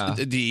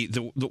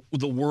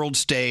 The world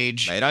stage.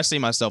 Mate, I see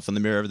myself in the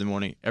mirror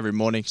every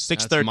morning.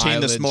 6:13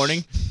 this mileage.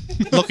 morning.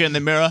 Looking in the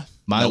mirror.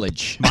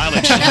 Mileage.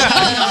 Mileage.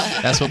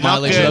 That's what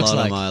mileage good. looks A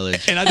lot like. of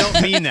mileage. And I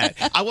don't mean that.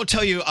 I will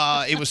tell you,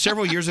 it was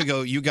several years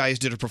ago, you guys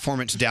did a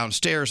performance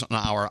downstairs on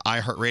our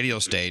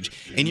iHeartRadio stage,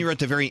 and you were at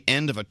the very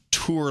end of a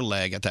tour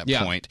leg at that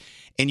point,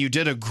 and you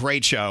did a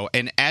great show.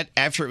 And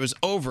after it was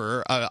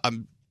over,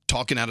 I'm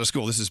talking out of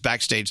school. This is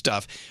backstage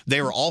stuff.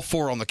 They were all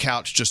four on the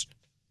couch just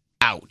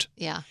out.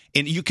 Yeah.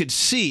 And I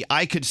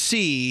could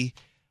see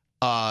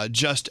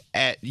just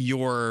at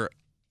your,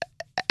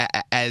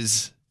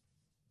 as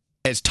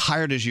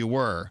tired as you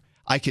were,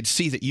 I could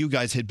see that you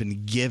guys had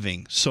been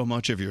giving so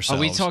much of yourselves.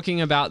 are we talking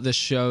about the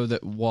show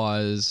that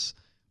was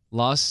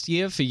last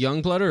year for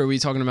Youngblood, or are we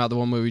talking about the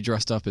one where we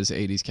dressed up as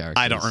 80s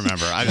characters? I don't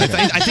remember. I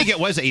think it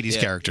was 80s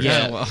characters.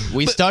 Yeah, well.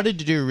 we started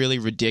to do really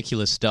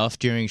ridiculous stuff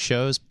during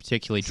shows,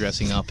 particularly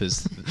dressing up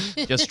as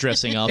just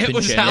dressing up in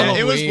general.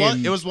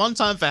 It was one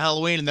time for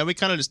Halloween, and then we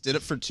kind of just did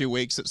it for 2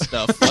 weeks at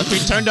stuff. Like we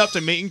turned up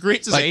to meet and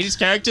greets as 80s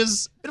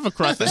characters. Bit of a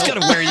cry for That's help.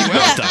 got to wear you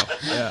out, though.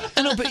 Yeah.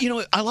 I know, but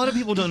a lot of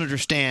people don't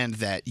understand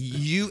that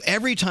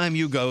every time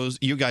you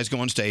guys go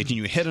on stage and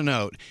you hit a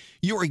note,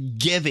 you're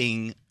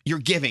giving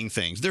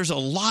things. There's a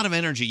lot of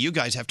energy you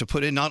guys have to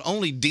put in, not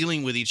only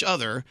dealing with each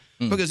other,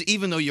 because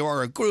even though you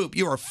are a group,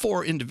 you are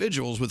 4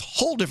 individuals with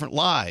whole different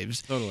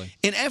lives. Totally.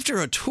 And after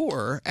a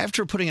tour,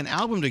 after putting an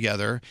album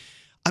together,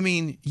 I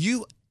mean,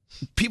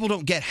 people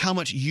don't get how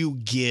much you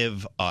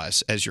give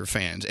us as your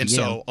fans. And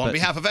so on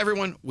behalf of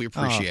everyone, we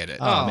appreciate it.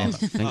 Oh, man.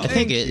 I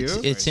think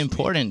it's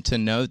important to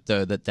note,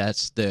 though, that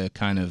that's the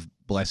kind of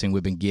blessing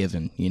we've been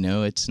given.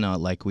 It's not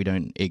like we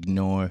don't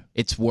ignore.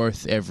 It's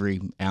worth every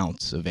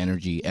ounce of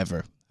energy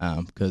ever,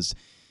 because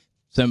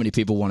so many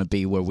people want to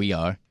be where we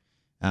are,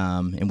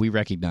 and we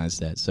recognize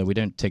that. So we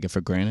don't take it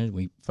for granted.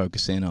 We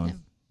focus in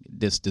on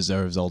this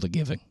deserves all the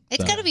giving.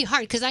 It's got to be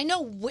hard because I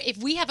know if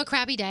we have a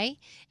crappy day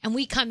and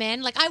we come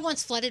in, like I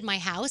once flooded my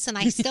house and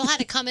I still had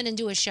to come in and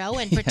do a show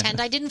and pretend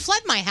I didn't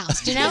flood my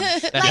house,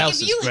 That like house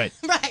if you, is great.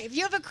 Right, if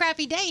you have a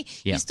crappy day,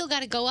 Yeah. you still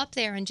got to go up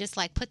there and just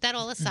like put that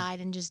all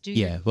aside and just do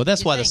Yeah, your, well,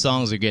 that's your why the thing.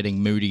 songs are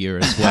getting moodier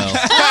as well.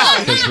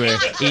 Because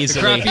we're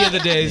easily... The crappier the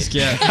days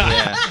get.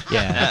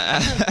 Yeah.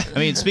 I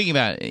mean, speaking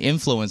about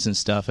influence and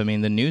stuff, I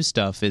mean, the new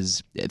stuff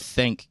is,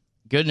 thank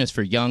goodness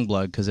for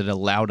Youngblood, because it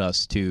allowed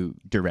us to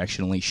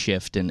directionally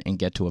shift and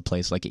get to a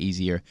place like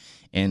easier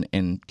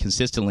and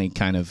consistently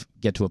kind of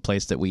get to a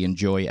place that we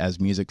enjoy as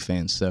music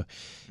fans. So,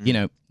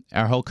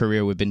 our whole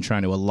career we've been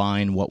trying to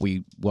align what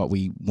we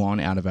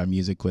want out of our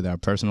music with our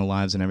personal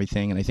lives and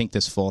everything. And I think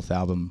this 4th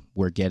album,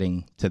 we're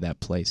getting to that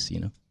place,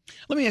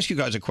 Let me ask you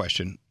guys a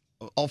question,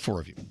 all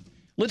 4 of you.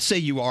 Let's say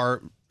you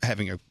are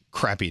having a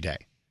crappy day.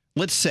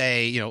 Let's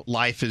say,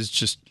 life is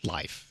just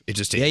life. It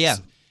just is. Yeah.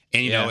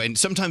 And and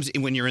sometimes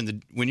when you're in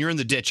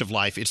the ditch of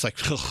life, it's like,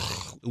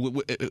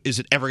 is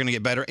it ever going to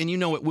get better? And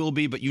it will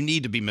be, but you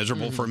need to be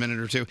miserable for a minute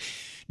or two.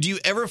 Do you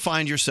ever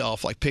find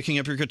yourself like picking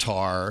up your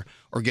guitar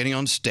or getting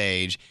on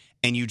stage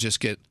and you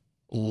just get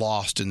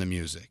lost in the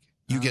music?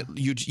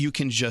 You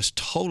can just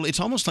totally.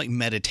 It's almost like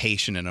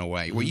meditation in a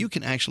way, where you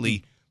can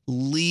actually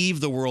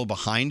leave the world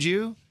behind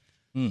you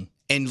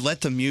and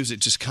let the music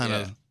just kind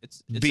of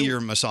be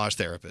your massage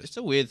therapist. It's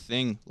a weird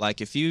thing.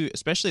 Like if you,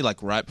 especially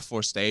like right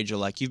before stage, or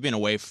like you've been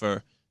away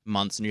for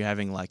months and you're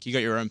having like, you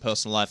got your own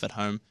personal life at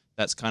home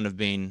that's kind of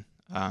been,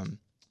 I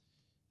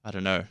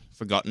don't know,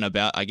 forgotten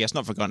about, I guess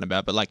not forgotten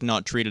about, but like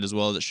not treated as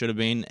well as it should have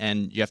been.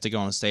 And you have to go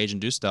on stage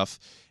and do stuff.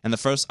 And I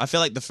feel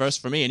like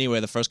for me anyway,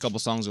 the first couple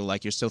songs are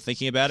like, you're still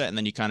thinking about it. And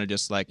then you kind of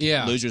just like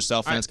lose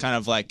yourself. And it's kind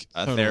of like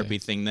a therapy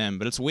thing then,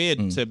 but it's weird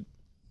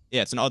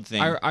it's an odd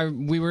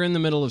thing. We were in the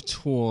middle of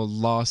tour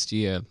last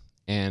year,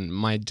 and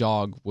my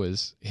dog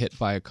was hit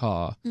by a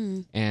car,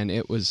 and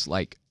it was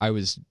like I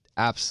was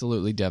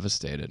absolutely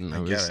devastated, and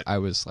I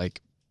was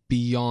like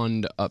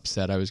beyond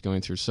upset. I was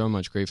going through so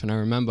much grief, and I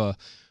remember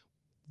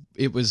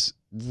it was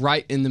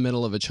right in the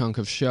middle of a chunk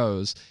of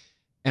shows,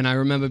 and I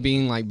remember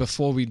being like,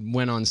 before we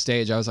went on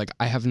stage, I was like,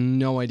 I have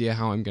no idea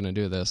how I'm going to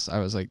do this. I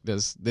was like,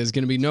 there's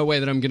going to be no way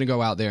that I'm going to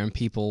go out there and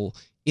people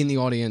in the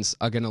audience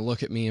are going to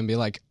look at me and be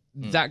like,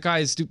 that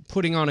guy's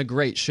putting on a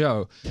great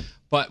show.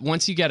 But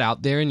once you get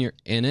out there and you're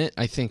in it,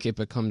 I think it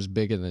becomes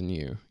bigger than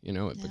you.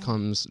 It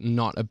becomes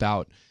not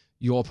about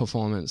your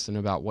performance and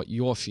about what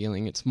you're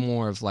feeling. It's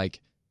more of like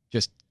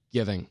just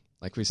giving,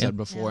 like we said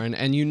before. Yeah.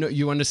 And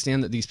you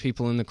understand that these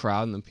people in the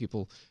crowd and the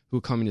people who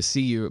are coming to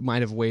see you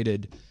might have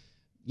waited,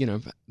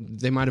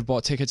 they might have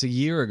bought tickets a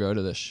year ago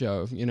to this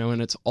show, and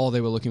it's all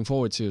they were looking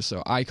forward to.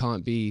 So I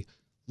can't be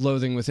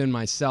loathing within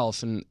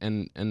myself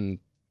and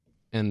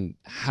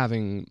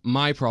having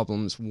my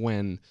problems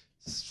when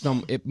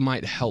it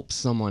might help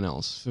someone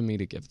else for me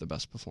to give the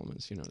best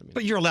performance. You know what I mean?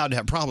 But you're allowed to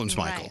have problems,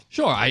 Michael. Right.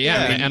 Sure, I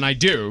am, and I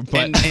do.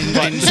 But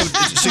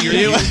so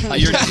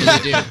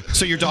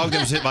your dog that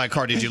was hit by a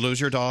car. Did you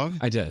lose your dog?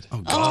 I did.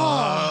 Oh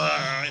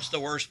God, it's the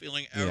worst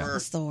feeling ever. Yeah.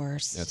 It's the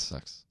worst. That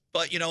sucks.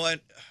 But you know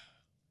what?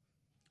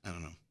 I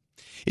don't know.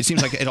 It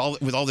seems like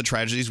with all the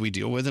tragedies we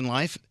deal with in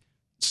life,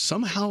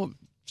 somehow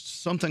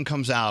something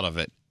comes out of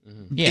it.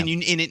 Mm-hmm. Yeah.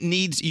 And it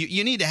needs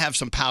you need to have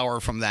some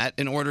power from that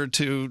in order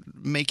to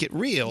make it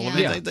real.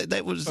 Yeah. I mean,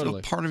 that was a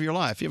part of your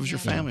life. It was your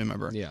family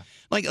member. Yeah.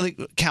 Like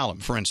Callum,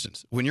 for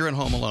instance, when you're at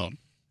home alone.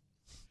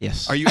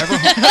 Yes. Are you ever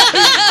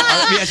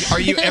are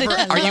you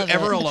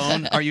ever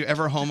alone? Are you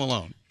ever home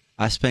alone?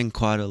 I spend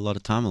quite a lot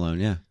of time alone,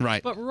 yeah.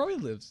 Right. But Roy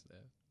lives there.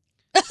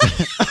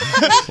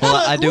 Well,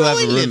 I do have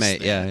a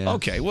roommate, yeah.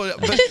 Okay, well,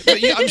 but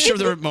I'm sure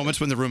there are moments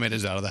when the roommate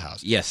is out of the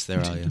house. Yes, there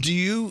are, yeah. Do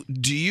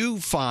you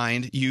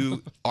find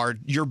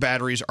your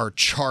batteries are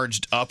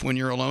charged up when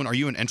you're alone? Are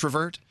you an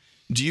introvert?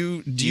 Do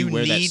you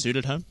wear need that suit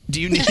at home?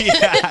 Do you need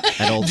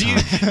at all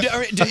times?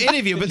 Do any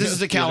of you? But this is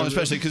to Callum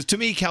especially, because to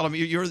me, Callum,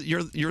 you're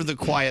the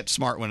quiet,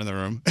 smart one in the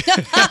room.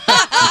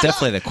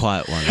 definitely the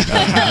quiet one.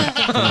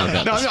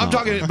 No, I'm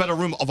talking about a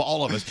room of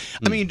all of us.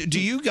 I mean, do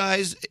you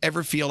guys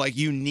ever feel like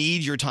you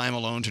need your time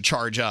alone to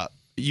charge up?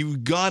 You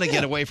got to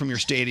get away from your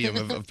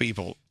stadium of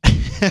people.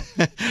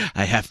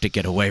 I have to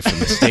get away from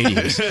the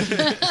stadiums.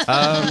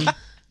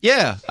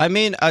 Yeah, I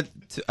mean,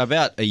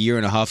 about a year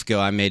and a half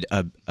ago, I made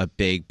a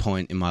big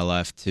point in my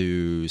life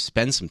to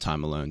spend some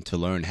time alone, to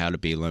learn how to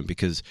be alone,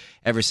 because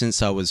ever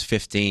since I was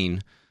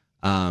 15,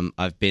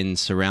 I've been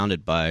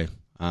surrounded by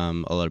a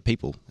lot of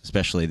people,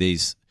 especially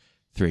these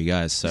three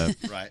guys. So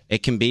you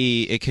can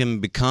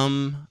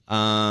become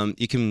a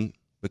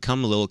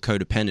little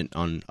codependent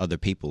on other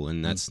people,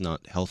 and that's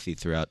not healthy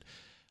throughout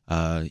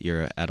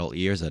your adult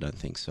years, I don't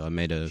think. So I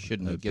made a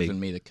shouldn't have given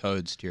me the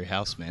codes to your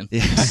house, man.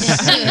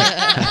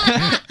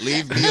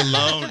 Leave me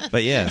alone.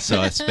 But yeah, so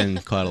I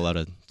spend quite a lot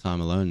of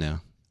time alone now.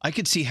 I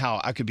could see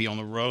how I could be on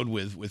the road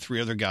with three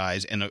other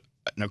guys and a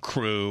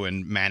crew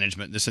and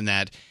management, this and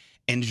that,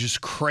 and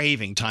just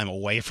craving time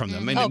away from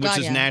them, which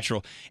is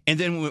natural. And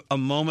then a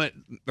moment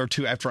or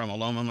two after I'm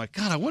alone, I'm like,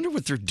 God, I wonder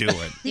what they're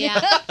doing.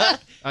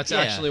 That's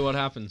actually what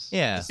happens.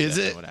 Yeah. Is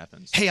it? What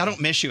happens? Hey, I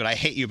don't miss you, and I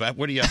hate you, but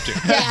what are you up to?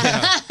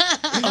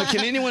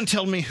 Can anyone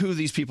tell me who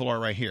these people are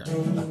right here?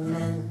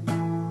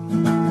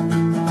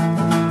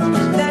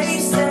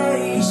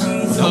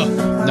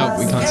 No,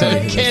 we can't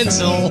say it.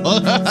 Cancel.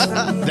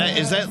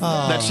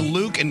 That's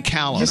Luke and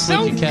Callum. You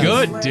sound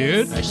good,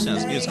 dude. That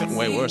sounds good. It's gotten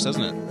way worse,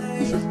 hasn't it?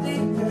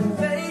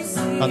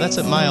 Oh, that's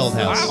at my old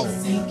house. Wow.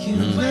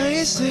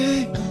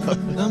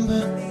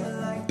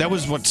 That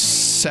was, what,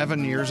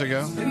 7 years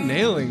ago? You're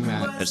nailing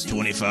that. That's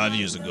 25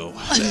 years ago.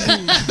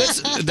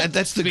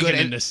 That's the good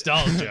and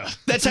nostalgia.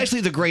 That's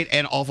actually the great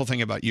and awful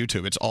thing about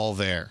YouTube. It's all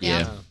there.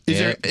 Yeah.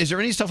 Is there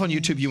any stuff on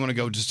YouTube you want to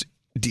go just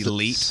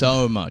delete?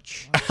 So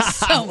much.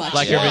 So much.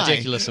 Like a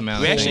ridiculous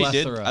amount. We actually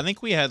did. I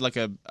think we had like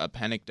a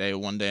panic day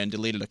one day and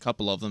deleted a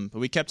couple of them, but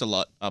we kept a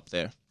lot up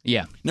there.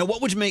 Yeah. Now,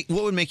 what would make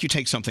you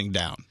take something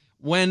down?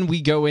 When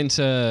we go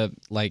into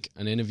like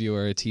an interview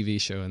or a TV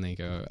show and they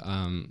go,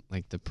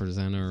 like the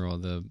presenter or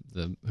the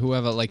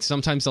whoever, like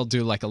sometimes they'll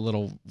do like a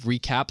little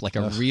recap, like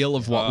a reel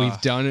of what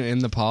we've done in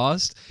the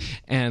past,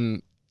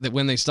 and that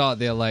when they start,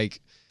 they're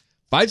like,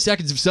 5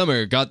 Seconds of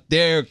Summer got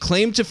their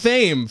claim to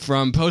fame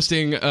from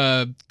posting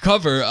a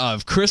cover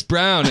of Chris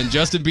Brown and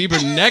Justin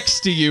Bieber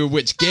Next to You,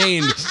 which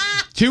gained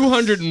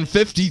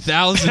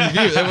 250,000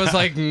 views. It was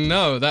like,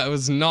 no, that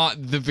was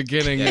not the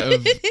beginning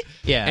of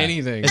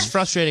anything. It's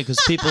frustrating because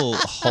people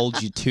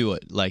hold you to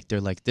it. Like, they're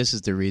like, this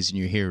is the reason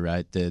you're here,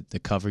 right? The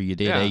cover you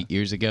did 8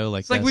 years ago.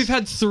 Like, it's like we've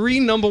had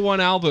 3 #1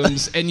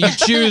 albums and you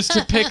choose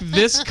to pick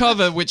this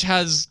cover, which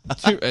has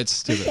 2. It's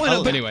stupid.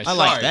 Well, anyway, I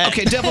like that.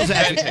 Okay, devil's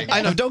advocate.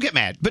 I know, don't get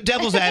mad, but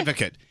devil's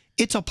advocate.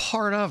 It's a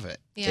part of it.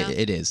 Yeah.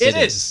 It is. It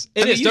is.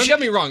 Don't get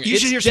me wrong. You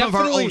should hear some of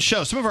our old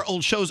shows. Some of our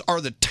old shows are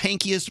the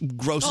tankiest,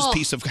 grossest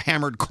piece of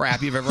hammered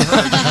crap you've ever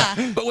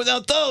heard. But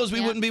without those, we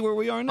wouldn't be where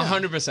we are now.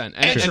 100%.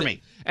 Answer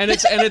me. And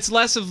it's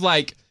less of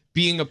like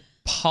being a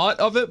part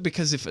of it,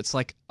 because if it's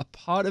like a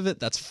part of it,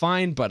 that's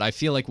fine. But I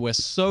feel like we're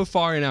so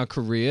far in our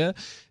career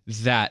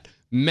that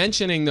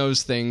mentioning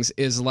those things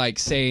is like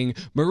saying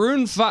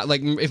Maroon 5,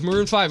 like if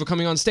Maroon 5 are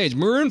coming on stage,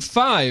 Maroon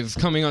 5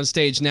 coming on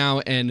stage now,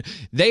 and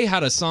they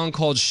had a song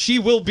called She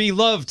Will Be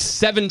Loved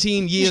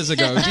 17 years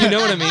ago. Do you know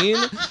what I mean?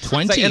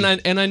 20.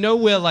 Like, and I know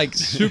we're like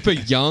super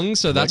young,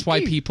 so that's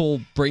why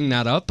people bring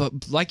that up.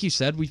 But like you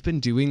said, we've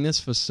been doing this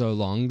for so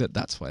long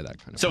that's why that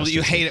kind of. So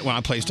you hate it when I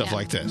play stuff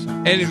like this?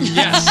 And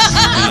yes.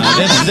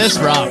 This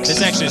rocks.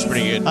 This actually is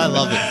pretty good. I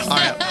love it. All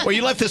right. Well,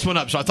 you left this one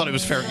up, so I thought it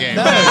was fair game.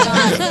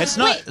 It's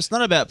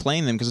not about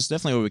playing them, because it's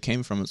definitely where we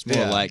came from. It's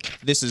more like,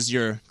 this is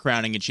your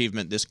crowning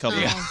achievement, this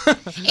cover.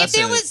 If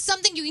there was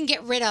something you can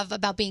get rid of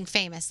about being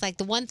famous, like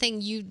the one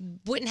thing you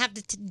wouldn't have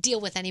to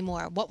deal with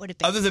anymore, what would it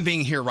be? Other than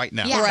being here right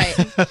now. Yeah.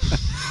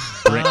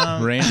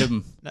 Right.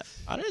 Random.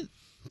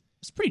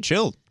 It's pretty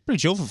chill. Pretty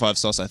chill for 5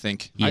 Sauce, I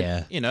think.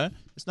 Yeah.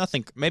 It's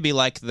nothing. Maybe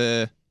like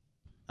the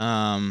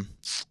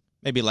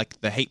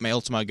hate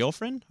mail to my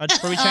girlfriend. I'd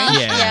probably change.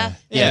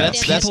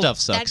 That stuff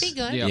sucks. That'd be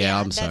good. Yeah,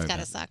 I'm sorry.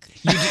 That's gotta suck.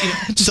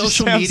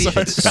 Social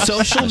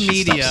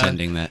media.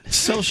 Sending that.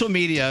 Social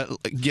media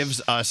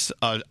gives us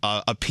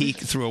a peek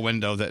through a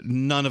window that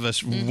none of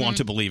us want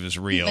to believe is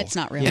real. It's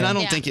not real. And I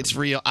don't think it's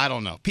real. I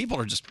don't know. People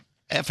are just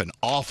effing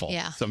awful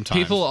sometimes.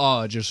 People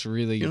are just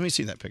really. Let me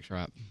see that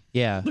picture.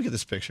 Yeah. Look at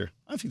this picture.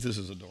 I think this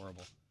is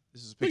adorable.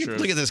 This is a picture.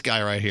 Look at this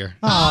guy right here.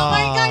 Oh my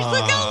gosh,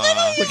 look how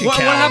little you What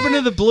happened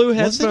to the blue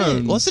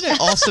headphones? Wasn't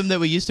it awesome that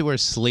we used to wear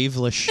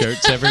sleeveless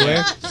shirts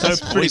everywhere?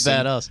 That's pretty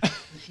badass.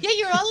 Yeah,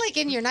 you're all like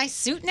in your nice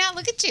suit now.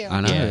 Look at you.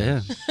 I know,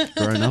 yeah.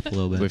 Grown up a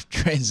little bit. We've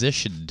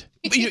transitioned.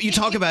 You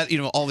talk about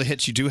all the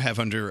hits you do have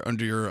under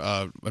your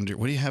what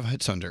do you have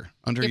hits under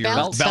your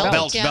belt?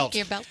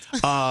 Your belt.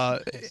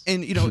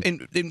 And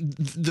and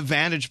the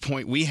vantage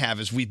point we have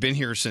is we've been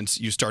here since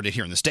you started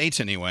here in the States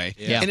anyway.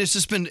 Yeah. And it's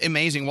just been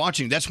amazing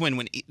watching. That's why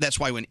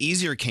when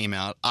Easier came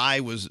out, I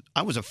was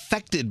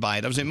affected by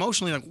it. I was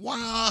emotionally like,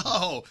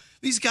 wow,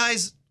 these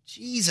guys,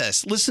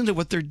 Jesus, listen to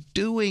what they're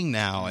doing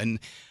now, and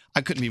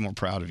I couldn't be more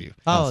proud of you.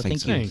 Oh,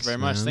 thank you very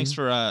much. Thanks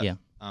for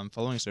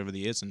following us over the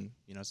years and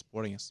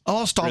supporting us.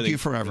 I'll stalk Really- you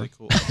forever. really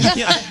cool.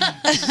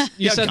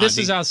 You said this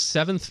Gandhi. is our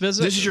 7th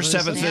visit? This is your What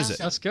 7th that? visit.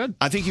 That's good.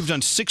 I think you've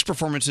done 6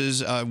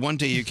 performances. One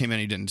day you came in,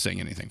 and you didn't sing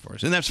anything for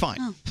us, and that's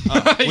fine.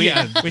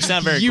 We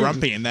sound very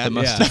grumpy in that.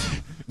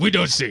 We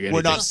don't sing anything.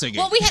 We're not singing.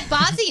 Well, we had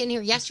Bozzy in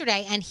here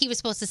yesterday, and he was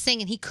supposed to sing,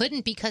 and he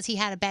couldn't because he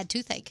had a bad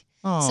toothache.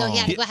 So he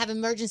had to go have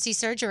emergency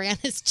surgery on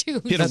his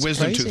tooth. He had a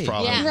wisdom tooth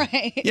problem. Yeah.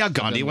 Right. Yeah,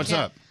 Gandhi, what's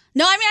up?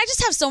 No, I mean, I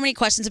just have so many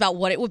questions about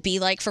what it would be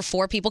like for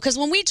 4 people. Because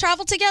when we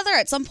travel together,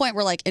 at some point,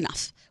 we're like,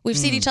 enough. We've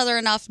seen each other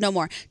enough, no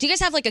more. Do you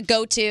guys have like a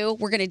go-to?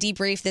 We're going to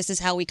debrief. This is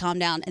how we calm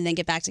down and then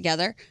get back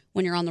together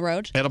when you're on the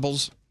road.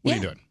 Edibles? What are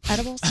you doing?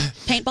 Edibles?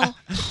 Paintball?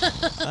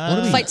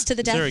 Fights to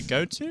the death? Is there a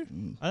go-to?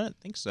 I don't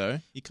think so.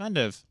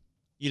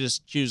 You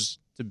just choose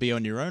to be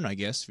on your own, I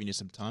guess, if you need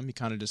some time. You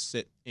kind of just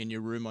sit in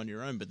your room on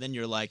your own. But then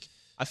you're like,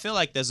 I feel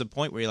like there's a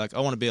point where you're like, I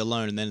want to be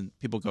alone. And then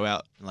people go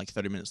out and like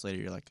 30 minutes later,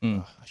 you're like,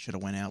 oh, I should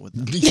have went out with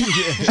them.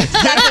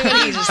 Exactly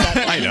what he just said.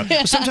 I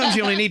know. Sometimes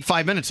you only need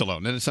 5 minutes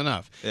alone, and it's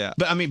enough. Yeah.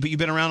 But you've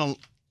been around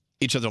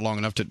each other long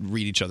enough to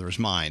read each other's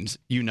minds.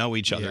 You know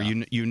each other.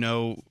 Yeah. You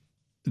know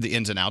the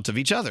ins and outs of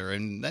each other,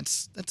 and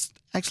that's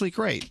actually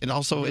great. And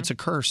also, it's a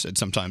curse at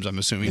sometimes, I'm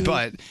assuming,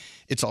 but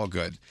it's all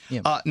good.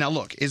 Yeah. Now,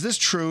 look, is this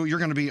true? You're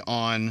going to be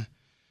on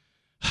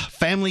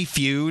Family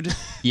Feud?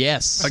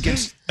 Yes.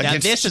 Against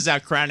this is our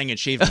crowning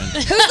achievement.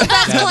 Who's the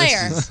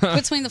best player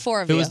between the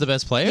 4 of you? Who was the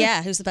best player?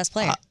 Yeah, who's the best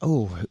player?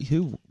 Who?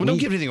 Well, don't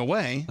give anything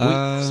away.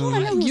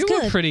 You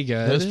were pretty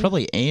good. It was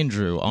probably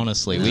Andrew,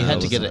 honestly. We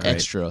had to get an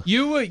extra.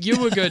 You were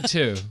good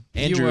too.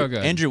 You were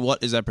good. Andrew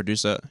Watt is our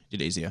producer.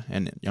 Did Easier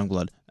and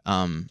Youngblood.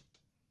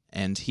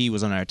 And he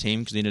was on our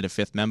team because he needed a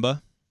 5th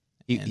member.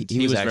 He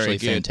was very actually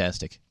good.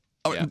 fantastic.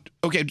 Oh,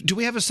 okay. Do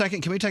we have a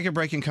second? Can we take a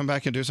break and come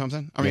back and do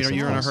something? I mean, Yes, are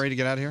you of in a course. hurry to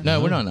get out of here? No,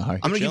 we're not in a hurry.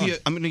 I'm going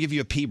Chilling. to give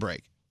you a pee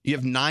break. You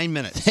have 9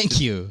 minutes.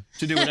 Thank you.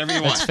 To do whatever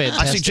you want. That's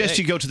fantastic. I suggest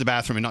you go to the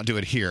bathroom and not do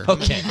it here.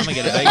 Okay. I'm gonna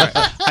get a big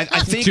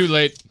I think Too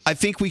late. I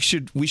think we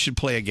should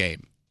play a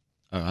game.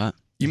 All right.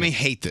 You may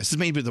hate this. This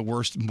may be the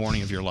worst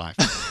morning of your life.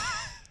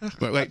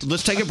 wait.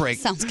 Let's take a break.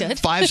 Sounds good.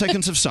 5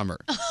 seconds of summer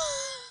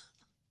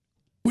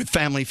with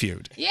Family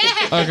Feud. Yeah.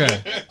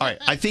 Okay. All right.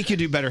 I think you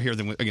do better here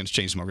than against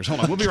Chainsmokers.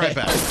 Hold on. We'll be right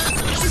back.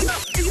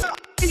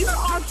 You're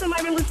awesome.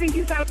 I've been listening to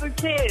you since I was a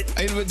kid.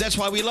 That's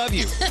why we love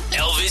you.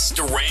 Elvis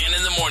Duran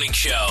in the Morning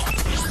Show.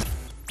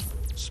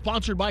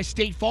 Sponsored by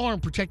State Farm.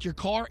 Protect your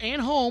car and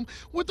home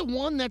with the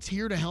one that's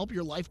here to help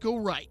your life go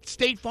right.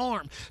 State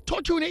Farm.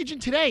 Talk to an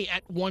agent today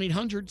at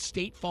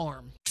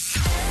 1-800-STATE-FARM.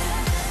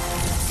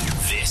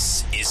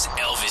 This is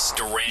Elvis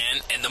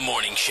Duran and the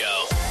Morning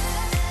Show.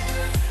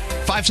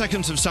 5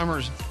 seconds of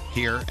summer's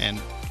here,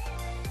 and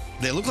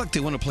they look like they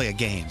want to play a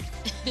game.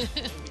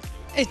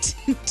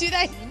 Do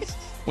they?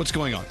 What's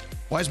going on?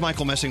 Why is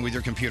Michael messing with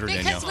your computer,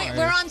 Because Danielle?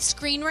 we're on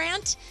Screen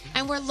Rant,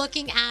 and we're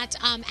looking at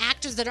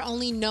actors that are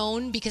only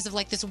known because of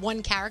like this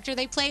one character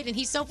they played, and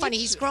he's so funny.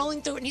 He's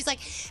scrolling through it, and he's like,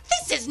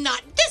 "This is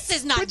not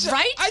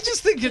right." I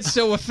just think it's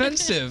so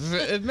offensive.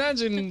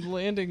 Imagine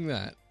landing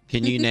that.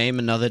 Can you name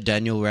another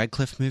Daniel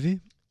Radcliffe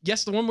movie?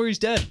 Yes, the one where he's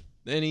dead.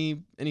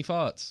 Any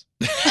farts?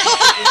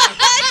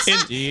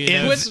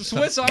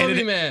 Swiss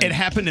Army Man. It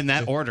happened in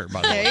that order,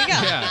 by the way. There you go.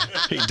 Yeah.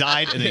 He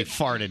died and he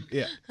farted.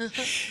 Yeah.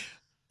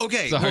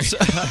 Okay. Sorry.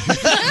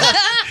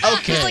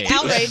 Okay. It's like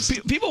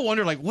outraged. People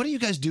wonder, like, what do you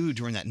guys do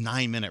during that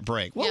 9-minute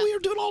break? Well, we were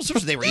doing all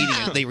sorts of. They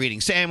were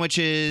eating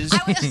sandwiches.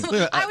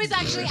 I was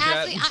actually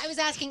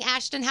asking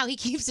Ashton how he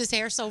keeps his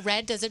hair so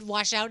red. Does it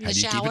wash out in the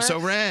shower? Keep it so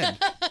red.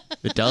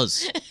 It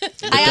does.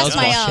 I asked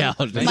my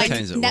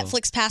Maintains it well.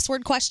 Netflix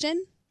password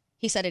question.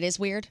 He said it is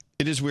weird.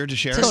 It is weird to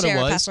share. To Thought share it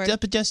a was. password.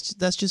 But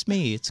that's just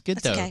me. It's good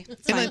though. Okay.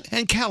 It's fine.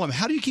 And Callum,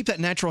 how do you keep that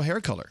natural hair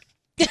color?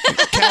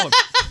 Callum.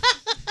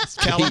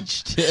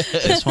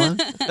 This one?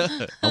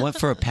 I went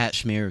for a Pat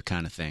Smear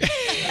kind of thing.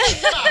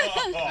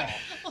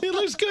 It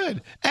looks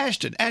good.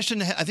 Ashton, I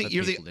think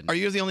are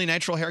you the only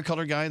natural hair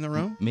color guy in the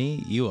room?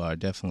 Me, you are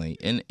definitely.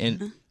 And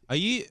Are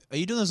you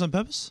doing this on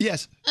purpose?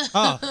 Yes.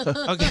 Oh,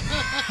 okay.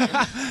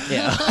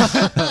 yeah.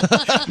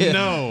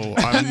 No,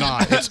 I'm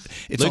not.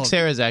 It's Luke's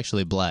hair is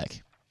actually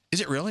black,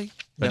 Is it really?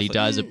 but he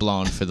dyes it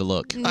blonde for the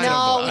look.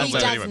 No, he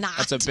does not.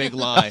 That's a big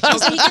lie.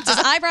 Also, he gets his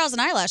eyebrows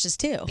and eyelashes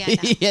too. Yeah, no.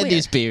 He had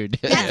his beard.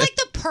 That's like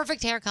the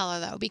perfect hair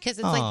color though, because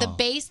it's like the Oh.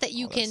 base that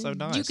you can so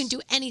nice. you can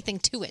do anything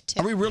to it.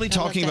 Too. Are we really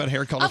talking about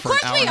hair color Of for an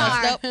course hour we and a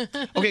half?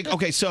 are.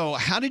 Okay. So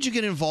how did you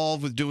get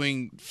involved with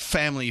doing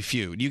Family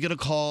Feud? You get a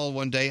call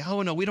one day.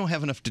 Oh no, we don't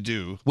have enough to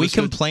do. We Let's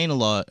go- complain a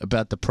lot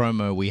about the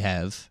promo we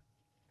have,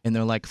 and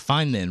they're like,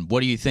 "Fine then, what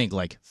do you think?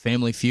 Like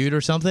Family Feud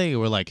or something?" And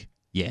we're like,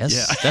 "Yes,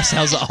 Yeah. that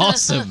sounds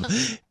awesome."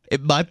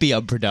 It might be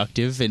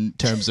unproductive in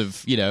terms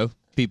of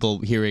people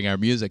hearing our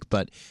music,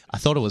 but I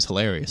thought it was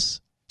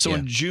hilarious. So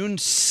on June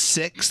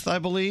 6th, I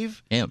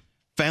believe,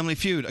 Family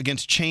Feud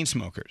against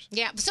Chainsmokers.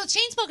 Yeah, so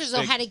Chainsmokers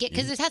though had to get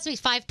because it has to be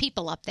 5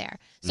 people up there,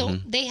 so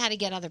they had to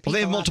get other people. Well,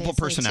 they have multiple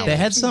obviously, too. personalities. They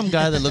had some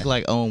guy that looked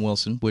like Owen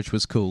Wilson, which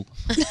was cool.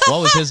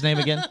 What was his name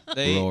again?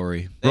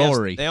 Rory.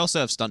 Rory. They also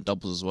have stunt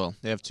doubles as well.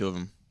 They have 2 of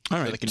them. All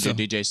right, So they can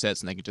do DJ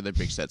sets and they can do their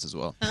big sets as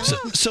well. So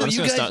I'm you just gonna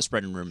guys start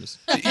spreading rumors.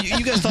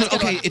 You guys thought,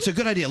 okay, it's a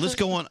good idea. Let's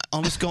go on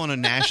a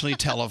nationally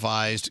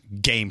televised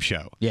game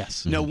show.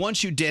 Yes. No,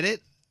 once you did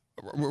it,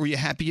 were you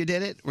happy you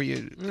did it? Were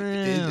you?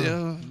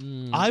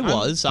 I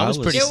was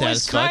pretty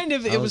satisfied.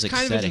 It was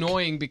kind of ecstatic.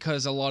 annoying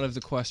because a lot of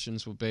the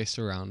questions were based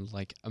around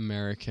like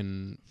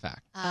American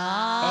facts.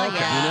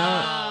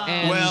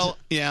 Well,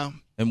 yeah.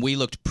 And we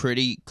looked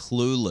pretty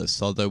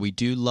clueless, although we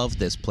do love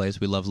this place.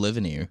 We love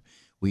living here.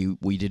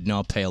 We did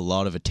not pay a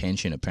lot of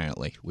attention,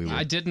 apparently.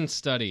 I didn't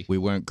study. We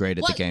weren't great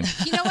at the game.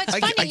 You know what's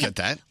funny? I get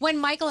that. When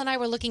Michael and I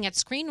were looking at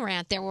Screen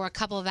Rant, there were a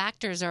couple of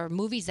actors or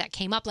movies that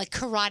came up, like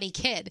Karate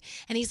Kid.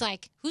 And he's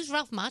like, who's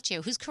Ralph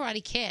Macchio? Who's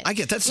Karate Kid? I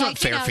get that's Like, not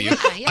fair for you.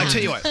 yeah. I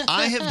tell you what,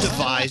 I have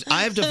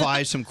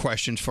devised some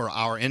questions for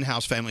our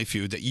in-house family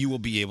feud that you will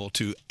be able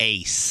to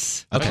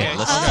ace. Okay,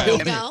 let's go.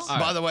 And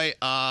by the way,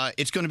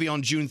 it's going to be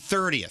on June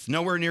 30th,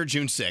 nowhere near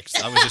June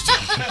 6th. I was just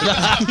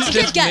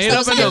Good guess. That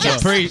was a good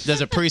guess. There's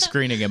a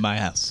pre-screening in my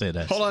house. Say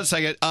that. Hold on a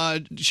second.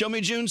 Show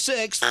me June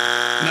 6th.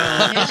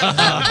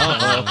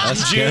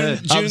 That's June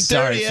good. I'm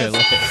sorry, 30th.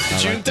 Philip.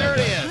 June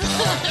 30th.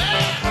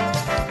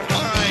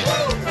 All right.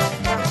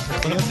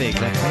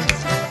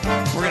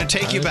 We're going to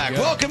take you back.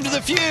 Welcome to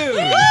the feud.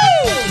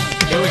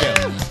 Here we go.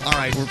 All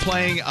right, we're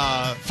playing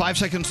 5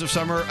 Seconds of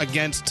Summer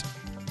against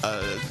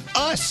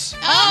us.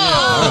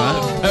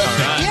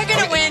 Oh, you're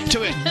gonna win.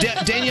 To it,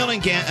 Danielle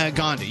and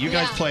Gandhi. You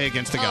guys play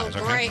against the guys.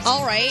 Okay. Great.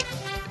 All right.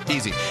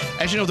 Easy.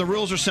 As you know, the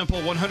rules are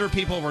simple. 100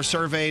 people were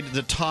surveyed.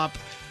 The top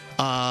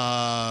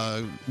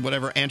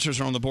whatever answers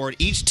are on the board.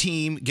 Each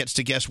team gets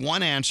to guess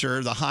one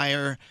answer. The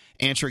higher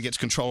answer gets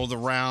control of the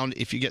round.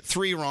 If you get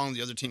 3 wrong,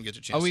 the other team gets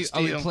a chance to steal.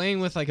 Are we playing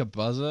with like a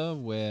buzzer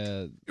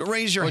where...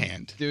 Raise your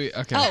hand. Okay.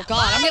 Oh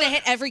God, I'm gonna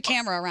hit every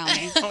camera around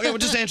me. Okay, well,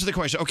 just answer the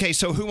question. Okay,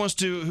 so who wants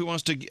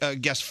to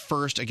guess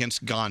first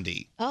against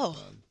Gandhi? Oh,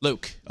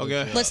 Luke.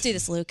 Okay. let's do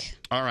this, Luke.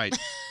 All right.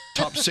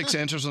 Top 6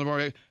 answers on the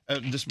board.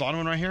 This bottom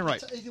one right here, right?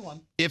 That's an easy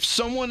one. If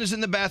someone is in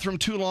the bathroom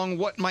too long,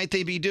 what might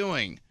they be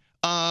doing?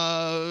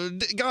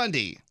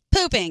 Gandhi.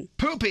 Pooping.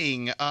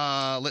 Pooping.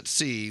 Let's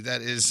see.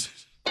 That is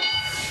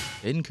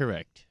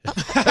Incorrect.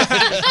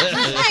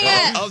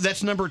 Oh,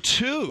 that's number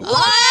 2.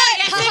 What?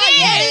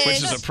 Yes,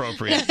 Which is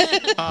appropriate.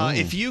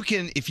 If you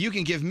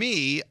can give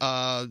me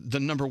the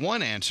number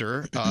 1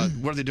 answer,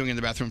 what are they doing in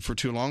the bathroom for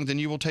too long? Then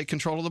you will take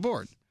control of the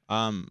board.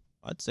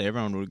 I'd say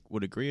everyone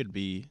would agree it'd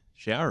be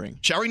showering.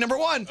 Showering number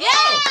 1. Yeah!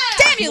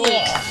 Damn you, Luke.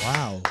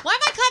 Wow. Why am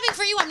I clapping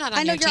for you? I'm not on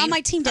I know your you're team. on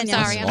my team, Danielle.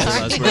 I'm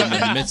sorry. We're in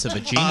the midst of a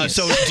genius.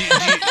 So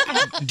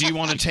do you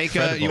want to take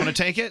you want to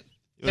take it?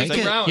 Take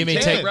the round. You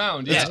mean take the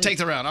round? Yeah, take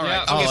the round. All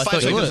right. Yeah. Okay, I 5 thought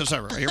you seconds would. of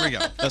summer. Here we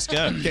go. Let's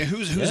go. Okay,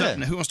 who's up?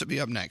 Who wants to be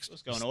up next?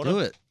 Let's go in Let's order. do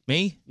it.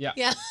 Me? Yeah.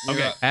 Yeah.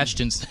 Okay.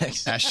 Ashton's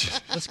next.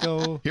 Let's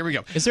go. Here we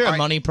go. Is there All a right.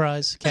 money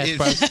prize? Cash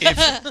prize?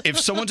 If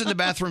someone's in the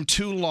bathroom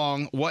too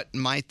long, what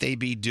might they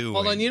be doing?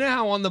 Hold on, you know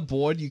how on the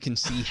board you can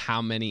see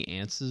how many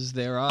answers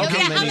there are? Okay,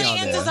 how how many many are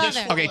answers there? are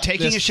there? Okay,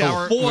 taking There's a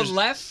shower. 4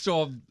 left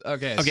or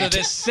okay, Okay. so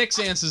there's 6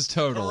 answers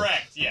total.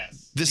 Correct,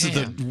 yes. This is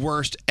the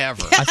worst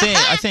ever. I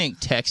think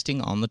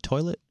texting on the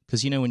toilet,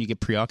 because you know when you get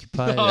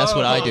preoccupied, that's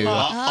what I do.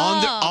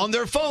 On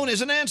their phone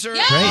is an answer.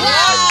 Great.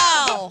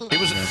 Wow.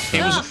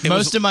 It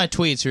Most of my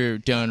tweets are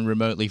done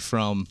remotely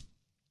from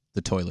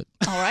the toilet,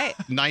 All right.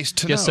 nice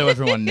to just know. so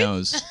everyone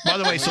knows. By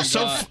the way,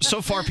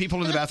 so far,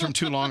 people in the bathroom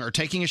too long are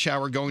taking a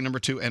shower, going number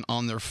 2, and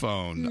on their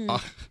phone. All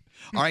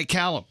right,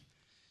 Callum.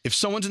 If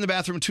someone's in the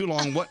bathroom too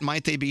long, what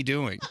might they be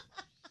doing? Come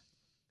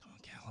on,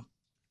 Callum.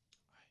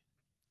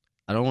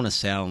 I don't want to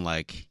sound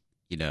like,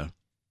 The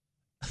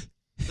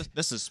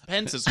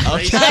suspense is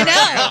crazy.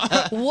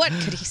 I know. What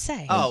could he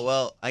say? Oh,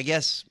 well, I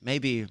guess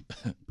maybe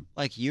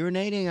like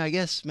urinating, I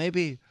guess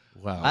maybe.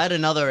 Wow. I had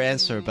another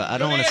answer, but I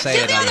don't want to say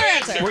Give it the on other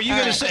answer. Were you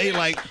going to say,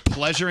 like,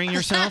 pleasuring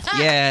yourself?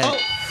 Yeah. Oh,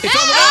 it's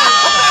on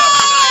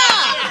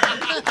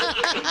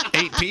the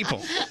 8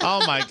 people.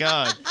 Oh, my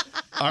God.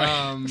 All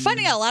right. We're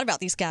finding out a lot about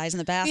these guys in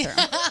the bathroom.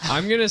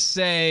 I'm gonna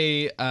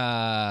say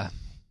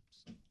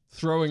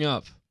throwing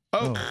up.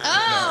 Oh,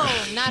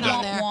 not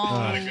on there.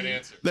 Good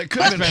answer. That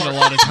could have been spent a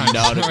lot of time.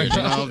 No,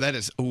 that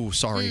is. Oh,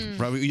 sorry.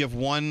 Right, you have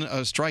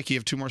 1 strike. You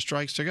have 2 more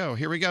strikes to go.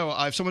 Here we go.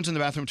 If someone's in the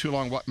bathroom too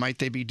long, what might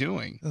they be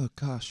doing? Oh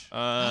gosh.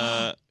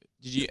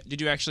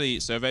 Did you actually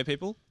survey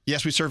people?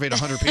 Yes, we surveyed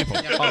 100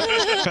 people.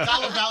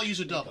 Dollar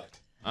values are double.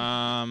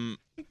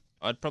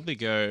 I'd probably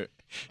go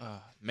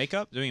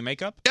makeup. Doing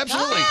makeup.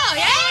 Absolutely. Oh,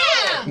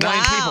 yeah. 9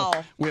 Wow.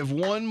 people. We have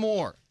 1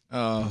 more.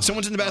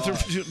 Someone's in the bathroom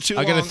too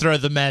long. I gotta throw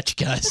the match,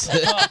 guys.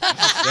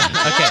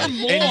 Okay.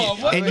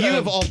 And you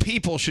of all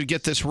people should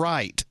get this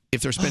right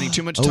if they're spending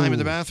too much time in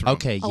the bathroom.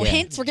 Okay. Oh, Yeah.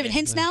 hints? We're giving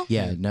hints now?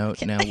 Yeah. No.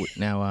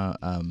 Now.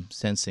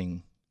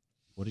 Sensing.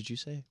 What did you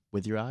say?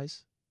 With your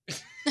eyes?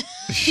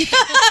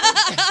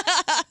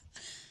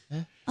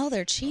 Oh,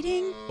 they're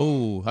cheating.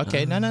 Oh,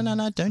 okay. No.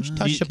 Don't you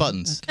touch the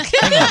buttons.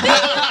 Hang on.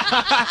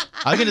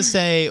 I'm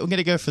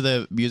gonna go for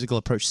the musical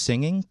approach,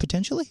 singing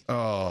potentially.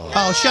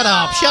 Oh, shut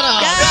up!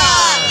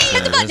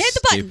 Hit the button. Hit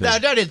the button. No,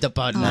 don't hit the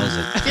button.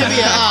 Give me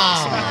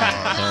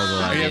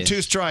You have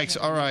 2 strikes.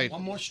 All right.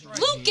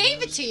 Luke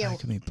gave it to you.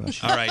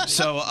 All right.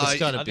 So It's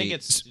gotta I be. think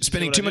it's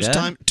spending too much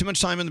time. Too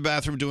much time in the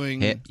bathroom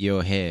doing. Hit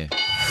your hair.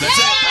 That's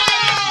it.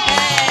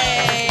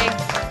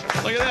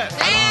 Look at that.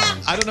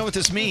 I don't know what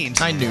this means.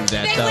 I knew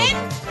that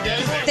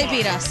though. They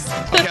beat us.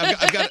 Okay,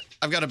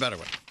 I've got a better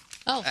one.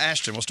 Oh.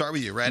 Ashton, we'll start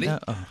with you. Ready? No.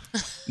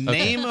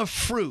 Name a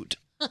fruit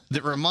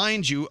that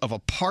reminds you of a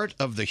part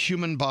of the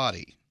human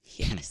body.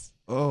 Yes.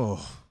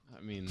 Oh.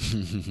 I mean,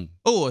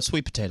 a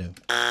sweet potato.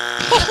 What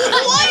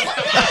body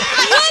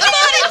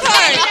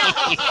part?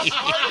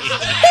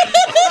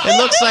 It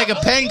looks like a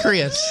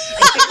pancreas.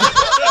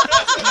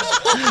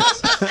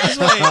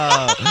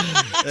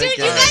 Dude,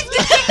 you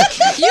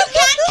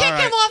can't kick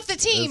him off the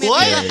team.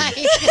 What?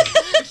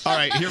 All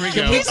right, here we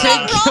go. He's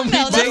not wrong,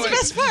 though. That's the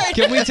best part.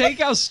 can we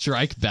take our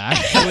strike back,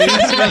 please? With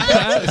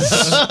that?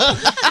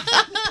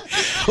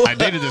 I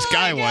dated this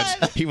guy once.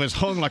 He was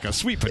hung like a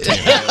sweet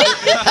potato.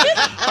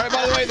 All right,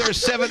 by the way, there's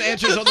 7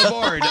 answers on the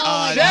board.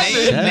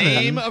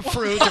 Name a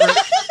fruit.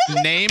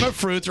 Name a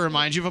fruit that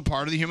reminds you of a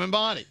part of the human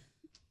body.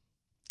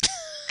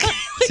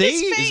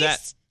 See? Is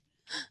that?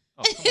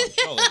 Oh,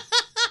 come on,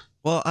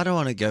 Well, I don't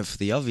want to go for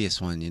the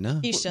obvious one, you know?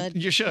 You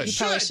should. You should. You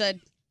probably should.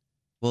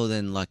 Well,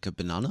 then, like a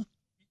banana?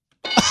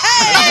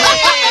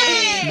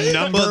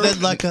 Number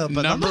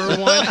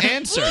 1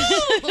 answer.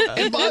 Oh.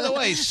 And by the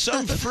way,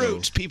 some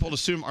fruits people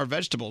assume are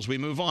vegetables. We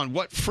move on.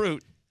 What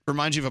fruit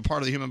reminds you of a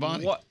part of the human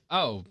body? What?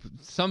 Oh,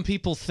 some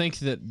people think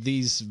that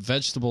these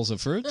vegetables are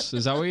fruits.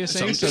 Is that what you're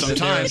saying? So that there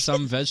are Sometimes.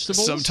 some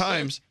vegetables.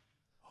 Sometimes.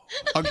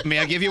 May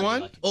I give you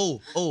one? Oh.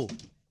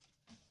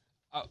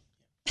 What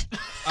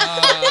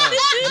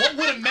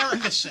would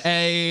America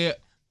say? A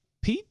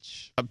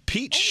peach. A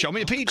peach. Show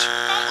me a peach.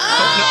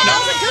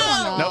 That was a good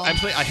one, though. No,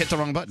 actually, I hit the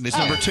wrong button. It's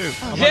number 2.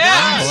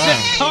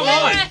 Yes! Come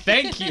on.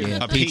 Thank you.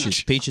 Yeah, A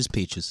peaches.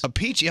 A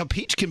peach. Yeah, a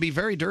peach can be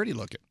very dirty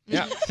looking.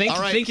 Yeah. Think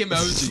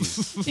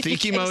emojis. Think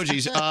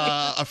emojis.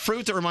 A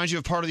fruit that reminds you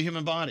of part of the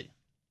human body.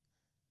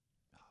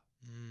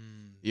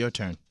 Your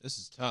turn. This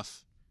is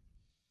tough.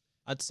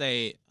 I'd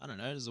say, I don't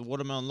know, does a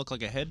watermelon look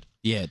like a head?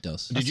 Yeah, it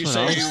does. Did you what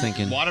say I was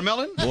thinking.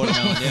 watermelon?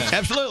 Watermelon, yeah.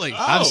 Absolutely.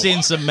 I've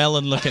seen some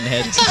melon-looking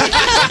heads.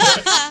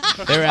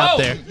 They're out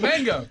there.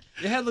 Mango.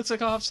 Your head looks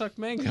like a half-sucked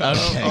mango.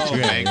 Okay,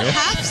 great. mango.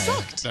 Half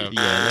sucked. All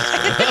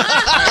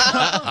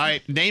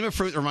right, name a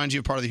fruit that reminds you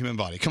of part of the human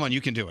body. Come on,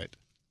 you can do it.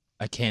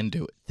 I can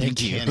do it.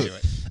 Thank you. can do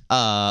it.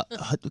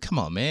 Come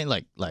on, man.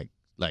 Like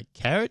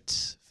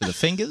carrots for the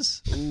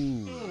fingers.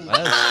 Ooh, that's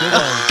a good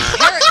one.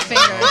 Carrot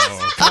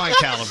fingers. Come on,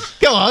 Callum.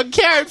 Come on,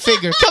 carrot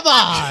finger. Come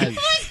on.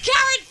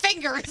 Carrot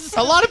fingers.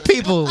 A lot of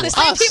people. The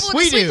same us, people with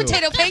we the sweet do.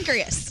 potato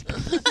pancreas.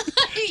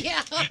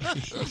 Yeah.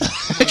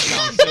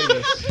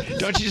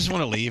 Don't you just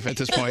want to leave at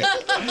this point?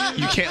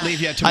 You can't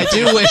leave yet. I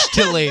do wish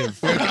to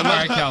leave. All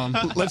right, Callum.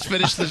 Let's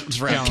finish this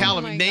round.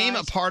 Callum, Oh my name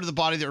gosh. a part of the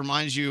body that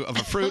reminds you of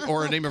a fruit,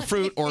 or name a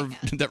fruit or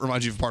that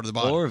reminds you of a part of the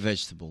body. Or a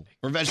vegetable.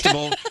 Or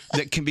vegetable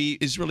that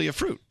is really a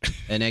fruit.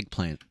 An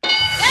eggplant.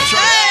 That's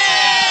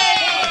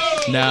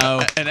right.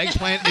 No. An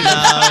eggplant is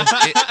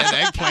an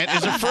eggplant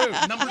is a fruit.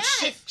 Number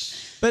 6.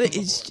 But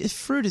it's just,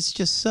 fruit is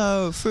just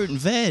so fruit and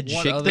veg.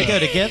 What They other- go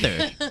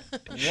together.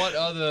 What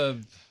other...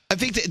 I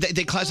think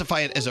they classify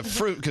it as a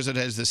fruit because it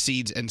has the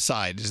seeds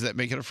inside. Does that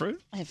make it a fruit?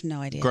 I have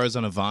no idea. Grows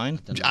on a vine.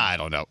 I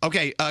don't know.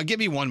 Okay, give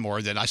me one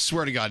more then. I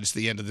swear to God, it's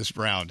the end of this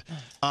round.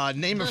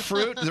 Name a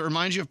fruit that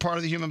reminds you of part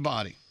of the human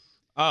body.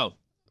 Oh.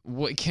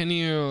 What can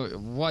you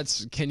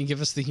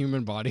give us the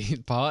human body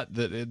part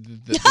that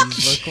these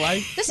look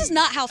like? This is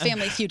not how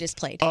Family Feud is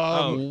played.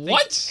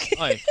 What?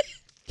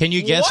 Can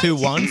you guess who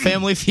won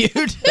Family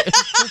Feud?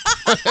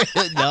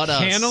 Not us.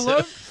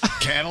 Cantaloupe?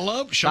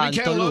 Cantaloupe? Show me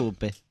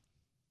cantaloupe.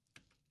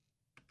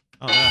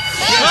 Oh,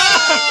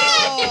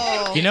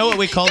 yeah. You know what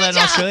we call that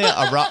in Australia?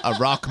 A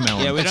rock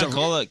melon. Yeah, we don't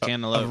call it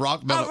cantaloupe. A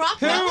rock melon.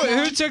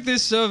 Who took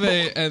this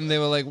survey and they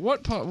were like,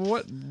 what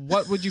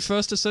would you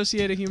first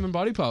associate a human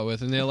body part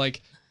with? And they're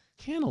like,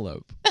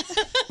 cantaloupe.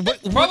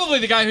 Probably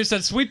the guy who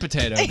said sweet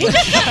potato. All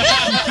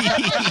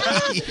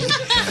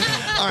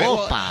right,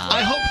 well,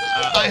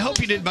 I hope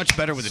you did much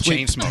better with the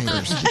chain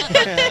smokers.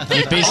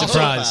 You'd be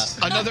surprised.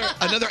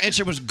 Another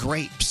answer was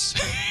grapes.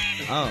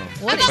 Oh.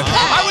 What is that?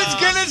 I was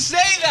gonna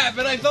say that,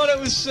 but I thought it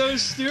was so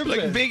stupid.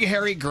 Like big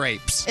hairy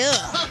grapes.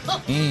 Ugh.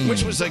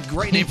 Which was a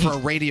great name for a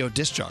radio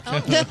disc jockey.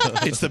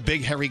 It's the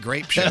Big Hairy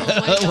Grape Show.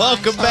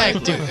 Welcome back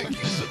to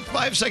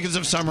 5 Seconds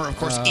of Summer, of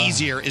course.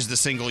 Easier is the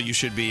single you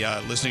should be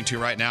listening to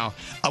right now.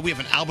 We have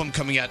an album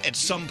coming out at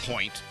some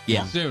point.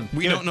 Yeah. Soon.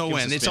 We don't know Give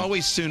us when. a It's spin.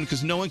 always soon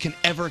because no one can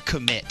ever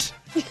commit.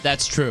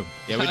 That's true.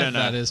 Yeah, we don't know.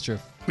 That is true.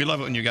 We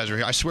love it when you guys are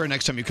here. I swear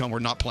next time you come, we're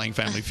not playing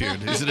Family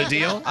Feud. Is it a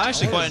deal? I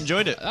actually quite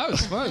enjoyed it. That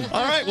was fun.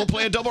 All right, we'll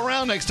play a double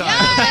round next time.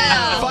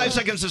 5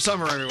 Seconds of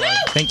Summer, everyone.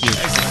 Thank you.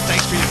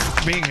 Thanks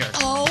for being here.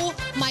 Oh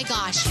my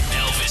gosh.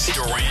 Elvis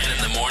Duran in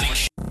the morning.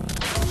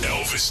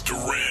 Elvis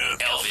Duran.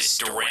 Elvis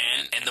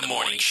Duran and the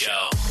Morning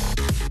Show.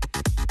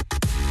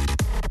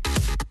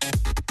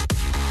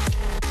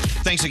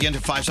 Thanks again to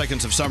 5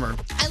 Seconds of Summer.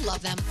 I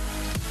love them.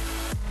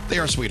 They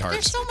are sweethearts.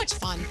 They're so much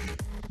fun.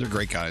 They're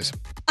great guys.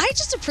 I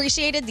just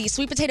appreciated the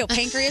sweet potato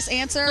pancreas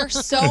answer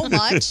so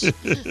much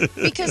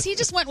because he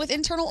just went with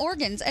internal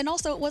organs, and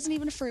also it wasn't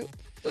even a fruit.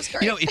 It was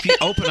great. You know, if you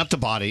open up the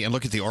body and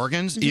look at the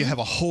organs, you have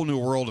a whole new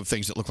world of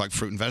things that look like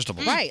fruit and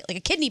vegetables. Right, like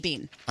a kidney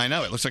bean. I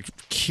know, it looks like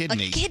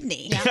kidney. A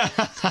kidney.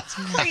 It's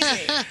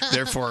crazy.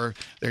 Therefore,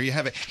 there you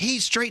have it. Hey,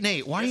 Straight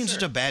Nate, why are you in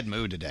such a bad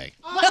mood today?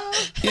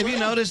 Have you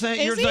noticed that?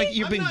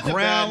 You've been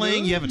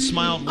growling, you haven't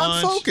smiled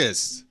once. I'm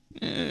focused.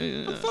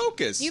 I'm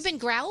focused. You've been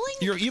growling?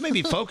 You may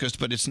be focused,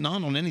 but it's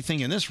not on anything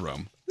in this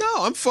room. No,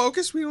 I'm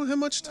focused. We don't have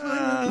much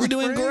time. We're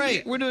doing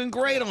great. We're doing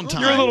great on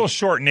time. You're a little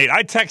short, Nate.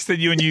 I texted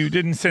you and you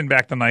didn't send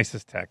back the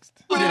nicest text.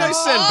 What did I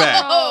send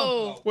back?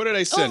 Oh. What did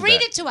I send read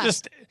back? it to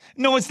us.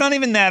 No, it's not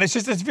even that. It's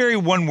just it's very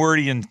one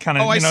wordy and kind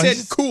of. Oh, I you know, said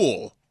it's-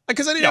 cool.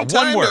 Because I didn't Yeah, have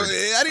time. one word.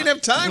 I didn't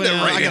have time to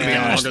Well, write I gotta be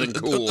anything honest. longer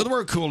than cool. The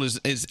word cool is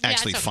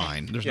actually it's okay.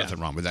 fine. There's nothing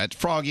wrong with that.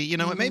 Froggy, you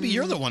know what? Maybe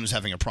you're the one who's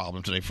having a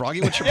problem today,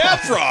 Froggy. What's your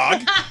problem?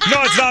 Frog.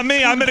 No, it's not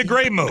me. I'm in a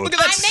great mood. Look at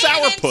that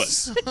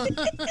sourpuss.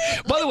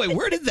 By the way,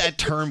 where did that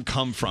term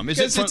come from? Is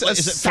Because it it's from, a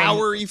is it from-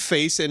 soury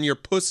face, and your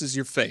puss is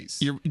your face.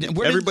 where did-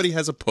 Everybody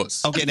has a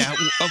puss. Okay, now,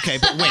 okay,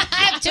 but wait. I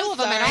have two of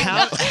them at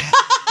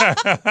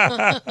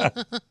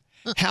home.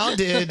 How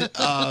did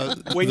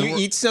when you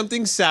eat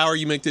something sour,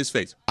 you make this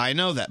face? I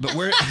know that, but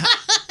where?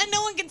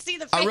 No one can see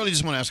the face. I really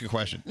just want to ask a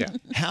question. Yeah.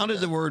 How did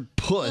the word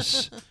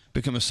puss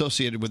become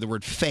associated with the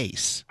word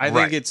face? I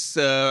think it's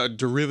a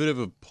derivative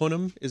of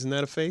punum. Isn't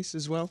that a face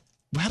as well?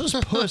 How does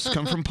puss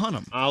come from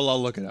punum? I'll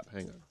look it up.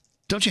 Hang on.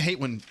 Don't you hate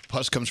when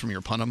puss comes from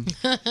your punum?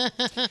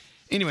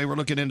 Anyway, we're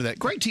looking into that.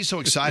 Greg T's so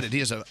excited. He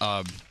has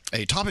a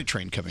topic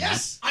train coming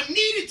Yes, I'm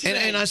needed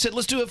today. And I said,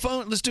 let's do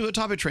a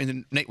topic train.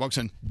 Then Nate walks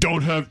in.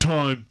 Don't have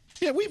time.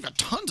 Yeah, we've got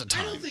tons of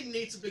time. I don't think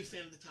Nate's a big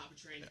fan of the topic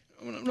train.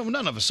 No,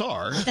 none of us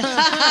are.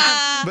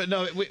 But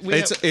no,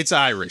 It's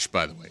Irish,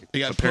 by the way.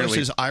 Yeah, Apparently,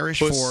 puss is Irish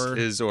puss for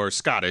or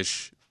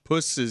Scottish.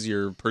 Puss is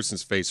your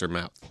person's face or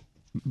mouth.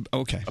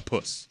 Okay, a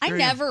puss. I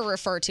never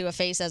refer to a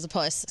face as a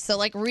puss. So,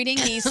 like, reading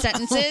these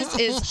sentences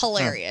is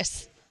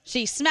hilarious.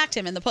 She smacked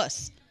him in the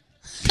puss.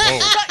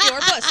 Shut your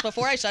puss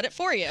before I shut it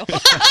for you.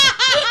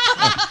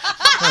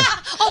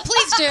 Oh,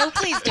 please do.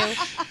 Please do.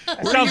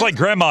 Sounds like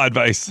grandma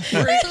advice.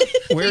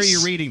 Where are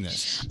you reading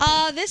this?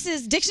 This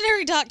is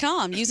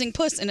dictionary.com using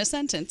puss in a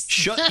sentence.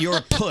 Shut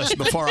your puss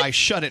before I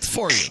shut it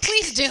for you.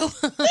 Please do.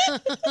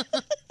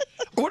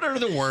 What are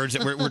the words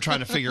that we're trying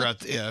to figure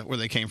out where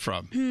they came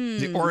from?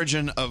 The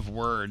origin of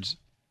words.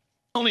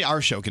 Only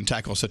our show can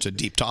tackle such a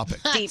deep topic.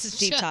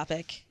 Deep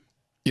topic.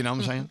 You know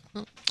what I'm saying?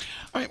 All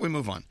right, we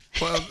move on.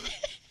 Well,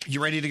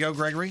 you ready to go,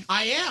 Gregory?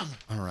 I am.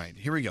 All right,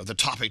 here we go. The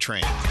topic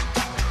train.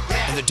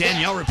 And the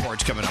Danielle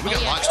report's coming up. We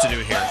got lots to do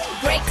here.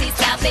 Break the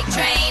topic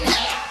train.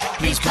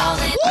 Please call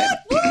in.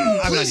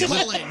 I have an idea.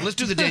 Let's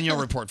do the Danielle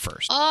report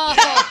first. Oh,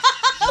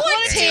 I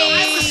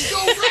was so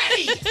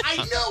ready. I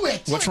knew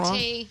it. What's wrong?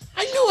 I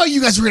knew how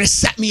you guys were going to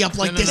set me up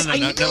like this. No, I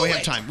knew we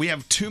have it. time. We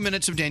have 2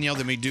 minutes of Danielle,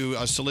 then we do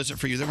a solicit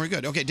for you, then we're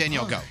good. Okay,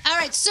 Danielle, go. All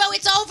right, so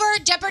it's over.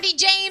 Jeopardy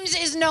James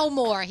is no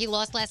more. He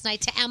lost last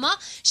night to Emma.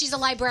 She's a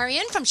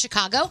librarian from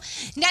Chicago.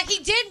 Now, he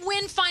did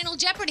win Final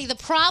Jeopardy. The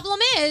problem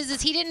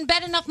is he didn't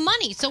bet enough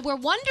money. So we're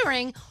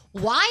wondering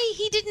why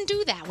he didn't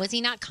do that. Was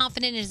he not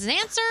confident in his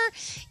answer?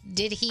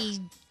 Did he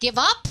give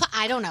up?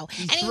 I don't know.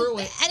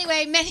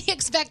 Anyway, many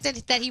expected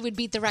that he would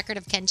beat the record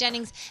of Ken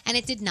Jennings, and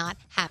it did not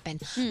happen.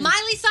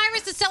 Miley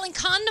Cyrus is selling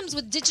condoms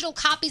with digital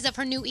copies of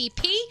her new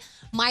EP.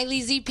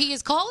 Miley's EP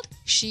is called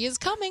She Is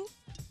Coming.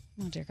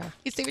 Oh, dear God.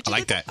 You see what you I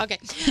like did that. there? Okay.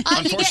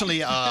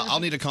 Unfortunately, I'll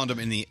need a condom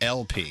in the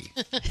LP.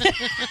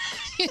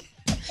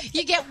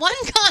 You get one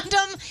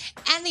condom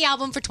and the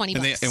album for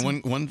 $20.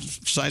 And one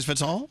size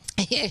fits all?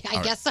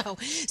 I guess so.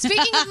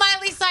 Speaking of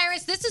Miley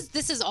Cyrus,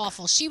 this is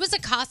awful. She was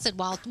accosted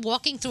while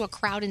walking through a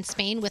crowd in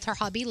Spain with her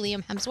hubby,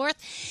 Liam Hemsworth.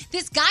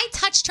 This guy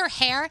touched her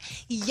hair,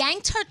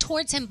 yanked her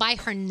towards him by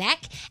her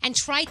neck, and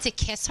tried to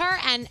kiss her.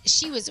 And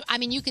she was, I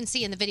mean, you can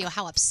see in the video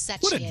how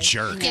upset What she a is.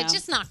 jerk. Yeah,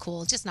 just not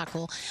cool. Just not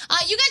cool.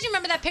 You guys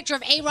remember that picture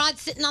of A-Rod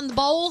sitting on the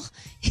bowl?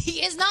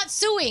 He is not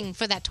suing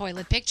for that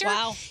toilet picture.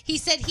 Wow. He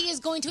said he is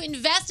going to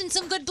invest in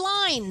some good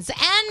blinds.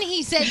 And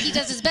he said he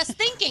does his best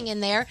thinking in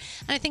there.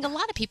 And I think a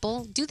lot of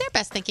people do their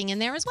best thinking in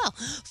there as well.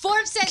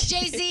 Forbes says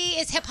Jay-Z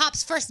is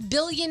hip-hop's first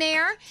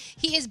billionaire.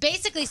 He is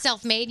basically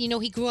self-made. You know,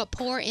 he grew up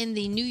poor in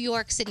the New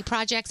York City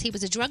projects. He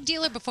was a drug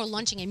dealer before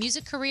launching a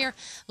music career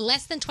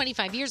less than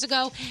 25 years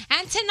ago.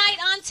 And tonight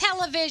on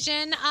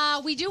television,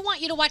 we do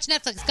want you to watch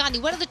Netflix. Gandhi,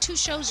 what are the 2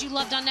 shows you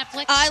loved on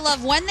Netflix? I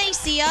love When They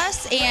See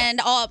Us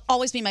and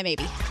Always Be My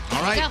Baby.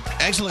 All right,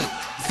 excellent.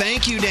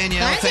 Thank you,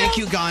 Danielle. Thank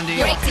you, Gandhi.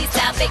 Break the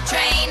topic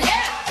train.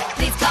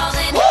 Please call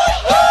in.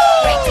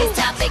 Break the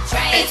topic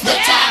train. It's the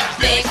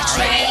topic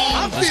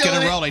train. Let's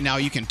get it rolling. right now.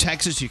 You can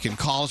text us, you can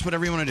call us,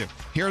 whatever you want to do.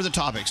 Here are the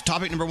topics.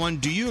 Topic number 1,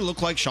 do you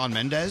look like Shawn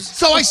Mendes?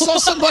 So I saw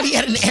somebody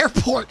at an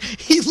airport.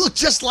 He looked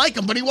just like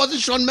him, but he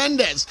wasn't Shawn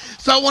Mendes.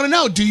 So I want to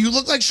know, do you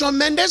look like Shawn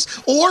Mendes?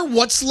 Or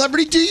what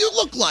celebrity do you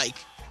look like?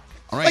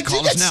 All right, Like, call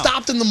do you us get now.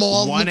 stopped in the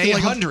mall looking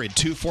like a-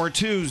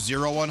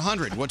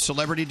 1-800-242-0100. What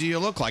celebrity do you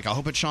look like? I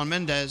hope it's Shawn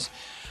Mendes.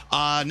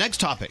 Next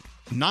topic,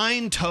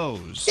 9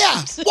 toes.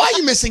 Yeah, why are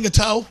you missing a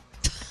toe?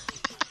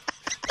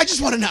 I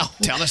just want to know.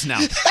 Tell us now.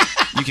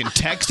 You can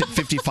text at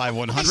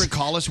 55100.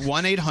 Call us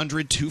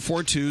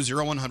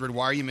 1-800-242-0100.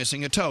 Why are you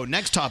missing a toe?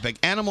 Next topic,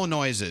 animal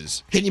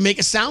noises. Can you make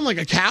a sound like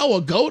a cow,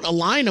 a goat, a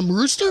lion, a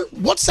rooster?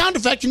 What sound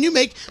effect can you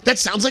make that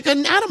sounds like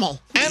an animal?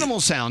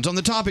 Animal sounds on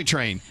the topic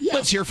train.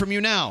 Let's hear from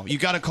you now. You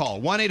got to call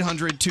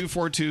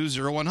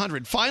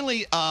 1-800-242-0100.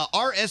 Finally,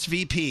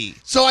 RSVP.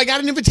 So I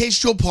got an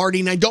invitation to a party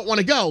and I don't want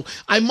to go.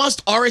 I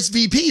must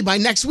RSVP by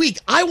next week.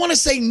 I want to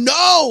say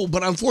no,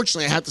 but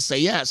unfortunately I have to say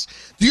yes.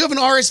 Do you have an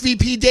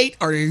RSVP date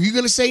or are you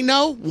going to say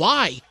no?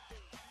 Why?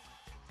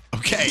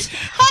 Okay.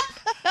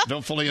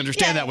 Don't fully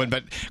understand that one,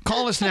 but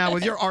call us now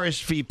with your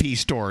RSVP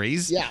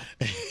stories. Yeah.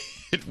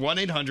 At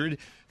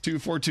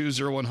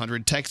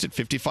 1-800-242-0100. Text at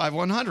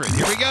 55100.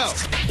 Here we go.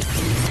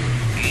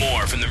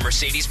 More from the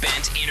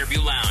Mercedes-Benz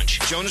Interview Lounge.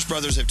 Jonas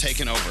Brothers have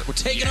taken over. We're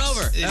taking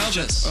over. It's Elvis.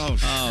 just-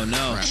 oh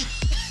no. crap.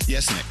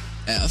 Yes, Nick.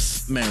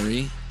 F,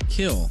 marry,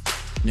 kill.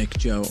 Nick,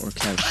 Joe, or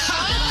Kevin.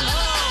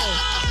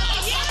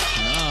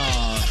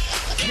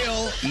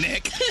 Kill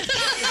Nick.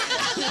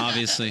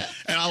 Obviously.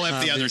 And I'll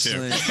have the other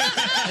two.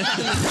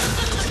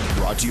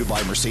 Brought to you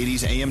by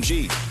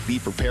Mercedes-AMG. Be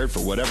prepared for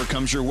whatever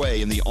comes your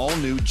way in the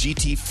all-new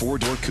GT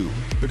 4-door coupe.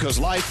 Because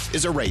life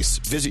is a race.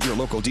 Visit your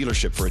local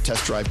dealership for a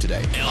test drive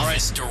today.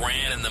 Elvis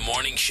Duran in the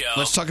Morning Show.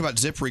 Let's talk about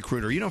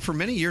ZipRecruiter. You know, for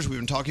many years we've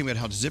been talking about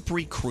how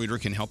ZipRecruiter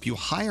can help you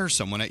hire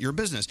someone at your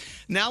business.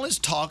 Now let's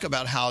talk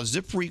about how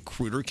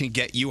ZipRecruiter can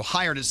get you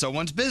hired at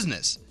someone's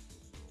business.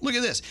 Look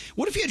at this.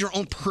 What if you had your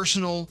own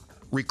personal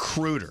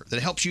recruiter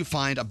that helps you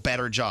find a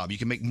better job? You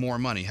can make more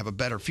money, have a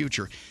better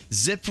future.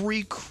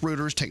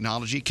 ZipRecruiter's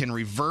technology can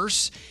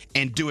reverse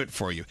and do it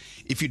for you.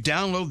 If you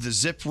download the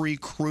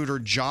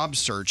ZipRecruiter job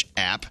search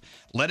app,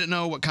 let it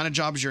know what kind of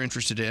jobs you're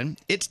interested in.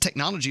 Its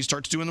technology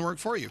starts doing the work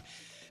for you.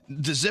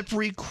 The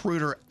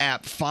ZipRecruiter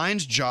app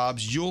finds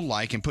jobs you'll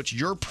like and puts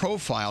your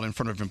profile in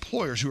front of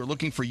employers who are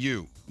looking for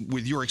you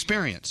with your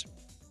experience.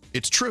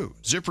 It's true.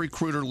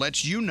 ZipRecruiter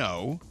lets you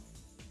know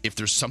if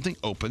there's something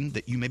open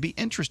that you may be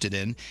interested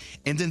in,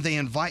 and then they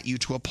invite you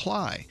to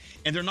apply.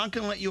 And they're not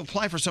going to let you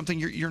apply for something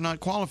you're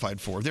not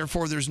qualified for.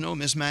 Therefore, there's no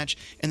mismatch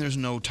and there's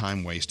no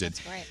time wasted.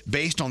 That's right.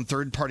 Based on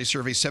third-party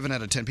surveys, 7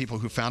 out of 10 people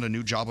who found a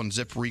new job on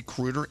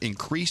ZipRecruiter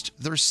increased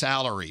their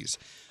salaries.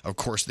 Of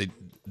course, they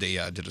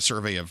did a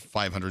survey of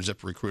 500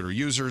 ZipRecruiter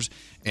users,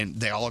 and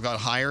they all got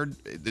hired.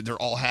 They're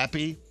all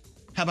happy.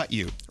 How about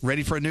you?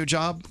 Ready for a new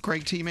job?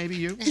 Craig T, maybe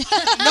you? No,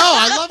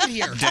 I love it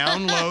here.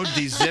 Download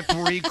the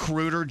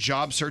ZipRecruiter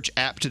job search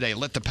app today.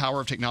 Let the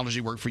power of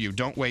technology work for you.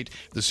 Don't wait.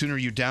 The sooner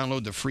you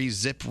download the free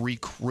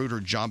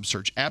ZipRecruiter job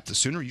search app, the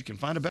sooner you can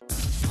find a better.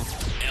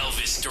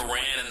 Elvis Duran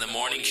in the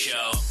Morning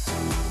Show.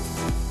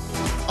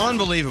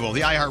 Unbelievable.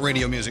 The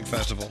iHeartRadio Music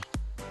Festival.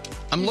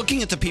 I'm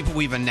looking at the people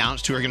we've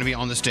announced who are going to be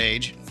on the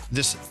stage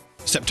this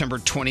September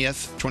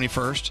 20th,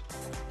 21st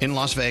in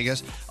Las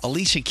Vegas.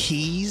 Alicia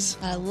Keys.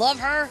 I love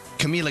her.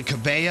 Camila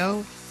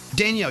Cabello.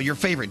 Danielle, your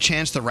favorite,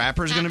 Chance the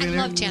Rapper is going to be I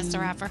there. love Chance the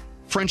Rapper.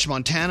 French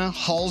Montana,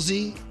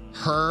 Halsey,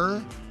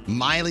 Her,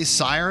 Miley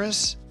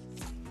Cyrus.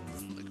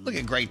 Look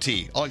at Great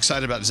T. All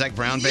excited about Zach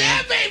Brown Band.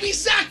 Yeah, baby,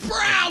 Zach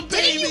Brown,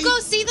 baby. Didn't you go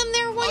see them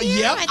there one year?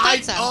 Yep, I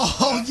thought so.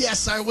 Oh,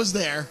 yes, I was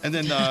there. And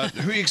then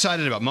who are you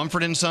excited about?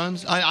 Mumford and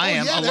Sons? I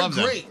am. yeah, I they're love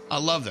them. great. I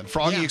love them.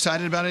 Frog, you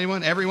excited about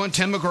anyone? Everyone?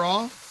 Tim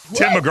McGraw?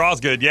 Tim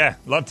McGraw's good. Yeah,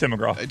 love Tim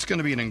McGraw. It's going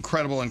to be an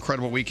incredible,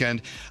 incredible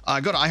weekend.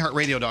 Go to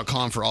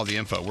iHeartRadio.com for all the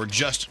info. We're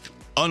just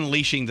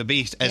unleashing the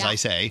beast, as I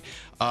say,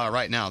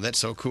 right now. That's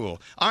so cool.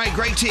 All right,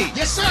 Great T.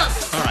 Yes,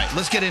 sir. All right,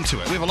 let's get into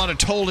it. We have a lot of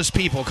toeless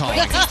people calling.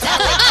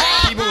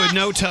 People with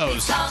no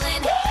toes.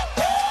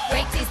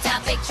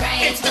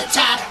 It's the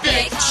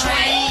topic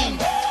train.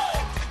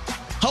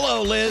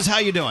 Hello, Liz. How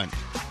you doing?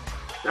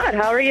 Good.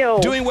 How are you?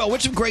 Doing well.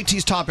 Which of Great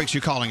T's topics you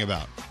calling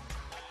about?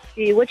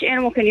 Gee, which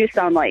animal can you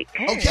sound like?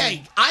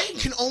 Okay, I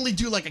can only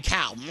do like a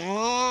cow.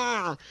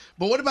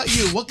 But what about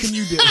you? What can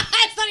you do?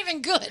 That's not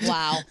even good.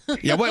 Wow.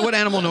 Yeah, what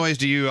animal noise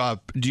do you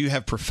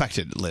have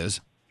perfected,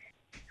 Liz?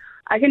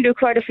 I can do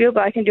quite a few,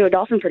 but I can do a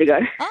dolphin pretty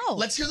good. Oh.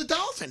 Let's hear the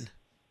dolphin.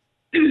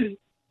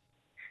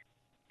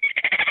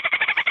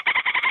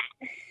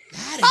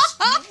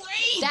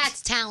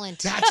 That's talent.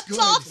 That's good.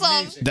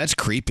 awesome. That's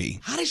creepy.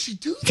 How does she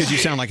do that? Because you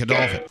sound like a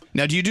dolphin.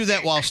 Now, do you do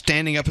that while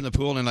standing up in the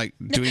pool and like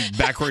doing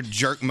backward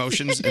jerk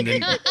motions? And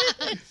then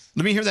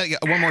let me hear that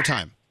one more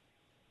time.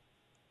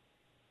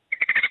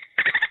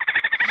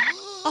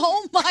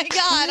 Oh my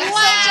God. I'm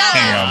Wow. so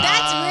jealous.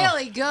 That's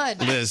really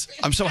good. Liz,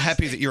 I'm so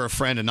happy that you're a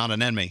friend and not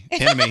an enemy.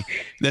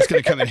 That's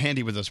going to come in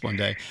handy with us one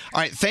day.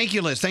 All right, thank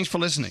you, Liz. Thanks for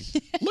listening.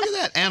 Look at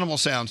that animal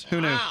sounds.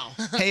 Who knew? Wow.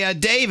 Hey,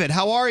 David,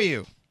 how are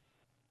you?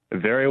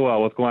 Very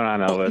well. What's going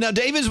on, Elvis? Now,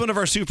 David's one of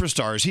our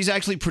superstars. He's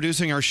actually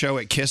producing our show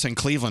at KISS in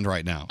Cleveland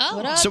right now. Oh,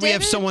 What up, so we have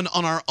David? someone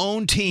on our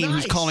own team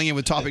who's calling in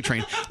with Topic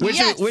Train. Which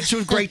Yes. which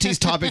of Great T's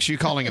topics are you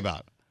calling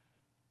about?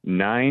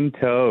 9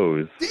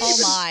 toes. Oh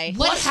my!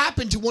 What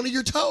happened to one of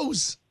your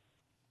toes?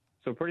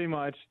 So pretty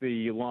much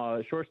the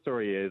short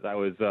story is I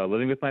was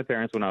living with my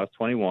parents when I was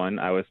 21.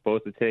 I was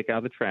supposed to take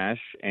out the trash,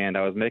 and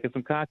I was making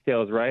some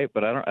cocktails, right?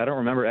 But I don't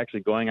remember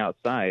actually going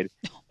outside.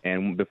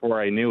 And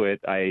before I knew it,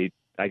 I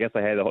guess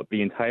I had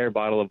the entire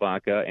bottle of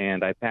vodka,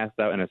 and I passed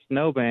out in a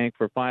snowbank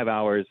for 5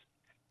 hours.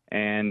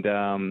 And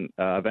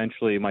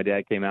eventually, my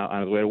dad came out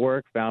on his way to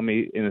work, found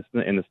me in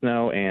the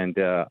snow, and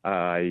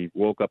I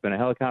woke up in a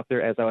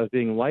helicopter as I was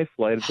being life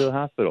flighted to the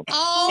hospital.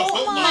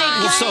 Oh my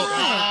Well,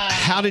 God. so,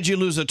 how did you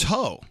lose a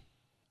toe?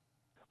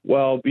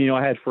 Well,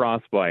 I had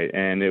frostbite,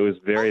 and it was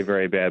very,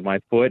 very bad. My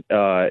foot,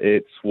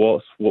 it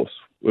was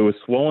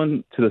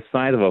swollen to the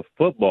size of a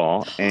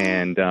football,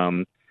 and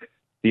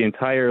the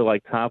entire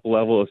top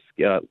level of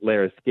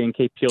layer of skin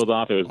peeled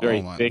off. It was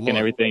very thick and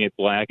everything. It's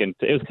black, and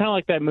it was kind of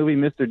like that movie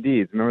Mr.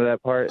 Deeds. Remember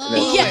that part?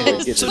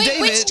 Yes.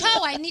 Wait, which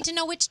toe? I need to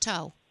know which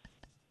toe.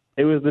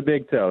 It was the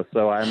big toe.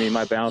 So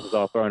my balance is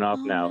all thrown off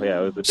now. Yeah,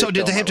 it was the big So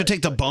did toe they on have my to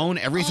take the bone,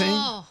 everything?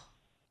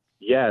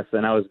 Yes,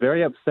 and I was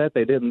very upset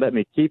they didn't let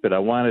me keep it. I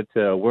wanted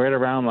to wear it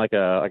around like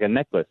a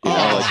necklace.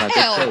 Like my big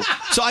toe.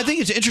 So I think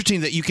it's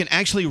interesting that you can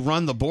actually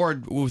run the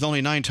board with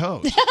only 9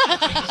 toes.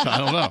 I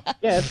don't know.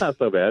 Yeah, it's not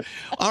so bad.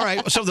 All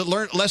right. So the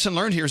lesson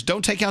learned here is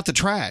don't take out the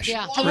trash.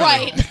 Yeah,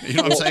 right. You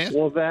know what I'm saying?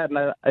 Well, that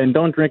and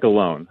don't drink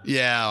alone.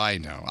 Yeah, I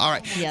know. All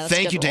right. Yeah, that's a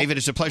Thank good you, rule. David.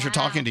 It's a pleasure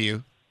talking to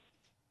you.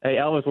 Hey,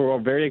 Elvis, we're all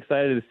very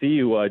excited to see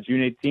you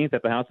June 18th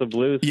at the House of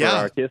Blues for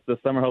our Kiss the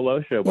Summer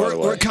Hello show, by the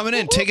way. We're coming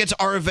in. Tickets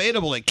are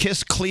available at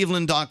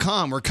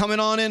kisscleveland.com. We're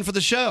coming on in for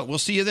the show. We'll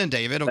see you then,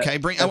 David. Okay.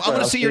 I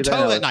want to see your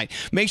toe that night.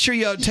 Make sure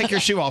you take your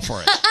shoe off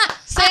for it.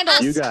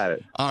 Sandals. You got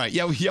it. All right.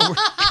 Yeah,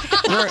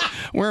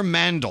 we're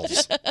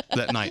mandals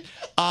that night.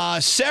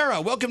 Sarah,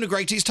 welcome to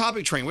Great T's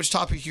Topic Train. Which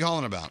topic are you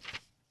calling about?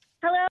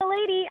 Hello,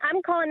 lady.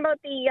 I'm calling about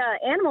the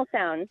animal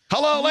sound.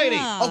 Hello, lady.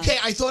 Okay,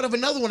 I thought of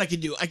another one I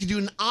could do. I could do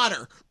an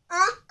otter.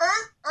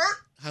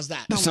 How's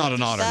that? It's not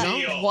an otter.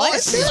 No? What? Oh,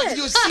 it seems like you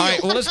do a seal. All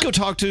right. Well, let's go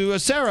talk to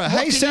Sarah. What Hey,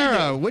 can you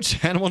Sarah.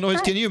 Which animal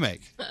noise can you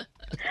make?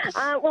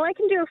 Well, I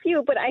can do a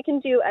few, but I can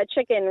do a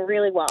chicken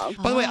really well.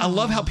 By the way, I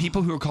love how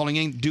people who are calling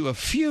in do a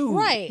few.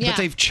 Right, But yeah.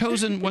 they've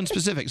chosen one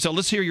specific. So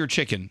let's hear your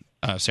chicken,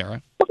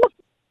 Sarah.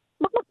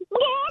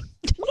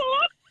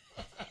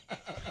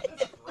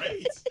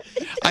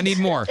 I need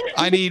more.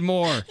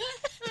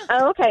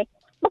 Oh, okay.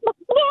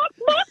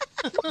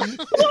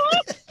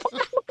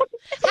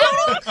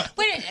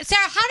 Wait,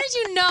 Sarah, how did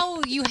you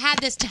know you had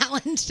this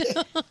talent?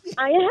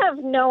 I have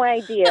no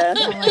idea.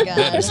 Oh my God.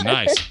 That is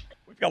nice.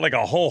 We've got like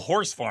a whole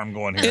horse farm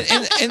going here.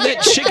 And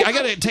that chicken, I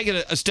got to take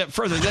it a step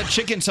further. That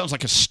chicken sounds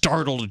like a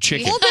startled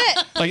chicken. A little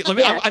bit. Like, let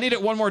me. I need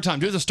it one more time.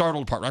 Do the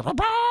startled part. Right?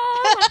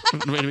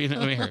 Let me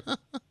hear it.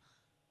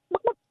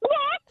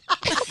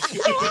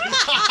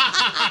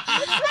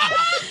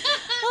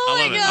 Oh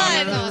my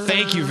God.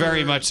 Thank you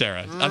very much,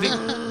 Sarah. I think.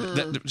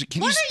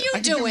 Can What are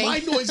you doing? My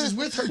noises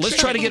with her. Let's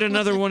try to get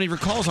another one of your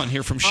calls on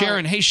here from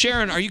Sharon. Hey,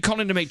 Sharon, are you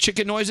calling to make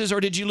chicken noises, or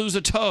did you lose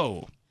a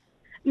toe?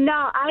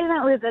 No, I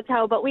didn't lose a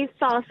toe, but we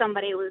saw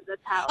somebody lose a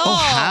toe. Oh,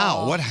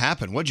 how? What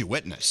happened? What'd you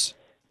witness?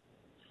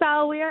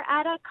 So we were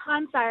at a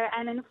concert,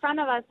 and in front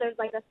of us, there's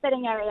like a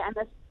sitting area, and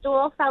the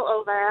stool fell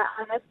over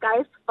on this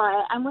guy's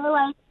foot, and we're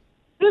like,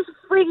 just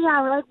freaking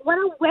out. We're like, what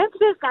a wimp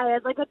this guy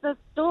is. Like, it's a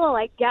stool.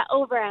 Like, get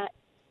over it.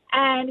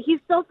 And he's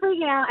still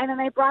freaking out, and then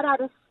they brought out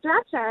a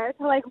stretcher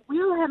to, like,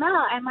 wheel him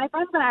out. And my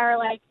friends and I were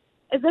like,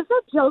 is this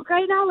a joke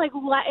right now? Like,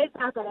 what is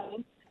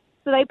happening?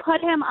 So they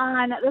put him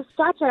on the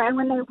stretcher, and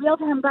when they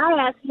wheeled him by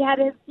us, he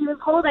was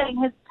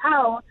holding his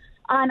toe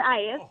on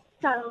ice.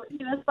 So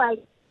he was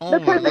like, Oh, the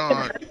my perfect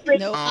God.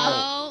 nope.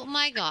 Oh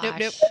my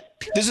gosh.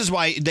 This is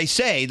why they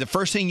say the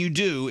first thing you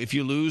do if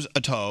you lose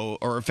a toe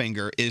or a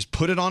finger is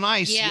put it on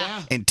ice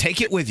and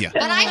take it with you.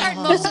 But I heard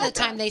most of the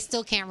time they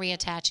still can't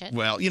reattach it.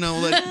 Well,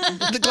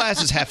 the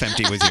glass is half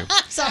empty with you.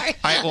 Sorry.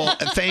 All right, well,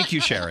 thank you,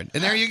 Sharon.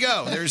 And there you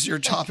go. There's your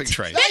topic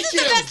tray. This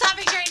is the best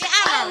topic train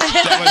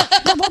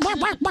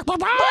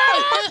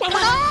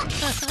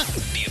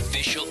The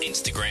official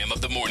Instagram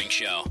of the morning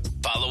show.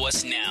 Follow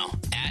us now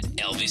at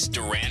Elvis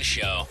Duran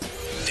Show.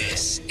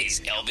 This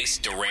is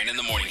Elvis Duran in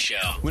the Morning Show.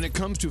 When it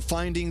comes to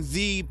finding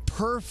the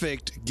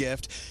perfect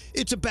gift,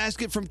 it's a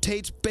basket from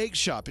Tate's Bake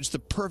Shop. It's the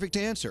perfect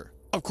answer.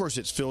 Of course,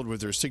 it's filled with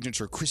their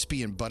signature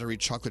crispy and buttery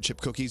chocolate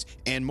chip cookies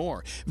and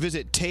more.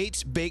 Visit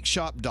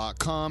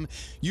Tate'sBakeShop.com.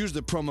 Use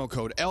the promo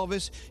code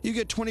Elvis. You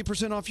get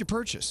 20% off your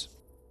purchase.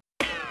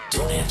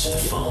 Don't answer the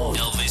phone.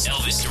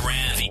 Elvis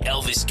Duran, the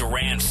Elvis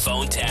Duran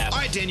phone tap. All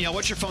right, Danielle,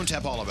 what's your phone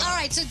tap all about? All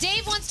right, so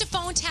Dave wants to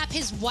phone tap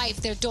his wife.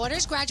 Their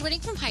daughter's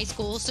graduating from high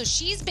school, so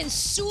she's been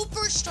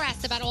super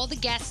stressed about all the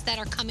guests that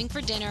are coming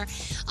for dinner,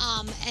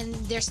 and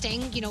they're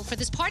staying, for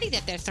this party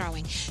that they're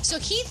throwing. So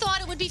he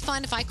thought it would be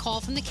fun if I call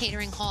from the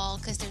catering hall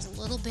because there's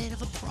a little bit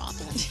of a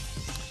problem.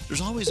 There's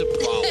always a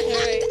problem.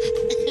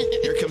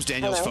 Here comes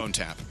Danielle's phone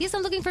tap. Yes,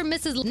 I'm looking for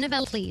Mrs.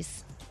 Nivelle,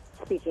 please.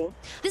 Speaking.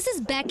 This is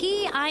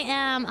Becky. I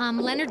am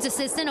Leonard's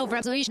assistant over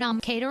at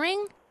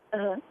Catering.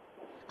 Uh-huh.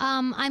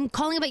 I'm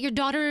calling about your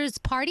daughter's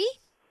party.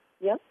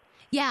 Yep.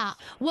 Yeah.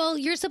 Well,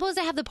 you're supposed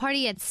to have the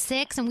party at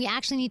 6, and we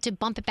actually need to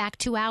bump it back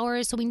 2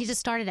 hours, so we need to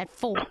start it at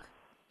 4.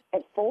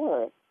 At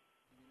 4?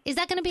 Is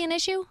that going to be an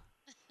issue?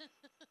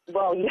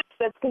 Well, yes,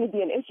 that's going to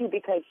be an issue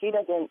because she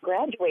doesn't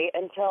graduate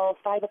until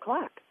 5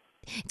 o'clock.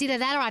 It's either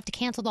that or I have to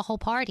cancel the whole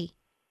party.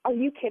 Are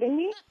you kidding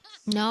me?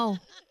 No.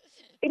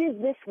 It is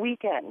this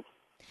weekend.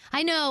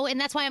 I know, and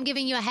that's why I'm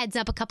giving you a heads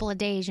up a couple of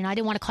days. You know, I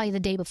didn't want to call you the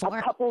day before.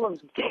 A couple of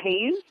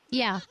days?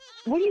 Yeah.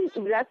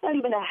 That's not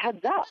even a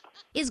heads up.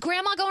 Is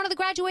Grandma going to the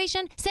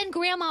graduation? Send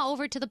Grandma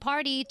over to the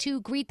party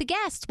to greet the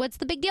guests. What's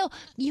the big deal?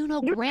 You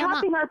know, You're Grandma.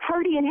 chopping our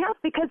party in half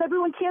because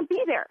everyone can't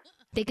be there.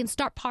 They can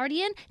start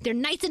partying. They're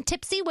nice and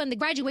tipsy when the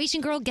graduation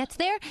girl gets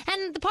there,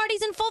 and the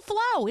party's in full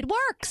flow. It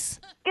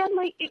works. And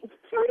my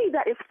party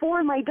that is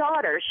for my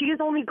daughter. She is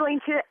only going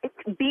to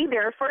be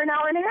there for an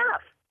hour and a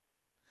half.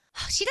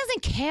 She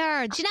doesn't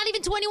care. She's not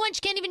even 21.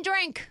 She can't even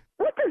drink.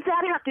 What does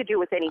that have to do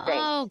with anything?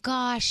 Oh,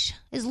 gosh.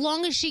 As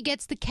long as she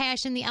gets the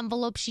cash in the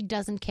envelope, she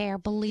doesn't care.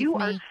 Believe You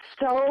me. are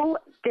so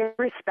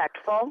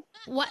disrespectful.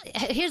 What?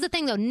 Here's the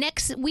thing, though.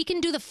 We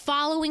can do the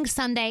following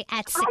Sunday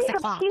at 6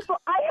 o'clock.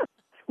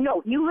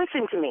 No, you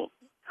listen to me.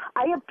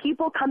 I have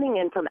people coming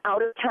in from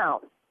out of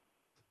town.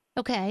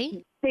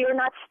 Okay. They are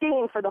not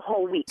staying for the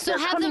whole week. So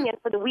They're coming in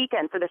for the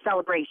weekend for the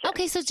celebration.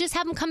 Okay, so just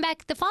have them come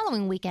back the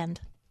following weekend.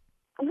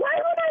 Why would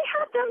I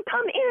have them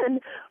come in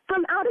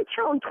from out of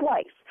town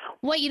twice?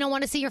 What, you don't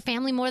want to see your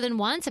family more than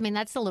once? I mean,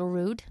 that's a little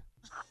rude.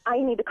 I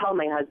need to call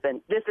my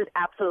husband. This is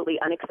absolutely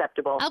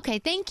unacceptable. Okay,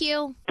 thank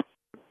you.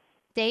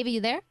 Dave, are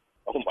you there?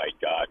 Oh, my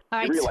God. All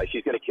right. You realize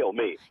she's going to kill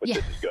me, but Yeah.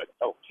 this is good.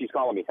 Oh, she's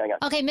calling me. Hang on.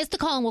 Okay, missed the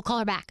call, and we'll call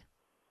her back.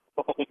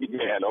 Oh,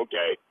 man,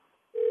 okay.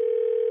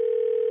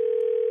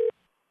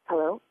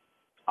 Hello?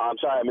 I'm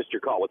sorry I missed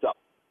your call. What's up?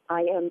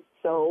 I am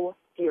so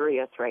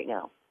furious right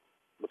now.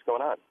 What's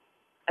going on?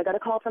 I got a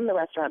call from the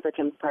restaurant for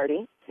Tim's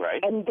party.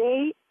 Right. And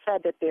they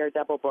said that they're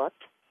double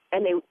booked,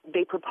 and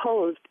they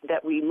proposed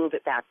that we move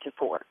it back to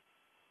 4.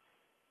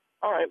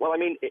 All right. Well, I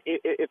mean,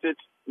 if it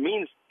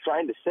means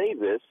trying to save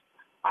this,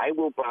 I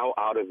will bow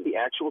out of the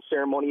actual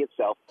ceremony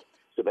itself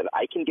so that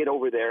I can get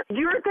over there.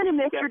 You're going to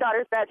miss your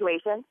daughter's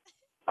graduation?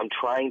 I'm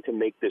trying to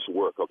make this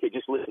work. Okay,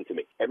 just listen to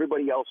me.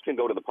 Everybody else can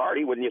go to the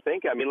party, wouldn't you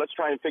think? I mean, let's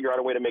try and figure out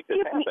a way to make this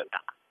happen.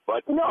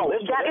 But No,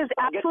 listen, that is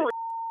I get absolutely...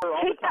 this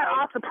all Take the that time.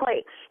 off the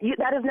plate.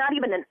 That is not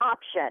even an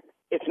option.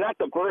 It's not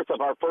the birth of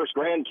our first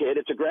grandkid.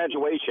 It's a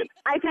graduation.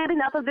 I've had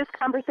enough of this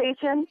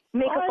conversation.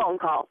 Make a phone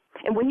call.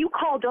 And when you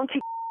call, don't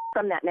take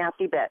from that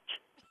nasty bitch.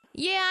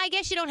 Yeah, I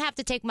guess you don't have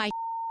to take my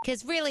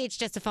because really it's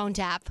just a phone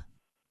tap.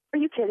 Are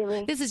you kidding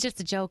me? This is just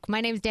a joke. My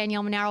name's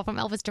Danielle Monaro from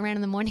Elvis Duran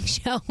in the Morning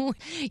Show.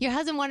 Your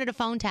husband wanted to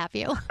phone tap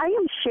you. I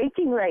am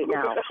shaking right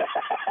now.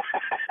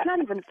 It's not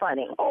even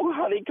funny. Oh,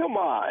 honey, come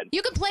on.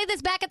 You can play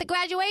this back at the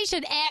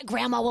graduation.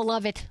 Grandma will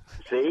love it.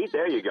 See,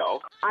 there you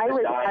go. I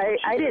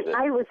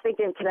was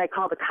thinking, can I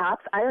call the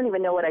cops? I don't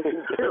even know what I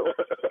can do.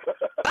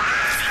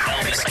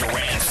 Elvis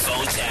Duran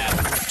phone tap.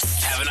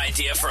 Have an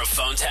idea for a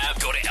phone tap?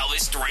 Go to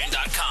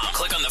ElvisDuran.com.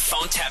 Click on the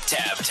phone tap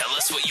tab. Tell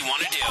us what you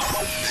want to do.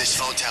 This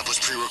phone tap was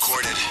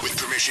pre-recorded with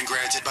permission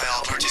granted by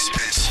all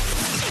participants.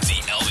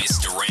 The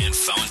Elvis Duran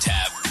phone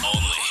tap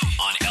only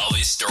on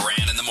Elvis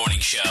Duran in the Morning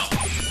Show.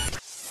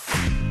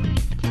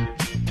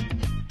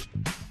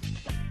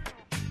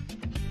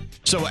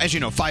 So, as you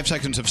know, 5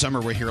 Seconds of Summer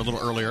were here a little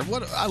earlier.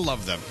 I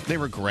love them. They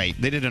were great.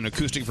 They did an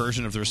acoustic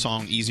version of their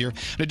song Easier.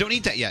 Now, don't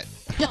eat that yet.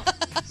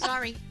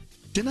 Sorry.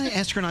 Didn't I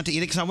ask her not to eat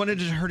it because I wanted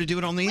her to do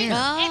it on the air? It's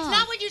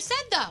not what you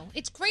said, though.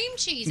 It's cream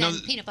cheese No,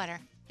 and peanut butter.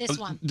 This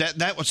one.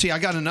 See, I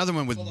got another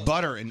one with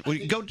butter and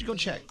go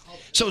check.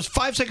 So it's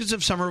 5 Seconds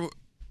of Summer.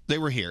 They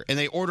were here and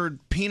they ordered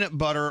peanut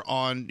butter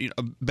on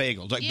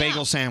bagels, like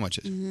bagel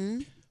sandwiches.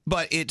 Mm-hmm.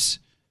 But it's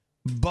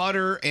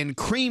butter and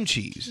cream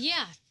cheese.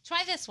 Yeah.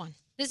 Try this one.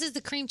 This is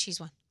the cream cheese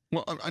one.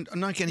 Well, I'm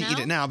not going to eat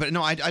it now, but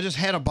no, I just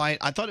had a bite.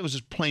 I thought it was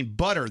just plain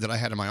butter that I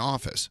had in my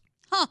office.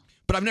 Huh.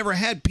 But I've never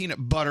had peanut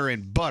butter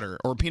and butter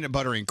or peanut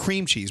butter and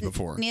cream cheese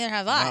before. Neither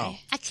have I. Wow.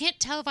 I can't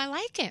tell if I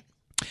like it.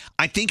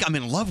 I think I'm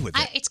in love with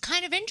it. It's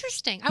kind of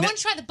interesting. I want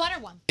to try the butter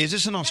one. Is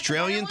this an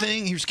Australian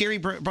thing? Here, Scary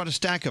brought a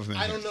stack of them.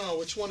 I don't know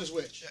which one is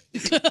which.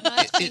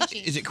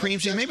 Is it cream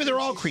cheese? Maybe they're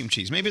all cream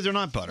cheese. Maybe they're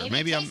not butter.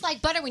 Maybe it tastes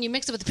like butter when you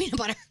mix it with the peanut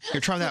butter.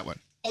 Here, try that one.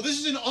 Oh, this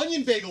is an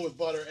onion bagel with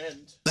butter and...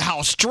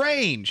 How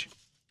strange.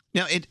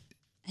 Now,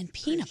 and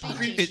peanut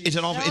butter. Is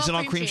it all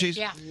cream cheese?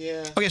 Yeah.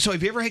 Okay, so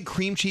have you ever had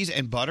cream cheese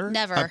and butter?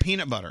 Never.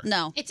 Peanut butter.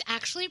 No. It's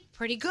actually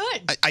pretty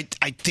good. I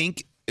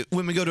think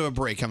when we go to a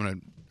break,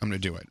 I'm gonna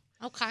do it.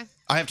 Okay.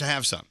 I have to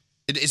have some.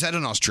 Is that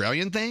an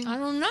Australian thing? I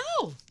don't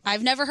know.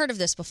 I've never heard of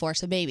this before,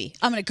 so maybe.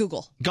 I'm going to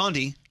Google.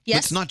 Gandhi, Yes?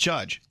 let's not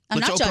judge. I'm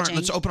not judging.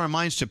 Let's open our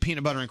minds to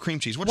peanut butter and cream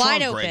cheese. What's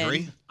Wide wrong, open.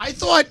 Gregory? I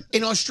thought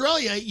in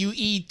Australia you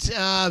eat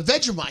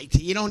Vegemite.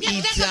 You don't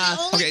eat. That's not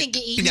the only thing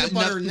you eat. No, peanut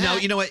butter and no,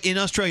 that. you know what? In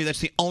Australia, that's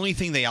the only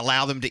thing they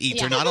allow them to eat.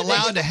 Yeah. They're not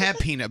allowed to have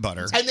peanut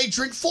butter. And they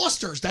drink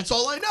Fosters. That's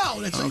all I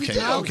know. That's all you Okay,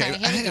 do. okay.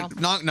 here we go.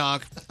 Knock,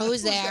 knock.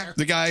 Who's there?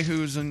 The guy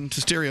who's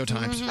into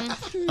stereotypes.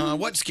 Mm-hmm.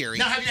 What's scary?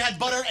 Now, have you had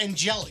butter and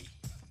jelly?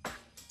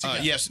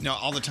 Yes, no,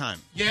 all the time.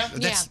 Yeah?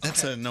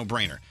 That's a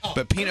no-brainer.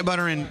 But peanut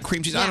butter and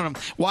cream cheese, I don't know.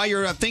 While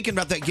you're thinking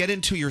about that, get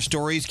into your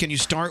stories. Can you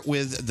start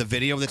with the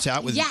video that's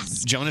out with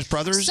Yes. Jonas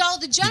Brothers? So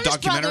the Jonas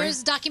documentary?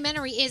 Brothers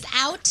documentary is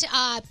out,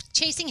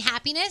 Chasing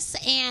Happiness,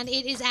 and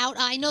it is out.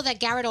 I know that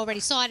Garrett already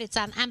saw it. It's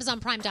on Amazon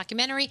Prime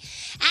documentary,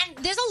 and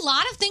there's a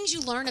lot of things you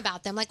learn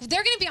about them. Like,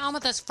 they're going to be on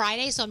with us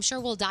Friday, so I'm sure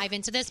we'll dive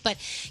into this. But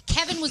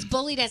Kevin was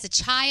bullied as a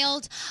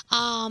child.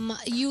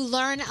 You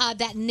learn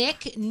that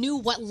Nick knew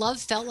what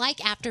love felt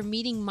like after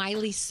meeting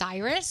Miley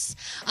Cyrus.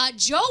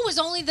 Joe was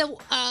only the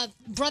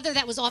brother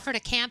that was offered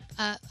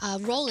a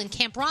role in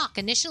Camp Rock.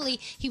 Initially,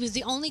 he was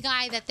the only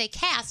guy that they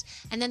cast,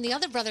 and then the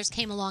other brothers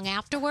came along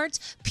afterwards.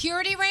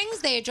 Purity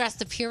rings, they addressed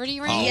the purity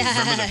rings. Oh,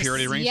 remember the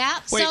purity rings? Yeah,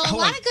 Wait, so a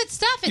hold lot on. of good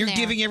stuff in You're there.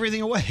 giving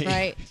everything away.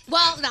 Right.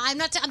 Well, no, I'm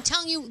not. I'm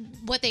telling you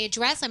what they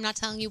address. I'm not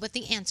telling you what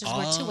the answers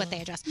were to what they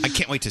addressed. I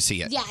can't wait to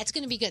see it. Yeah, it's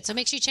going to be good. So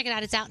make sure you check it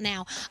out. It's out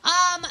now.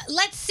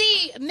 Let's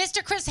see.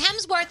 Mr. Chris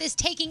Hemsworth is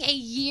taking a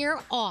year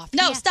off.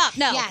 No, stop.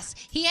 No. Yes.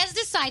 He has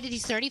decided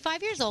he's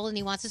 35 years old and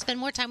he wants to spend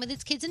more time with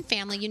his kids and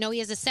family. You know, he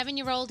has a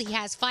 7-year-old. He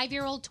has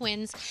 5-year-old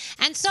twins.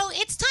 And so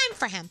it's time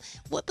for him.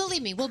 Well,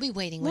 believe me, we'll be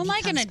waiting. What when am I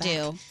he comes gonna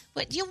back. do?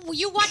 But you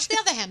watch the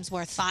other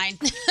Hemsworth. Fine.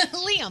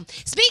 Liam.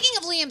 Speaking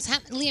of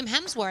Liam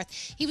Hemsworth,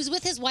 he was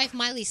with his wife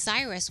Miley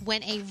Cyrus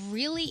when a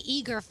really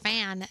eager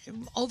fan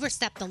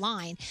overstepped the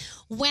line,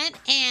 went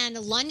and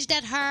lunged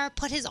at her,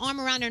 put his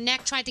arm around her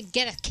neck, tried to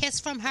get a kiss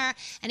from her,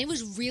 and it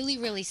was really,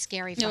 really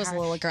scary for her. It was a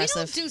little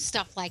aggressive. You don't do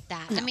stuff like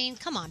that. I mean,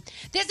 come on.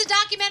 There's a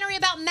documentary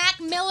about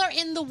Mac Miller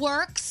in the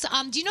works.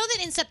 Do you know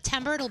that in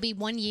September it'll be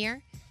 1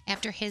 year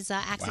after his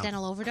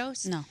accidental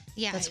overdose? No.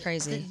 Yeah, That's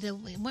crazy.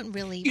 It went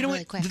really, You know really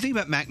what? quick. The thing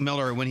about Mac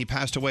Miller, when he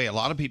passed away, a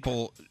lot of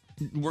people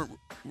were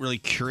really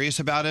curious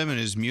about him and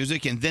his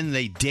music, and then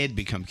they did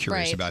become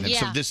curious Right. about him.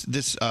 Yeah. So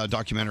this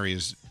documentary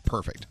is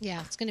perfect.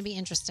 Yeah, it's going to be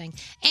interesting.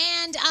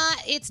 And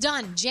it's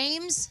done.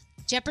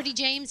 Jeopardy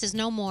James is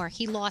no more.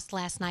 He lost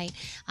last night.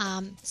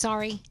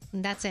 Sorry,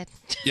 and that's it.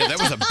 Yeah, that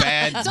was a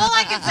bad. That's all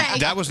I can say.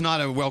 That was not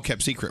a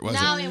well-kept secret, was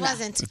it? No, it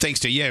wasn't. Thanks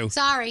to you.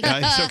 Sorry.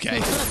 It's okay.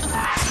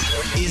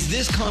 Is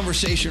this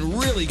conversation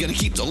really going to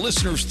keep the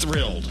listeners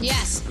thrilled?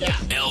 Yes. Yeah.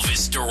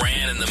 Elvis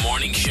Duran in the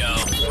morning show.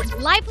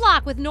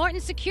 LifeLock with Norton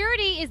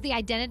Security is the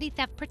identity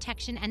theft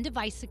protection and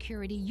device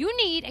security you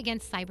need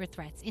against cyber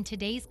threats in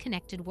today's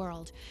connected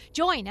world.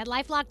 Join at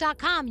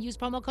LifeLock.com. Use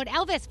promo code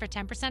Elvis for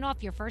 10%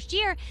 off your first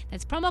year.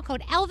 That's promo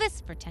code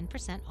Elvis for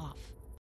 10% off.